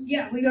room.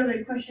 Yeah, we got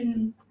a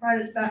question right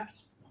at the back.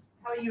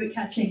 How are you at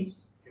catching?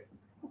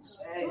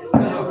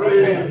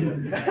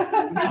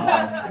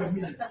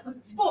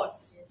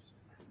 Sports.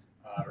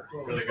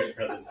 Really good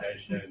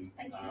presentation.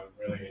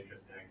 Really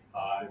interesting.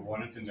 I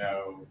wanted to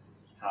know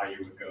how you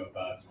would go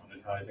about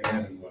monetizing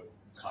it and what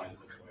kinds of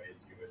ways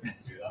you would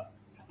do that.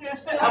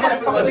 How much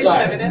for the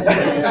website?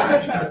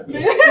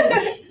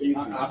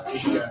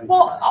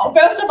 Well,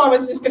 first off, I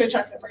was just going to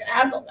chuck some freaking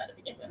ads on there to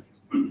begin with.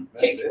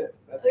 Tick.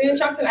 I'm going to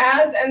chuck some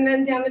ads, and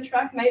then down the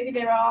track, maybe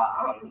there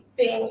are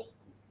being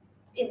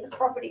in the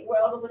property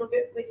world a little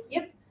bit with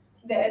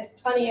there's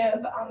plenty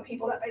of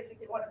people that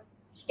basically want to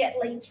get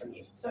leads from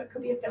you. So it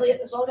could be affiliate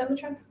as well down the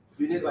track. If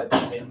you did like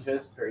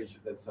dentists for each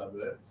of the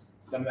suburbs,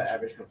 some of the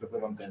average cost per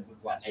click on dentists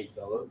is like $8,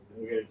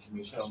 and you get a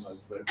commission on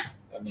those clicks,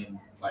 and then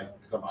like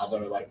some other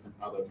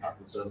type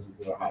of services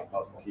that are high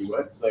cost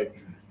keywords. So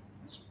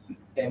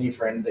any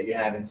friend that you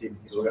have in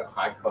CBC look at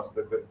high cost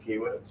per click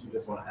keywords, you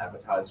just want to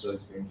advertise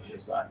those things on your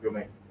site. You'll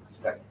make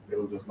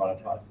it'll just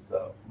monetize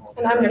itself.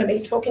 And I'm going to be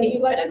talking to you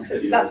later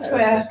because that's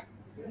where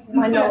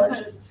my knowledge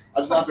is. I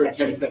just asked for a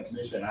 10%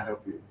 commission. I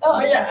help you. Oh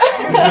yeah.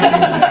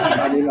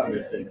 I'm in on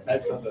this thing.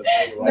 Save something.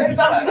 Save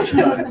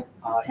something.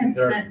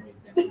 10%.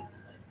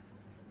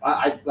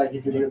 I like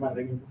if you look at my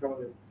thing from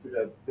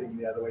the thing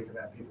the other week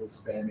about people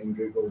spamming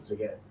Google to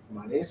get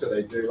money. So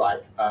they do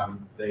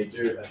they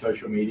do a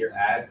social media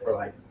ad for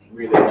like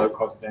really low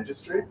cost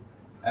dentistry,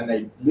 and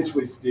they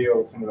literally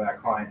steal some of our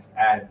clients'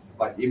 ads,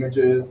 like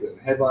images and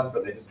headlines,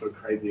 but they just put a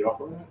crazy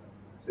offer on it.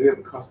 So you get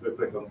the cost per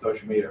click on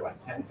social media at like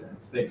 10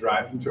 cents. They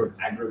drive them to an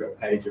aggregate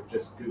page of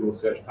just Google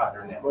Search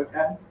Partner Network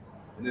ads,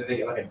 and then they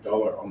get like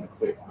 $1 on the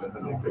click when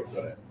somebody clicks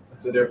on it.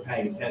 So they're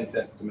paying 10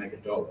 cents to make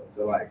 $1.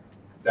 So like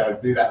they'll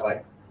do that,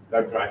 like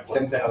they'll drive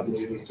 10,000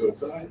 users to a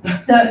site.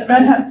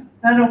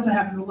 That also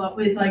happened a lot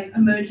with like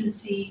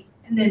emergency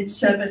and then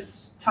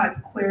service type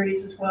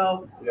queries as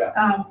well.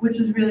 Yeah. Which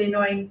is really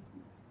annoying.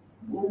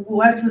 We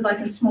worked with like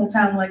a small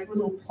town, like with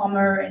a little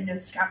plumber and a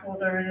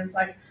scaffolder, and it's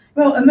like,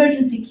 well,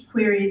 emergency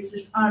queries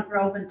just aren't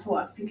relevant to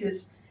us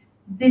because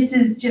this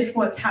is just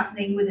what's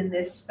happening within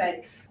this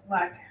space.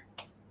 Like,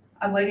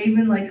 I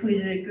even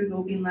tweeted at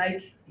Google being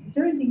like, is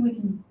there anything we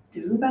can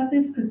do about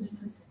this? Because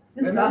this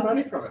They make sucks.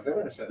 money from it. They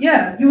want to shut it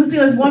Yeah, down. you will see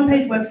like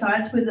one-page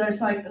websites with there's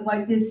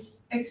like this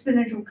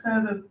exponential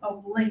curve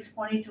of links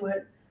pointing to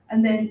it,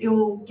 and then it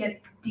will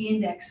get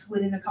de-indexed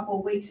within a couple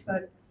of weeks.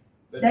 But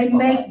they make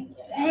bank.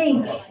 They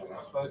make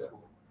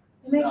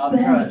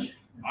bank.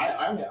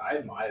 I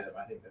admire them.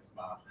 I think they're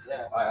smart.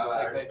 Yeah.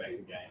 I respect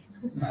the game.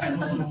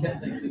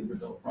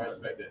 I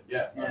respect it.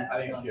 Yeah, I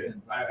think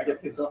it's good. I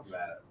get pissed off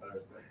about it, but I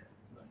respect it.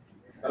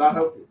 But I'll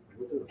help you.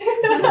 We'll do it.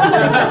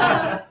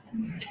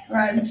 All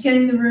right, I'm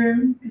scanning the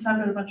room because I've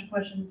got a bunch of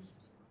questions.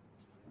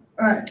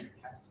 All right.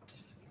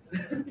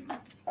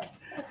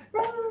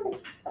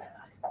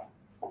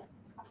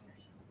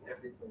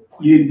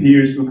 You and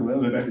Peter spoke a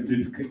little bit about the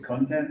duplicate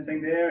content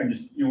thing there, and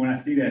just when I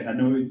see this, I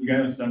know you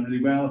guys have done really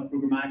well with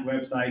programmatic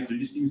websites, so it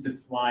just seems to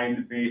fly in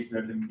the face of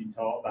everything we've been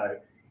taught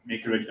about.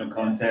 Make original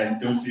content,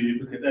 don't do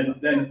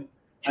duplicate. Then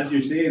as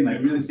you're saying,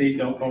 like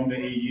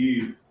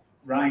realestate.com.au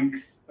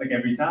ranks like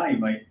every time.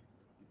 Like,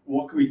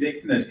 what can we take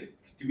from this?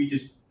 Can we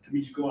just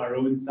go to our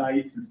own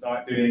sites and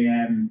start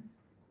doing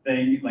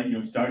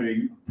start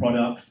doing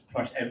product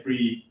plus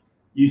every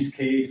use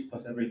case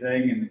plus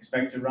everything and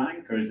expect to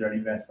rank, or is there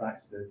any best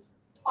practices?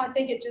 I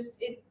think it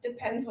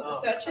depends what the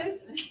search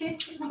is.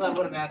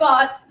 What an answer.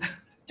 But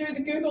do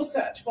the Google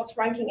search, what's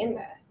ranking in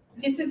there.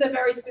 This is a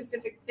very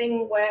specific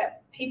thing where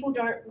people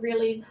don't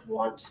really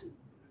want,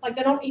 like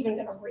they're not even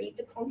going to read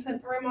the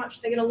content very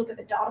much. They're going to look at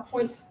the data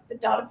points. The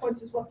data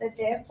points is what they're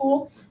there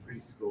for.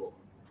 Preschool.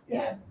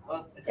 Yeah.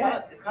 Well, it's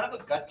kind of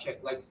a gut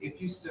check. Like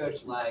if you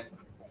search like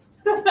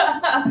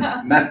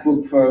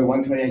MacBook Pro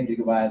 128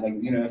 gigabyte, like,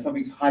 you know,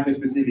 something's hyper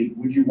specific,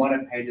 would you want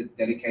a page that's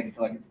dedicated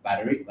to like its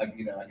battery? Like,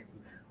 you know, like it's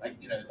like,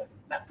 you know, it's like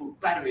MacBook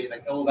battery,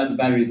 like all about the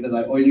battery. So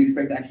like, or you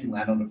expect to actually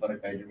land on the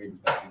product page and read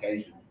the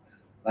specifications.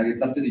 Like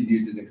it's up to the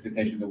user's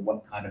expectations of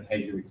what kind of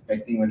page you're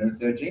expecting when they're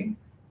searching.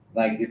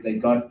 Like if they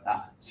got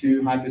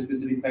two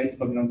hyper-specific pages,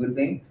 probably not a good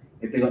thing.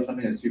 If they got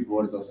something that's too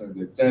broad, it's also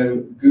good.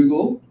 So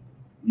Google,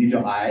 use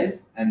your eyes,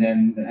 and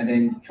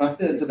then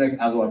trust it until the next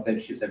algo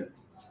update ships everything.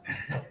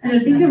 And I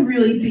think a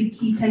really big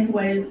key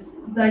takeaway is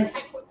like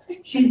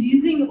she's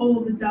using all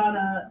of the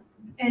data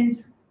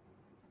and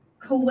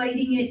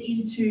collating it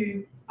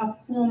into a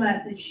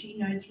format that she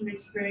knows from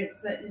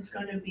experience that is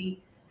going to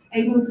be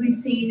able to be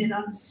seen and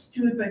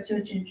understood by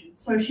search engines.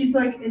 So she's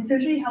like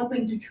essentially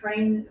helping to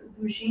train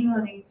the machine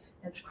learning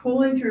that's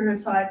crawling through her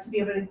site to be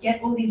able to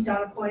get all these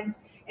data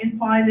points and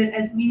find it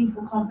as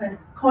meaningful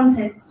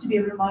contents to be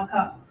able to mark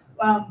up,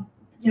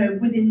 you know,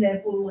 within their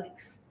blue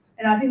links.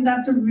 And I think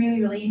that's a really,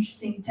 really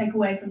interesting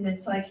takeaway from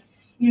this. Like,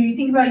 you know, you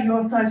think about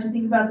your site, you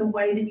think about the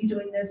way that you're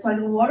doing this. Like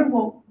a lot of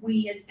what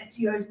we as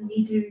SEOs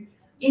need to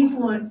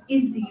influence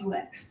is the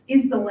UX,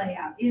 is the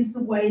layout, is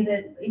the way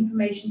that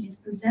information is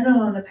presented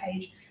on a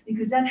page,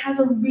 because that has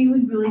a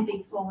really, really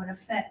big flow and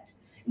effect.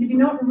 And if you're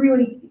not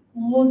really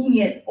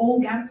looking at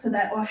all gaps of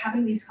that or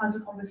having these kinds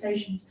of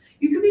conversations,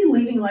 you could be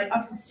leaving like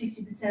up to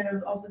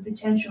 60% of the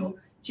potential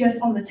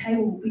just on the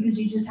table because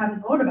you just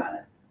haven't thought about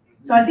it.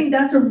 So I think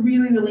that's a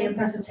really, really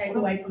impressive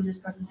takeaway from this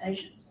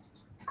presentation.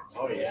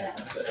 Oh yeah.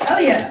 Oh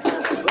yeah.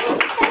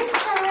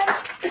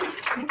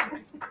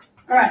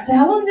 All right, so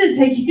how long did it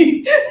take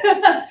you?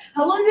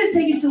 How long did it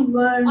take you to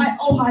learn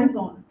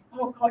Python?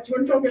 Oh God, you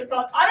want to talk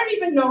about? I don't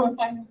even know if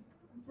I'm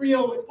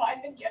real with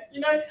Python yet.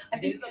 You know, I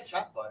think it's like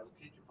chatbot. It'll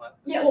teach you Python.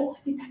 Yeah, well,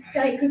 I think that's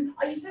great because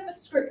I used to have a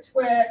script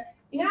where,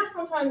 you know, how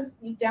sometimes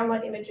you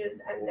download images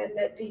and then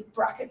there'd be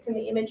brackets in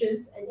the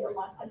images and you're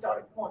like, I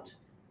don't want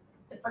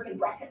the freaking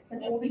brackets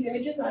and all these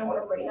images and I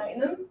want to rename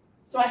them.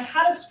 So I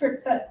had a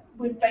script that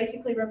would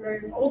basically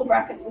remove all the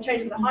brackets and change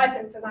them to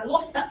hyphens, and I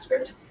lost that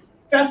script.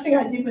 First thing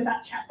I did with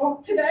that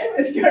chatbot today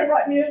was go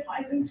write me a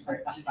Python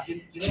script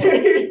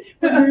to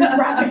remove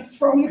brackets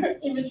from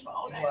image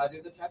file names. When I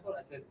did the chatbot,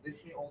 I said,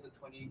 list me all the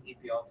 20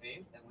 EPL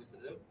teams and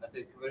listed them. I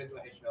said, convert it to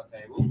an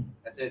HTML table.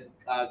 I said,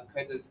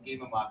 create the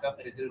schema markup,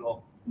 and it did it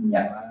all.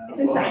 Yeah, it's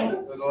insane. It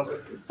was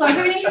awesome. So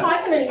who needs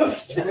Python anymore?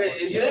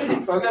 You don't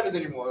need programmers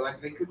anymore. Like,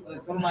 they could,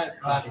 like some of my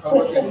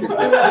coworkers could do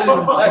some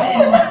of my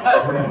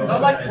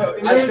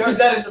I showed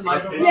that in the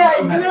micro. Yeah,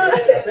 you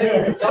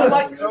know. Some of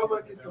my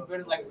coworkers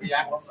converted like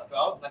React to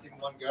Svelte, like in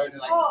one go, and they're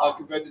like, I'll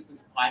convert this to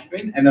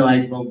Python, and they're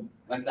like, well,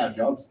 that's our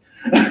jobs.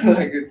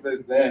 Like it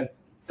says there.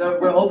 So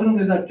we're all gonna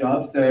lose our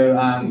jobs. So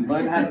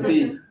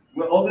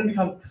we're all gonna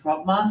become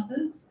prompt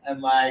masters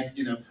and like,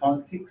 you know,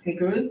 prompt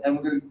tinkerers, and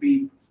we're gonna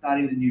be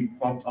starting the new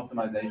prompt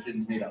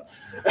optimization meetup.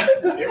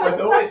 It was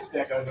always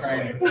Stacko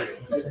training.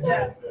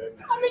 Yeah.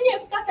 I mean,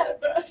 yeah, stuck at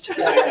it first.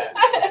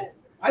 Yeah.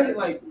 I think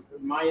like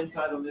my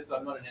insight on this,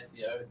 I'm not an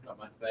SEO, it's not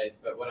my space,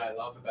 but what I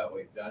love about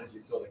what you've done is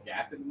you saw the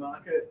gap in the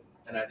market,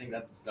 and I think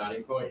that's the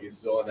starting point. You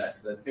saw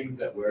that the things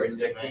that were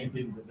indexing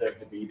didn't deserve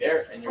to be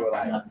there, and you were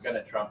like, I'm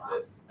gonna trump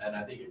this. And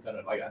I think you've done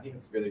it, like, I think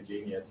it's really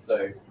genius.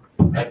 So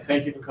like,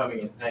 thank you for coming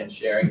in today and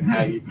sharing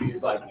how you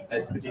use like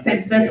as particular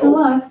Best for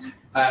last.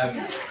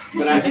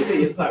 But I think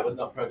the insight was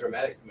not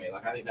programmatic for me.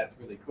 Like, I think that's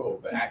really cool.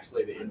 But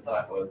actually, the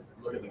insight was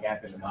look at the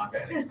gap in the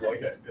market and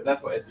exploit it, because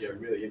that's what SEO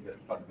really is.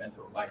 It's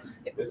fundamental. Like,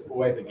 there's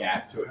always a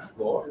gap to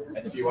explore,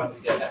 and if you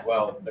understand that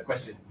well, the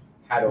question is,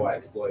 how do I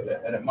exploit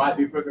it? And it might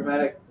be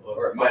programmatic,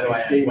 or it might be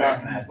schema. Where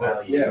can I add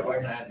value? Yeah, where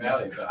can I add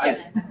value? But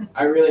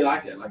I really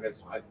liked it. Like,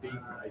 I've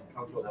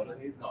come to a lot of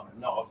these, not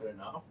often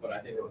enough, but I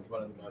think it was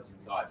one of the most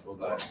insightful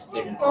that I've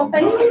seen. Well,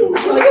 thank you.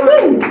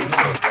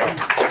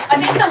 I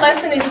think the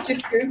lesson is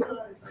just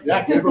Google.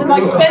 Yeah, Google.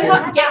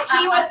 Like, get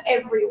keywords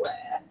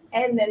everywhere,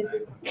 and then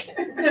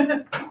Google.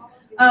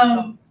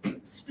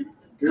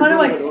 Kind of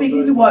like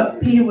speaking to what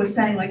Peter was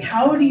saying, like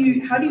how do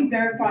you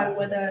verify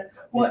whether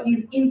what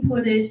you've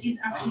inputted is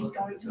actually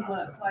going to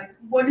work? Like,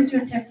 what is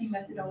your testing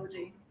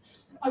methodology?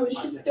 I was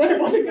shit scared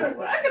it wasn't going to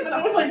work, and then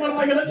I was like, what am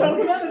I going to talk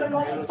about in a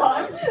month's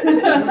time?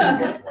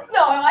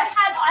 No,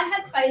 I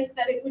had faith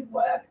that it would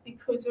work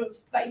because of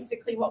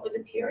basically what was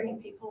appearing in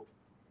people.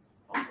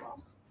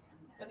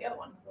 The other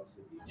one.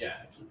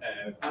 Yeah.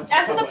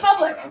 Answer the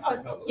public.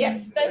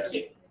 Yes, thank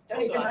you.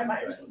 Don't even know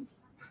my own.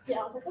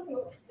 Yeah, I was like,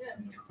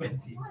 that's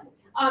 20.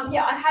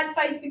 Yeah, I had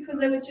faith because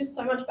there was just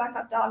so much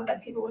backup data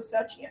that people were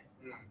searching it.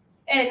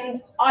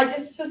 And I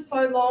just, for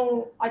so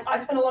long, I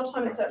spent a lot of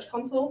time in Search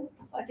Console.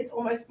 Like, it's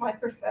almost my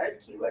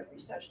preferred keyword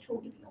research tool,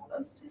 to be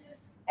honest.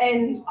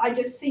 And I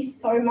just see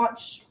so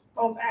much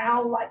of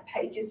our like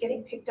pages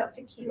getting picked up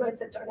for keywords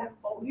that don't have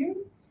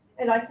volume.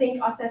 And I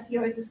think us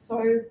SEOs are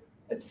so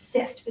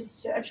obsessed with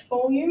search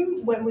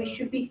volume when we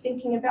should be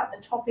thinking about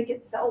the topic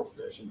itself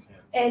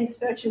and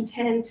search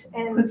intent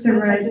and sort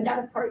of taking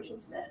that approach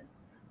instead.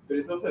 But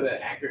it's also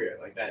the aggregate,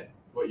 like that,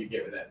 what you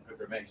get with that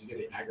programmatic, you get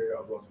the aggregate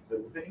of lots of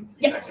little things.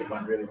 It's actually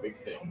one really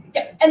big thing.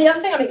 Yeah, and the other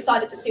thing I'm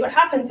excited to see what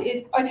happens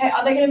is, okay,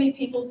 are there going to be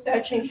people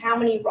searching how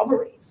many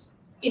robberies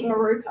in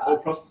Maruka? Or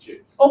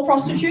prostitutes. Or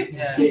prostitutes?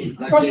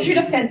 Yeah. Prostitute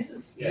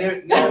offences.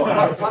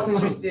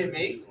 Prostitutes near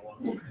me.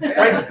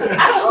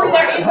 Actually,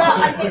 there is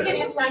I think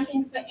it is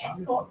ranking for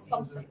escorts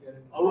something.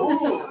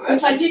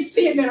 Which I did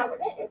see and then I was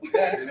like,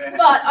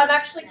 but I'm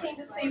actually keen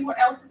to see what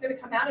else is going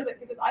to come out of it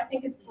because I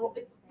think it's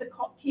the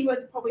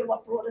keywords are probably a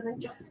lot broader than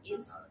just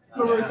is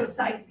Maruka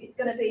safe. It's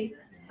going to be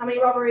how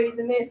many robberies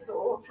in this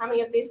or how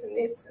many of this and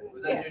this. And,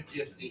 was that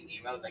your GFC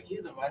email? Like,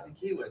 here's the rising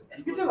keywords.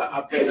 You can do like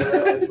update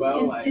alert as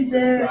well, like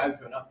subscribe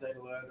to an update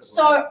alert.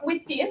 So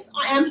with this,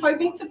 I am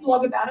hoping to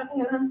blog about it.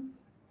 I'm going to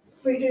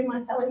redo my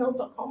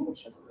sallymills.com,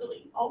 which has a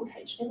really old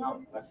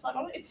HTML website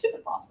on it. It's super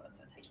fast, though,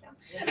 so it's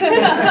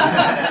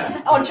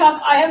HTML. Oh, Chuck,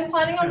 I am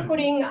planning on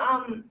putting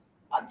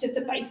just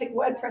a basic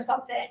WordPress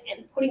up there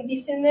and putting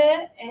this in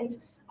there.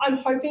 And I'm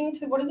hoping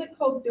to, what is it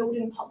called? Build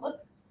in public.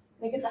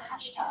 I think it's a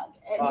hashtag.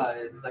 And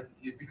it's like,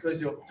 because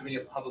you're doing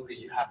it publicly,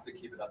 you have to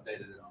keep it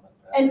updated and stuff.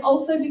 And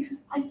also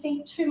because I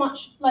think too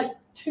much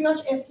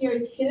SEO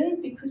is hidden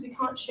because we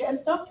can't share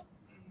stuff.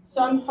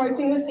 So I'm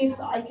hoping with this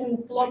I can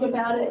blog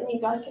about it and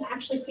you guys can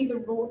actually see the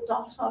raw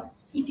data.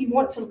 If you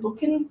want to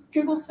look in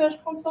Google Search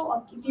Console,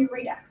 I'll give you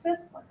read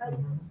access. Like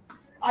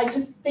I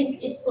just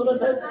think it's sort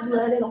of a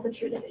learning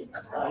opportunity.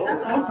 So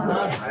that's awesome.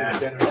 Now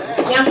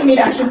for me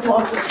to actually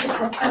blog.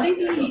 I think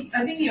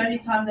the only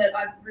time that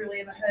I've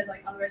really ever heard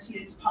like other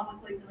SEOs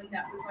publicly doing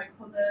that was like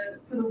for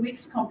the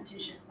Wix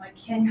competition. Like,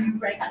 can you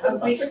rank a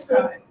Wix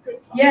site?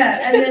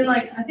 Yeah, and then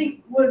like I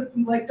think was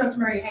like Dr.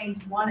 Murray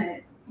Haynes won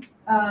it.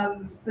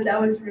 But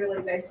that was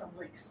really based on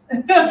Wix.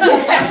 That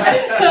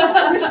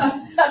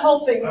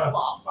whole thing was a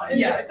laugh. I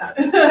enjoyed that.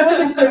 That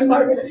was a good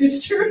moment of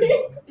history.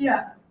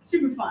 Yeah,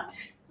 super fun.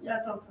 Yeah,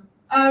 that's awesome.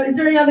 Is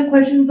there any other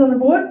questions on the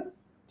board?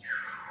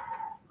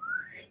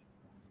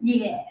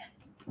 Yeah.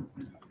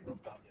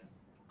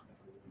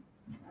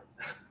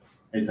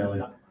 Hey,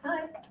 Sally.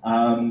 Hi.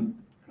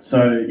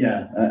 So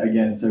yeah,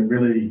 again, so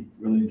really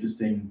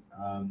interesting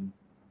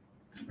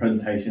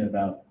presentation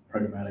about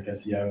programmatic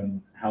SEO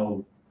and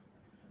how,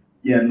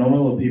 not a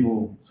lot of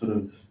people sort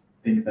of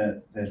think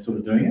that they're sort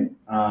of doing it,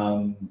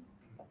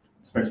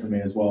 especially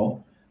me as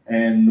well.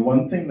 And the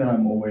one thing that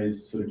I'm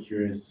always sort of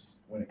curious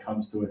when it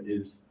comes to it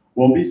is,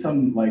 what will be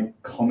some like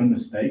common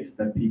mistakes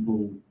that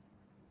people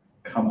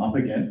come up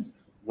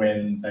against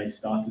when they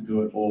start to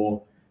do it,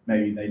 or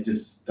maybe they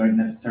just don't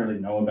necessarily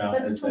know about?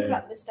 Let's talk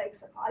about the mistakes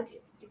that I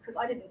did, because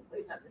I didn't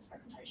include that in this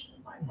presentation.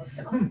 Mine was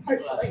going to,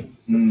 hopefully.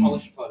 It's the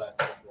polished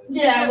product.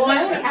 Yeah, well,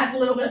 I only had a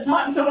little bit of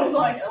time, so I was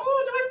like,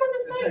 oh, do I put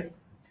mistakes?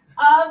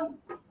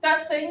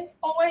 First thing,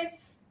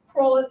 always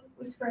crawl it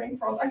with Screaming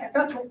Frog. Okay,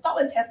 first of all, start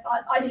with a test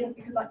site. I didn't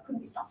because I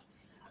couldn't be stuffed.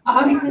 So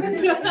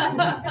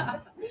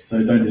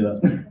don't do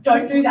that.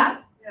 Don't do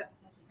that. Yeah.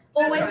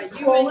 Always That's right.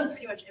 crawl it.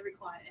 Pretty much every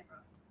client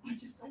ever.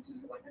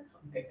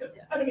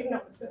 I don't even know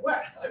if it's going to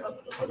work, so I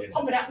wasn't just sort of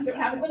pump it out and see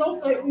what happens. And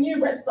also, new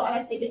website,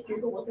 I figured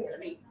Google wasn't going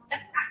to be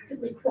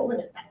actively crawling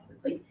it that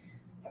quickly.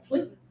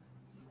 Hopefully.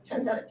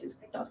 Turns out it just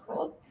does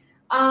crawl it.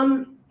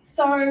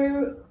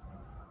 So,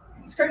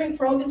 Screaming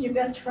Frog is your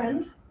best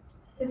friend.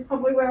 Is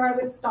probably where I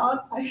would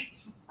start. I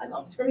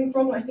love Screaming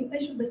Frog, and I think they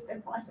should lift their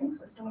pricing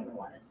because I still don't know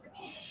why that's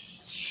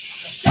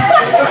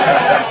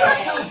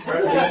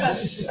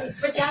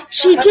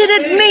She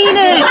didn't mean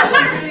it.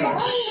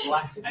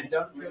 I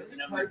don't really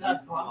know my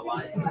that's on the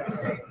license.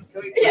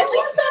 Yeah, at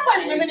least start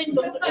by limiting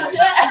them.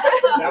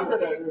 Dubbed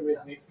it over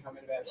with Nick's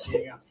comment about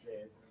sitting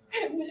upstairs.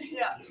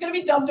 Yeah, it's going to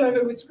be dubbed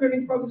over with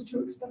Screaming Frog is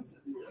too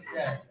expensive.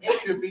 Yeah, it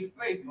should be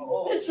free for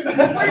all. It should be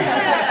free.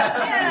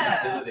 Yeah.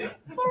 Yeah. Sorry, Dad.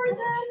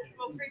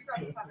 Well, free for up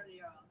to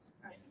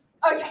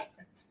 €500. Okay.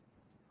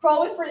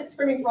 Crawl with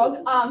Screaming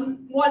Frog.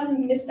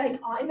 One mistake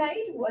I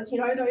made was,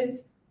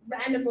 those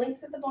random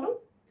links at the bottom,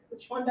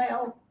 which one day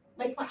I'll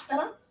make much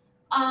better.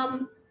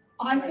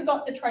 I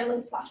forgot the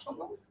trailing slash on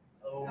them.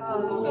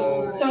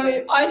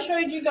 So I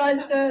showed you guys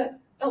the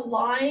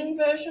lying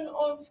version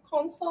of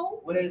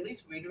console. Would they at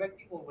least redirect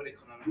you, or would it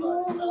canonize?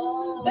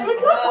 They were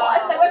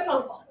canonicalized. They were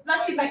canonicalized.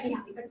 That did make me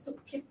happy, but it still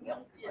pissed me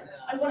off.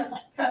 I wanted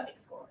like perfect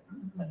scoring.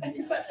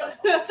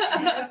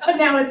 But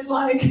now it's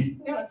like,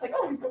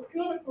 oh, we've got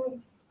canonical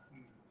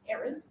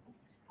errors.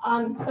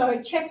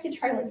 So check your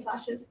trailing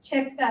slashes.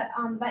 Check that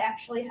they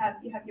actually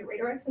have your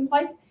redirects in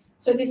place.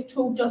 So this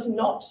tool does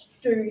not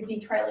do the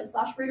trailing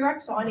slash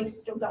redirect, so I need to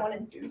still go in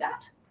and do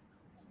that.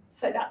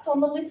 So that's on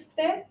the list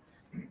there.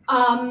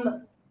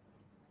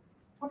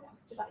 What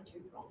else did I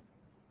do wrong?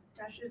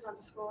 Dashes,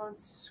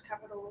 underscores,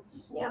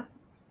 capitals. Yeah.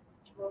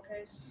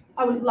 Lowercase.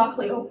 I was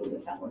luckily all good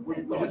with that one. Was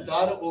the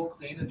data all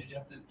clean, or did you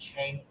have to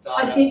change data?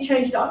 I did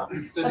change data.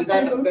 So did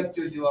that affect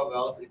your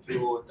URLs if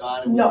your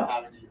data was No.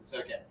 having to use?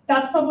 Okay.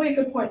 That's probably a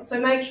good point. So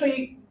make sure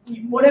you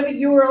whatever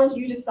URLs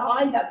you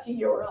decide, that's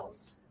your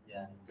URLs.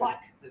 Yeah. Like,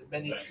 There's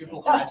many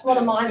triple That's one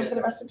of hyphens mine and for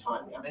the rest of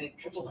time. Yeah. many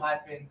triple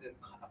hyphens and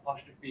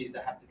apostrophes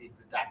that have to be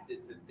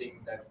redacted to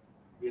things that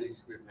really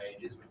screw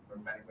pages with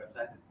programmatic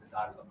websites. The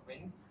data's not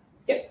clean.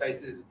 Yep.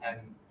 Spaces and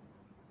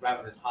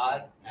grammar is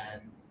hard,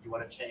 and you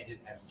want to change it,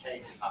 and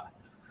change is hard.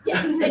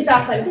 Yeah,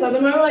 exactly. So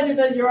the moment I did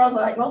those URLs, I'm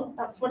like, well,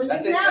 that's what it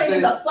That's is it, now. that's It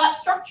is it. a flat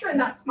structure, and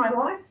that's my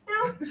life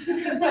now.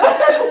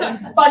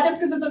 But just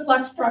because it's a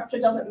flat structure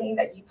doesn't mean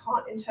that you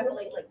can't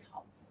internally link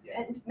hubs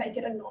and make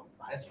it a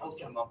non-flat That's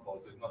structure. also not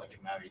false, so it's not like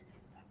you're married.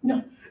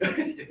 No.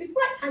 It's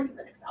like time for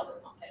the next album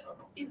update or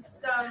not.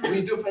 It's Will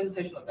you do a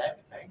presentation on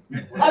that if it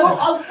takes?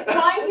 I'll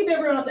try and keep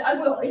everyone up there. I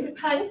will. If it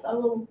takes, I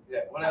will.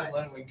 Yeah, what I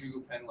learned when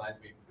Google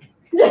penalized me.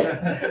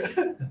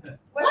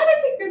 Well, I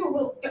don't think Google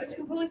will. It's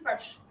completely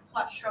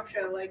flat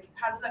structure. Like,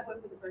 how does that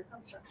work with the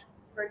breadcrumb structure?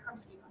 Breadcrumb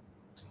schema.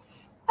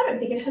 I don't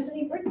think it has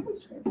any breadcrumb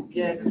scripts.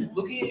 Yeah, because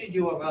looking at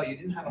your URL, you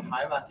didn't have a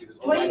hierarchy. It was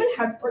all Do I like, even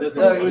have breadcrumbs?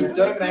 no, it was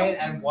domain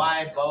and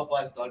why blah blah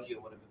blah is dodgy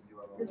or whatever the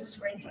URL. It's just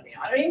screenshotting.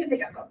 I don't even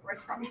think I've got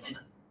breadcrumbs on it.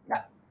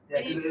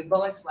 Yeah, because it's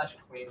not like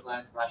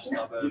 /Queensland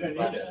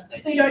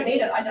 /suburb /. So you don't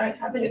need it. I don't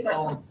have any It's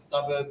all breadcrumbs.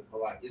 suburb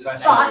But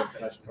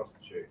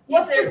prostitute.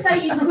 what's to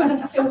say you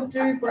couldn't still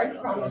do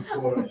breadcrumbs?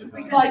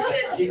 Like,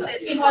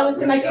 if I was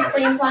to make a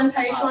Queensland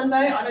page one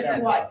day, I don't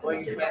see why. I Or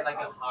couldn't you do create like a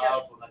breadcrumbs.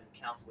 hub or like a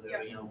council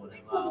area or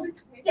whatever.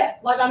 Yeah,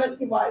 like I don't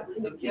see why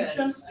in the Yeah,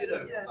 future. it's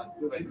pseudo like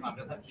breadcrumb,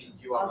 doesn't have to be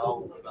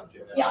URL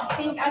structure. Yeah, I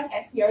think as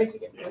SEOs we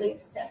get really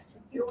obsessed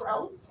with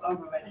URLs.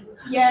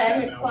 Yeah,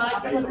 and it's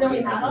like, doesn't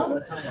really matter.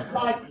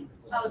 Like,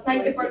 I was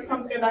saying the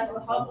breadcrumbs go back to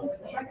the hub,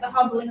 like the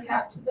hub link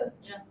out to the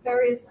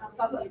various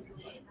suburbs.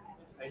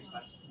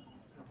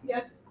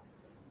 Yeah.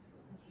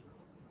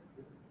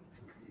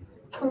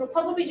 I would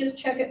probably just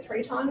check it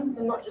 3 times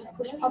and not just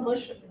push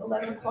publish at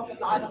 11 o'clock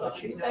at night on a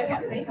Tuesday.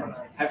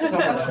 Have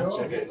someone else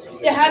check it.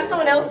 Yeah, have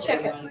someone else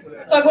check it.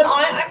 So when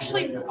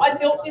I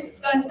built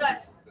this,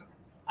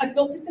 I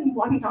built this in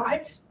one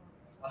night.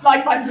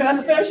 Like my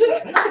first version.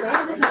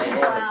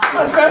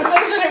 My first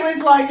version, it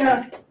was like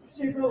a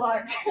super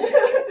like,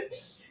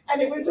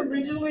 and it was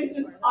originally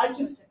I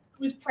just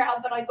was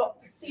proud that I got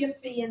the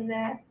CSV in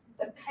there,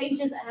 the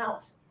pages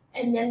out,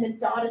 and then the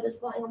data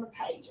displaying on the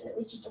page. And it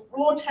was just a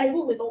raw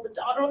table with all the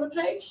data on the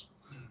page.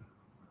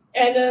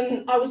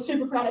 And I was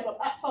super proud I got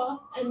that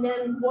far. And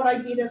then what I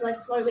did is I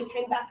slowly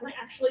came back and I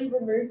actually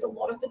removed a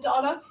lot of the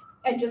data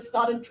and just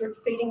started drip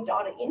feeding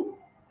data in.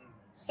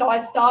 So I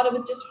started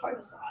with just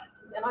homicides.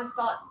 And then I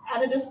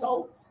added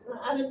assaults, and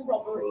I added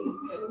robberies,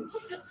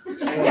 and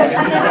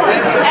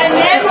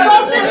then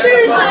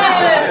prostitution.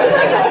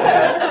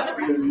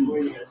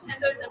 And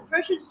those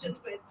impressions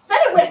just went. Then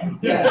it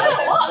went.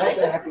 That's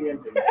a happy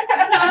ending.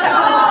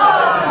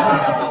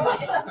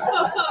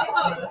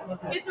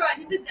 It's alright,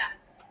 he's a dad.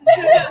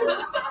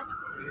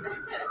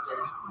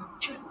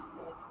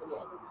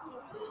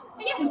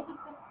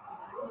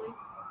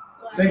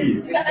 Thank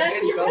you.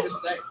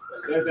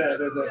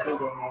 There's a thing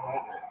going on.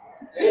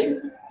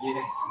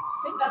 Yes.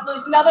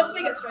 That's another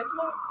figure straight to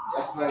Mark's.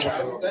 That's what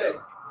I would say.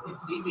 It's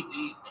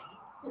CBD.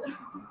 Do you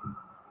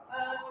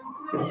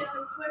have any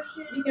other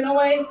questions? You can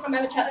always come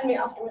have a chat to me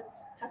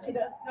afterwards. Happy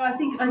to. No, I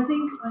think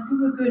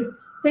we're good.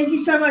 Thank you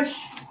so much,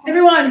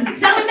 everyone.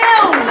 Sally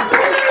Mills.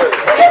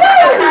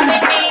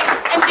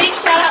 And big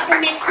shout out to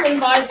Nick who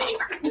invited me.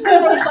 I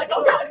was like,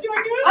 oh God, do I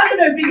do it? I don't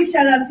know, biggest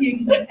shout out to you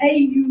because A,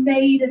 you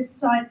made a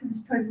site for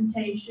this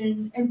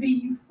presentation, and B,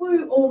 you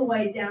flew all the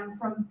way down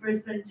from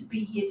Brisbane to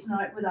be here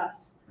tonight with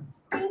us.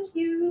 Thank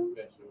you.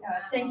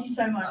 Thank you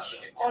so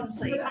much.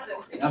 Honestly,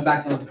 I'm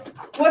back on.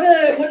 what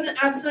an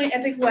absolute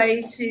epic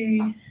way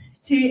to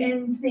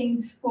end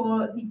things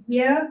for the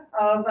year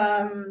of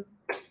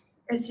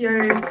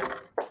SEO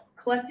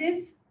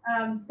Collective.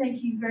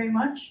 Thank you very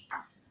much.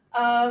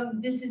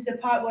 This is the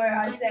part where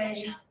I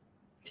say,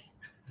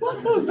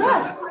 what was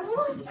that?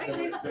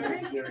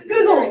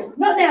 Google,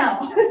 not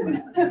now.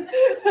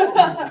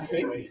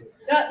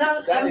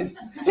 that is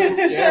so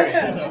scary.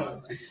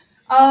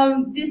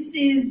 This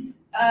is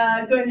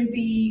going to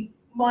be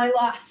my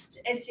last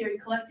SEO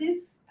Collective.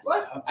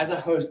 What? As a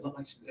host, not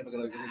like she's ever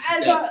gonna go.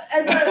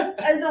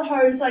 As a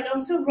host, like I'll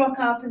still rock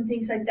up and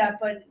things like that,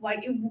 but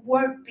like it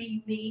won't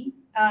be me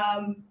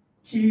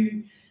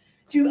to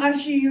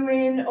usher you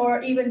in,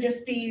 or even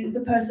just be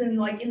the person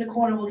like in the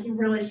corner looking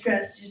really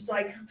stressed, just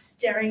like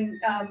staring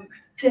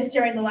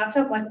the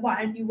laptop, like why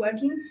aren't you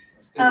working?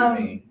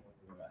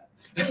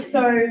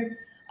 So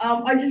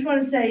I just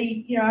want to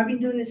say, I've been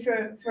doing this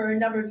for a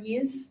number of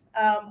years.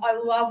 I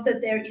love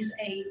that there is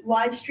a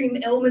live stream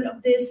element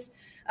of this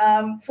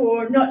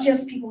for not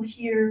just people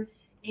here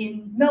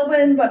in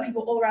Melbourne, but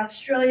people all around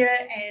Australia,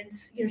 and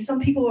some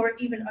people are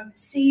even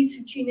overseas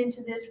who tune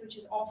into this, which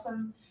is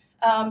awesome.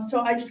 So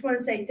I just want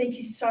to say thank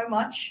you so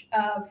much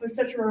for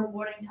such a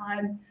rewarding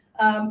time.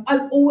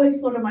 I've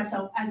always thought of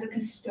myself as a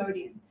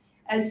custodian,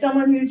 as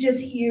someone who's just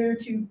here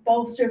to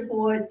bolster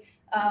forward,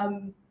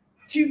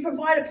 to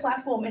provide a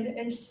platform and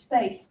a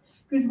space.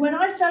 Because when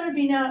I started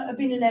being an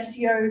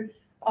SEO,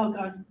 oh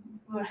God,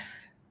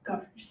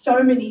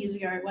 so many years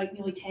ago, like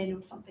nearly 10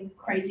 or something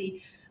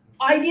crazy,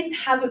 I didn't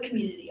have a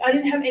community. I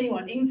didn't have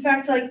anyone. In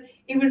fact, like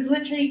it was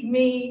literally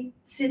me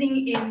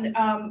sitting in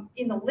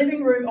the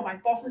living room of my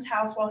boss's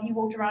house while he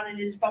walked around in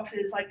his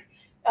boxes, like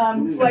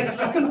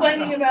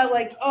complaining about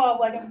like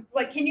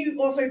can you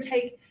also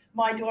take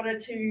my daughter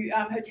to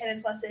her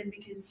tennis lesson,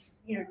 because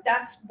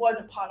that was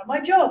a part of my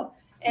job,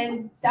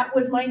 and that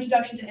was my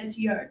introduction to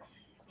SEO.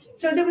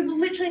 So there was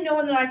literally no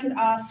one that I could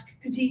ask,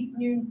 because he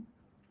knew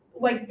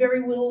like very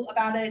little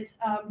about it.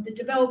 The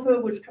developer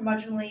was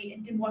curmudgeonly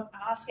and didn't want to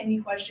ask any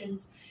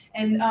questions,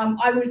 and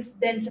I was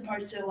then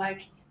supposed to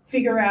like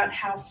figure out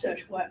how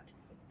search worked.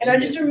 And I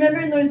just remember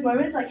in those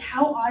moments like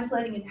how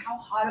isolating and how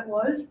hard it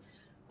was,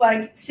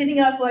 like sitting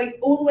up like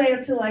all the way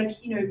up to like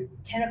 10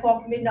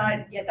 o'clock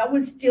midnight. Yeah, that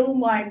was still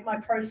my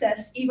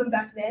process even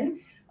back then,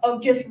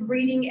 of just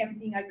reading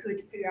everything I could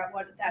to figure out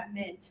what that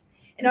meant.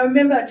 And I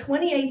remember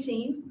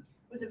 2018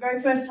 was the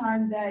very first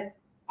time that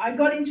I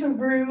got into a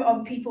room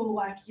of people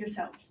like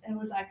yourselves and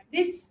was like,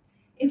 this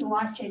is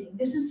life-changing.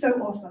 This is so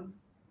awesome.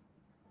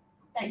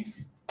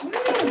 Thanks. Am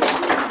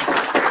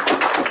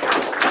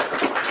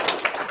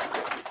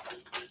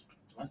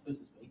I supposed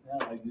to speak now?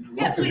 Like,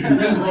 Yeah, please.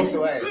 Walked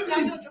away.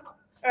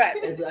 All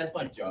right. That's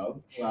my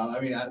job. Well, I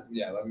mean, let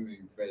me be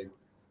vague.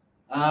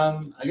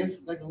 I guess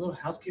like a little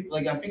housekeeping.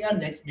 Like I think our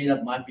next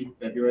meetup might be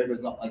February, but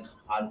it's not like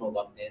hardcore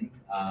locked in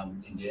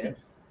here.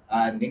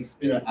 Nik's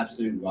been an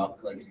absolute rock.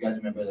 Like if you guys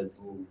remember the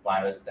little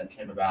virus that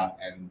came about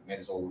and made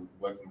us all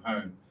work from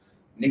home,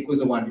 Nik was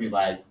the one who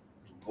like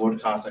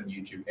broadcast on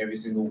YouTube every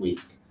single week.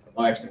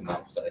 Oh, every single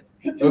month, sorry.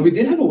 But we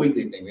did have a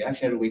weekly thing. We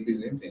actually had a weekly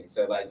Zoom thing.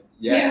 So like,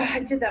 Yeah, I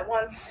did that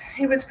once.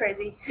 It was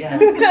crazy. Yeah.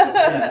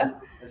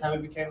 That's how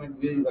we became like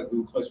really like we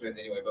were close friends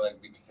anyway, but like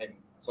we became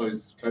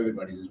close COVID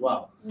buddies as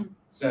well.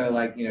 So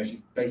like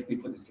she's basically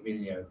put this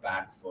community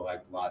back for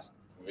like the last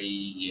 3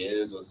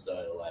 years or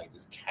so, like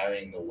just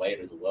carrying the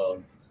weight of the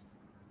world.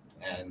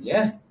 And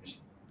yeah.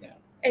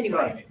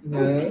 Anyway,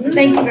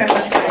 thank you very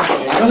much, guys.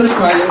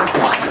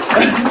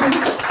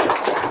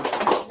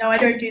 No, I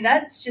don't do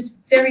that. It's just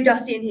very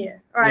dusty in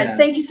here. All right,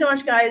 thank you so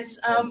much, guys.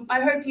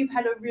 I hope you've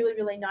had a really,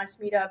 really nice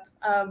meetup.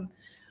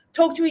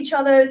 Talk to each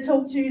other,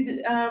 talk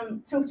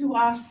to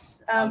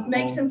us,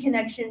 make some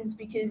connections,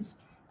 because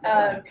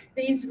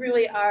these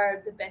really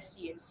are the best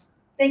years.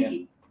 Thank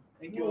you.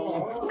 Thank you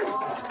all.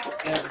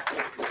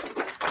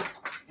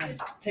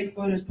 Take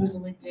photos, post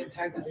on LinkedIn,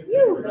 tag us.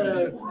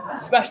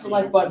 Smash the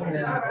like button.